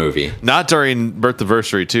 1 movie. Not during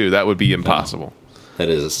Birthdaversary 2. That would be impossible. That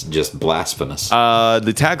is just blasphemous.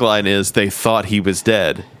 The tagline is, "They thought he was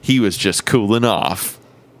dead. He was just cooling off."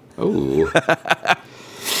 Ooh.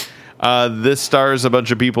 This stars a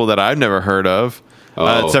bunch of people that I've never heard of,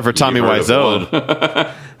 except for Tommy Wiseau.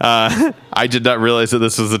 I did not realize that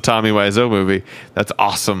this was a Tommy Wiseau movie. That's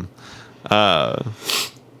awesome.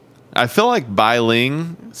 I feel like Bai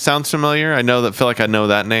Ling sounds familiar. Feel like I know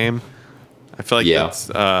that name. I feel like that's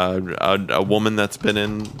a woman that's been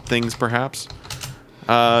in things, perhaps.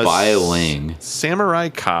 Bai Ling. Samurai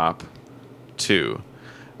Cop 2.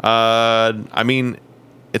 I mean,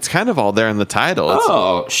 it's kind of all there in the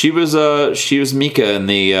title. She was Mika in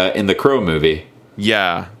the Crow movie.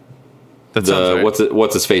 Yeah, that sounds right.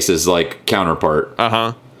 What's his face's like counterpart.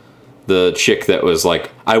 The chick that was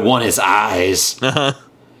like, I want his eyes. You know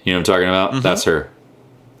what I'm talking about? Mm-hmm. That's her.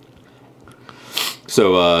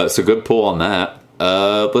 So good pull on that.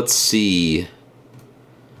 Let's see.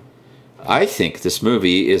 I think this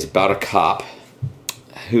movie is about a cop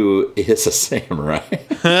who is a samurai.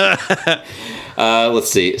 Let's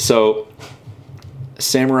see. So,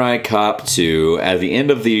 Samurai Cop 2, at the end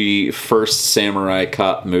of the first Samurai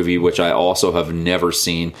Cop movie, which I also have never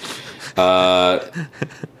seen,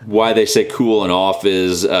 why they say cool and off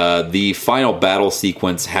is the final battle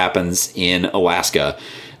sequence happens in Alaska.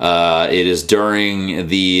 It is during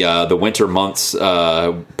the winter months,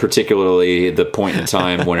 particularly the point in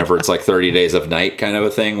time whenever it's like 30 days of night kind of a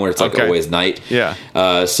thing, where it's like always night. Yeah.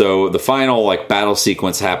 So the final like battle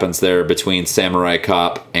sequence happens there between Samurai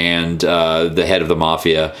Cop and the head of the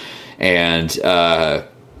mafia, and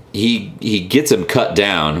he gets him cut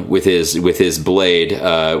down with his blade,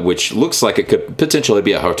 which looks like it could potentially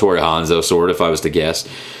be a Hattori Hanzo sword if I was to guess.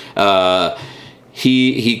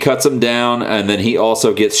 He cuts him down, and then he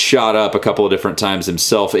also gets shot up a couple of different times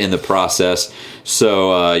himself in the process.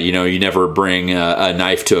 So you never bring a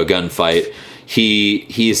knife to a gunfight.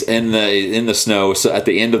 He's in the snow. So at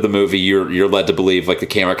the end of the movie, you're led to believe, like, the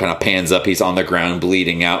camera kind of pans up. He's on the ground,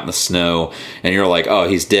 bleeding out in the snow, and you're like, oh,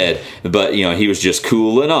 he's dead. But he was just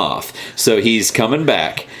cooling off. So he's coming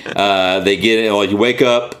back. They get it. Like, you wake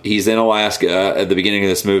up. He's in Alaska at the beginning of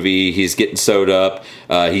this movie. He's getting sewed up.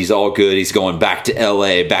 He's all good. He's going back to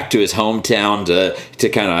L.A., back to his hometown to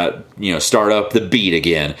kind of start up the beat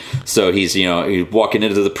again. So he's walking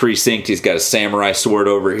into the precinct. He's got a samurai sword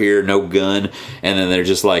over here, no gun, and then they're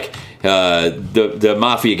just like, the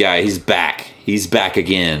mafia guy. He's back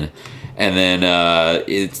again. And then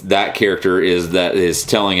it's that character is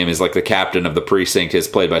telling him, is like the captain of the precinct, is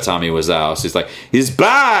played by Tommy Wiseau. So he's like, he's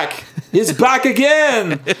back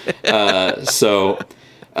again. So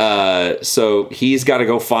he's got to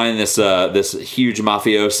go find this huge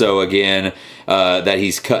mafioso again that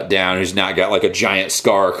he's cut down, who's now got like a giant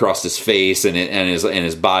scar across his face, and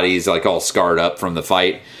his body's like all scarred up from the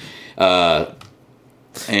fight.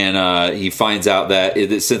 And he finds out that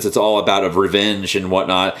since it's all about of revenge and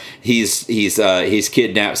whatnot, he's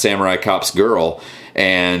kidnapped Samurai Cop's girl,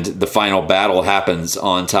 and the final battle happens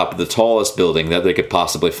on top of the tallest building that they could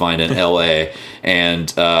possibly find in L.A.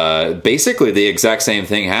 And basically the exact same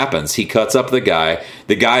thing happens. He cuts up the guy.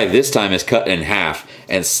 The guy this time is cut in half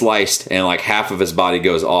and sliced, and like half of his body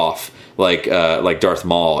goes off, like Darth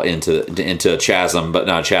Maul into a chasm, but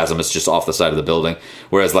not a chasm. It's just off the side of the building.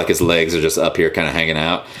 Whereas like his legs are just up here, kind of hanging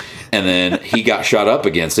out. And then he got shot up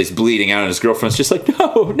again, so he's bleeding out, and his girlfriend's just like,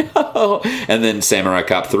 no. And then Samurai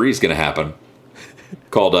Cop 3 is going to happen,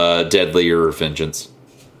 called Deadlier Vengeance.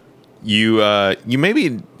 You may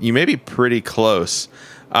be pretty close.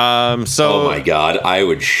 Oh my god, I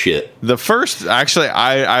would shit. The first, actually,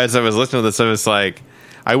 I as I was listening to this, I was like,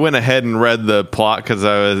 I went ahead and read the plot because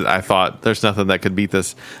I thought there's nothing that could beat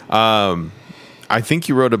this. I think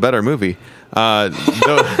you wrote a better movie.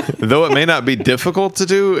 Though it may not be difficult to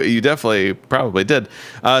do, you definitely probably did.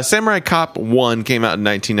 Samurai Cop 1 came out in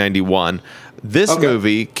 1991. This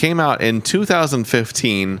movie came out in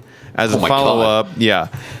 2015 as a follow-up. Yeah,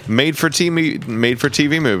 made for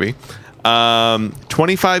TV movie.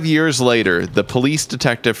 25 years later, the police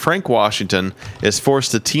detective Frank Washington is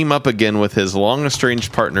forced to team up again with his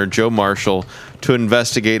long-estranged partner Joe Marshall to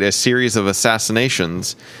investigate a series of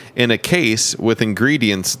assassinations in a case with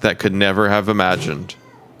ingredients that could never have imagined.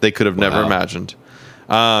 They could have never imagined.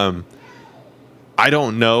 I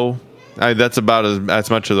don't know. That's about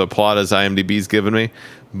as much of the plot as IMDb's given me.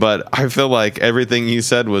 But I feel like everything you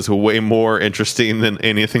said was way more interesting than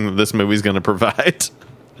anything that this movie's going to provide.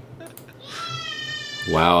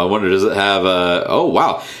 Wow, I wonder, does it have a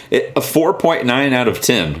 4.9 out of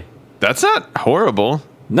 10. That's not horrible.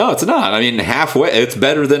 No, it's not. I mean, halfway. It's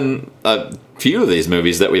better than a few of these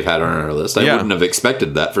movies that we've had on our list. I wouldn't have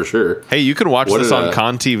expected that for sure. Hey, you can watch this on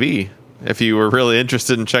Con TV if you were really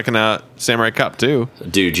interested in checking out Samurai Cop 2.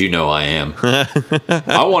 Dude, you know I am.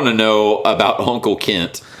 I want to know about Uncle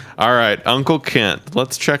Kent. All right, Uncle Kent.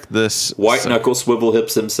 Let's check this. White knuckle swivel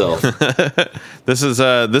hips himself. This is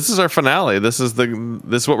our finale. This is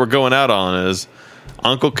what we're going out on is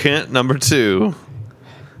Uncle Kent number 2.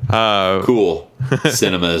 Cool.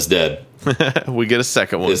 Cinema is dead. We get a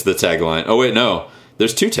second one. Is the tagline. Oh wait, no.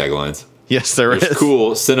 There's 2 taglines. Yes, there's is.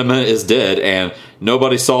 Cool. Cinema is dead, and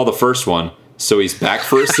nobody saw the first one, so he's back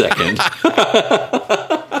for a second.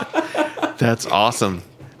 That's awesome.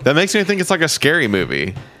 That makes me think it's like a scary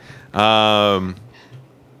movie. So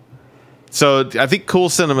I think Cool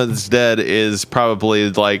Cinema is Dead is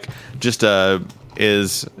probably like just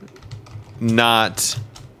is not.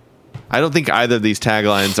 I don't think either of these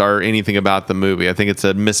taglines are anything about the movie. I think it's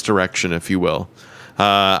a misdirection, if you will.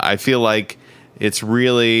 I feel like it's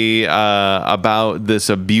really about this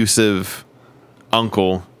abusive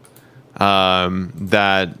uncle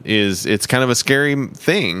that is. It's kind of a scary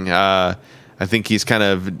thing. I think he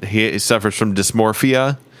suffers from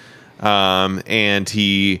dysmorphia. And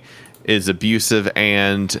he is abusive,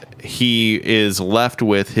 and he is left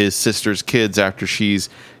with his sister's kids after she's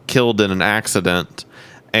killed in an accident,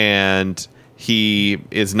 and he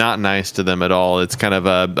is not nice to them at all. It's kind of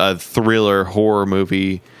a thriller horror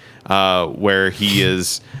movie where he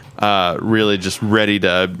is really just ready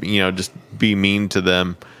to just be mean to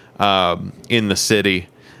them in the city.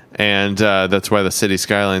 And that's why the city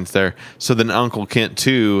skyline's there. So then Uncle Kent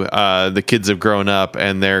 2, the kids have grown up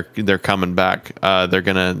and they're coming back. They're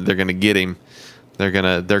gonna get him. They're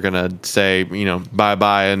gonna say bye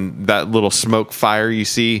bye. And that little smoke fire you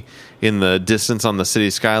see in the distance on the city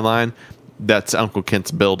skyline, that's Uncle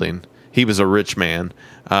Kent's building. He was a rich man.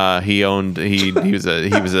 He was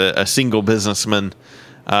a single businessman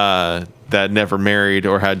that never married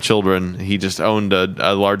or had children. He just owned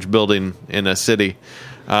a large building in a city.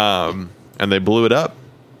 And they blew it up.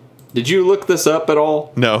 Did you look this up at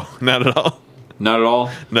all? No, not at all. Not at all?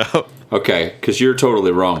 No. Okay, because you're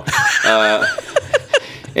totally wrong.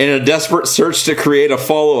 In a desperate search to create a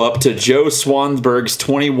follow-up to Joe Swanberg's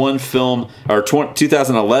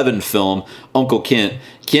 2011 film, Uncle Kent,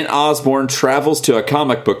 Kent Osborne travels to a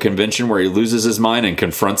comic book convention where he loses his mind and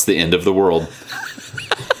confronts the end of the world.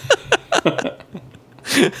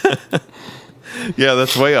 Yeah,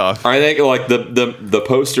 that's way off. I think like the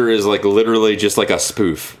poster is like literally just like a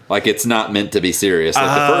spoof. Like it's not meant to be serious. Like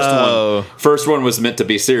the first one was meant to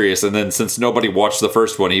be serious, and then since nobody watched the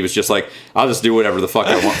first one, he was just like, I'll just do whatever the fuck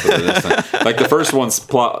I want for the next thing. Like the first one's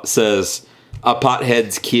plot says a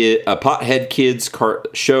pothead kids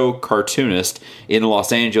show cartoonist in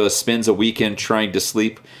Los Angeles spends a weekend trying to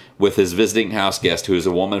sleep with his visiting house guest, who is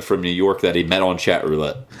a woman from New York that he met on Chat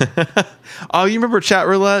Roulette. Oh, you remember Chat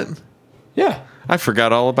Roulette? Yeah. I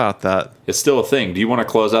forgot all about that. It's still a thing. Do you want to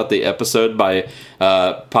close out the episode by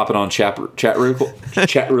popping on chat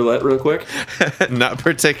roulette real quick? Not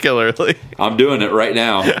particularly. I'm doing it right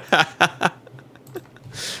now.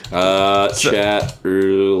 Chat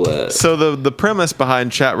roulette. So the premise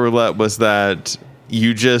behind Chat Roulette was that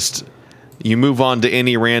you move on to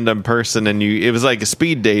any random person, and it was like a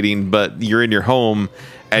speed dating, but you're in your home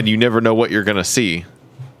and you never know what you're going to see.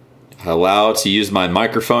 Allow to use my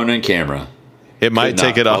microphone and camera. It might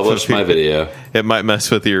take it off of my video. It might mess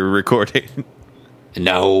with your recording.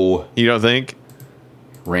 No. You don't think?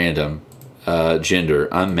 Random.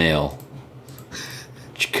 Gender. I'm male.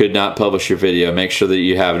 Could not publish your video. Make sure that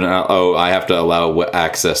you have I have to allow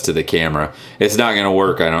access to the camera. It's not going to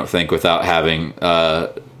work, I don't think, without having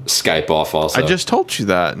Skype off also. I just told you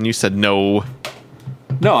that, and you said no.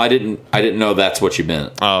 No, I didn't know that's what you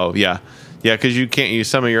meant. Oh, yeah. Yeah, because you can't use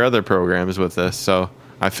some of your other programs with this, so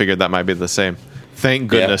I figured that might be the same. Thank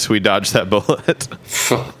goodness we dodged that bullet.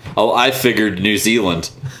 Oh, I figured New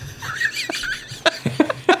Zealand.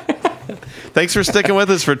 Thanks for sticking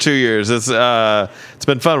with us for 2 years. It's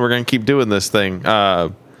been fun. We're going to keep doing this thing.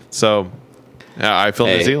 So I feel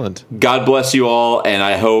New Zealand. God bless you all, and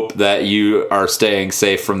I hope that you are staying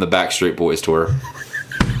safe from the Backstreet Boys tour.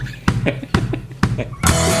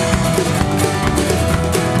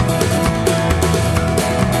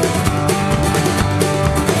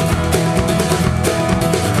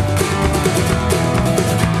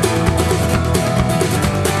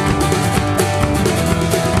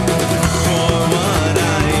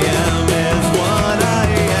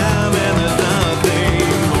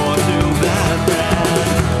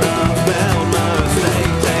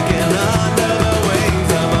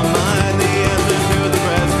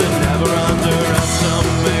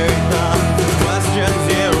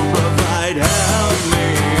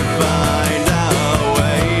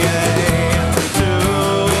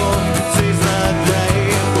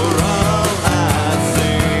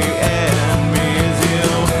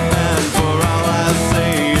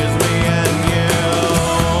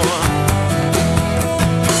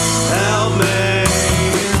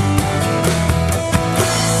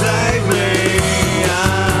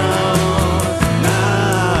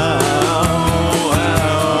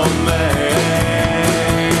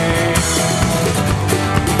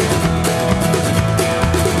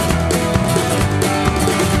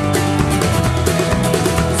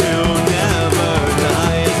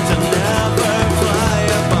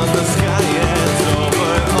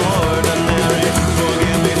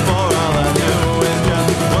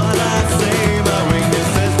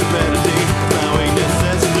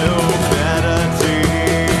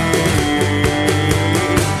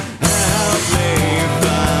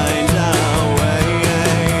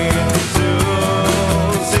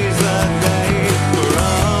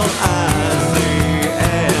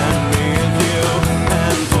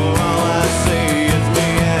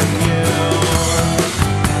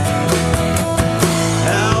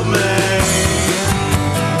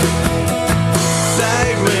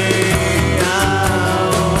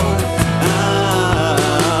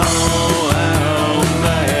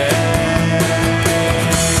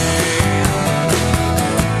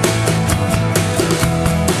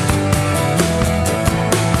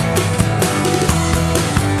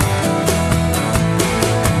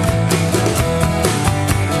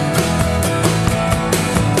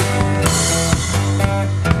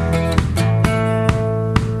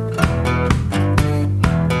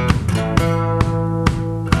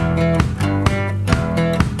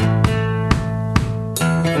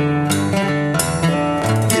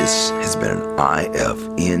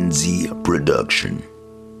 IFNZ production.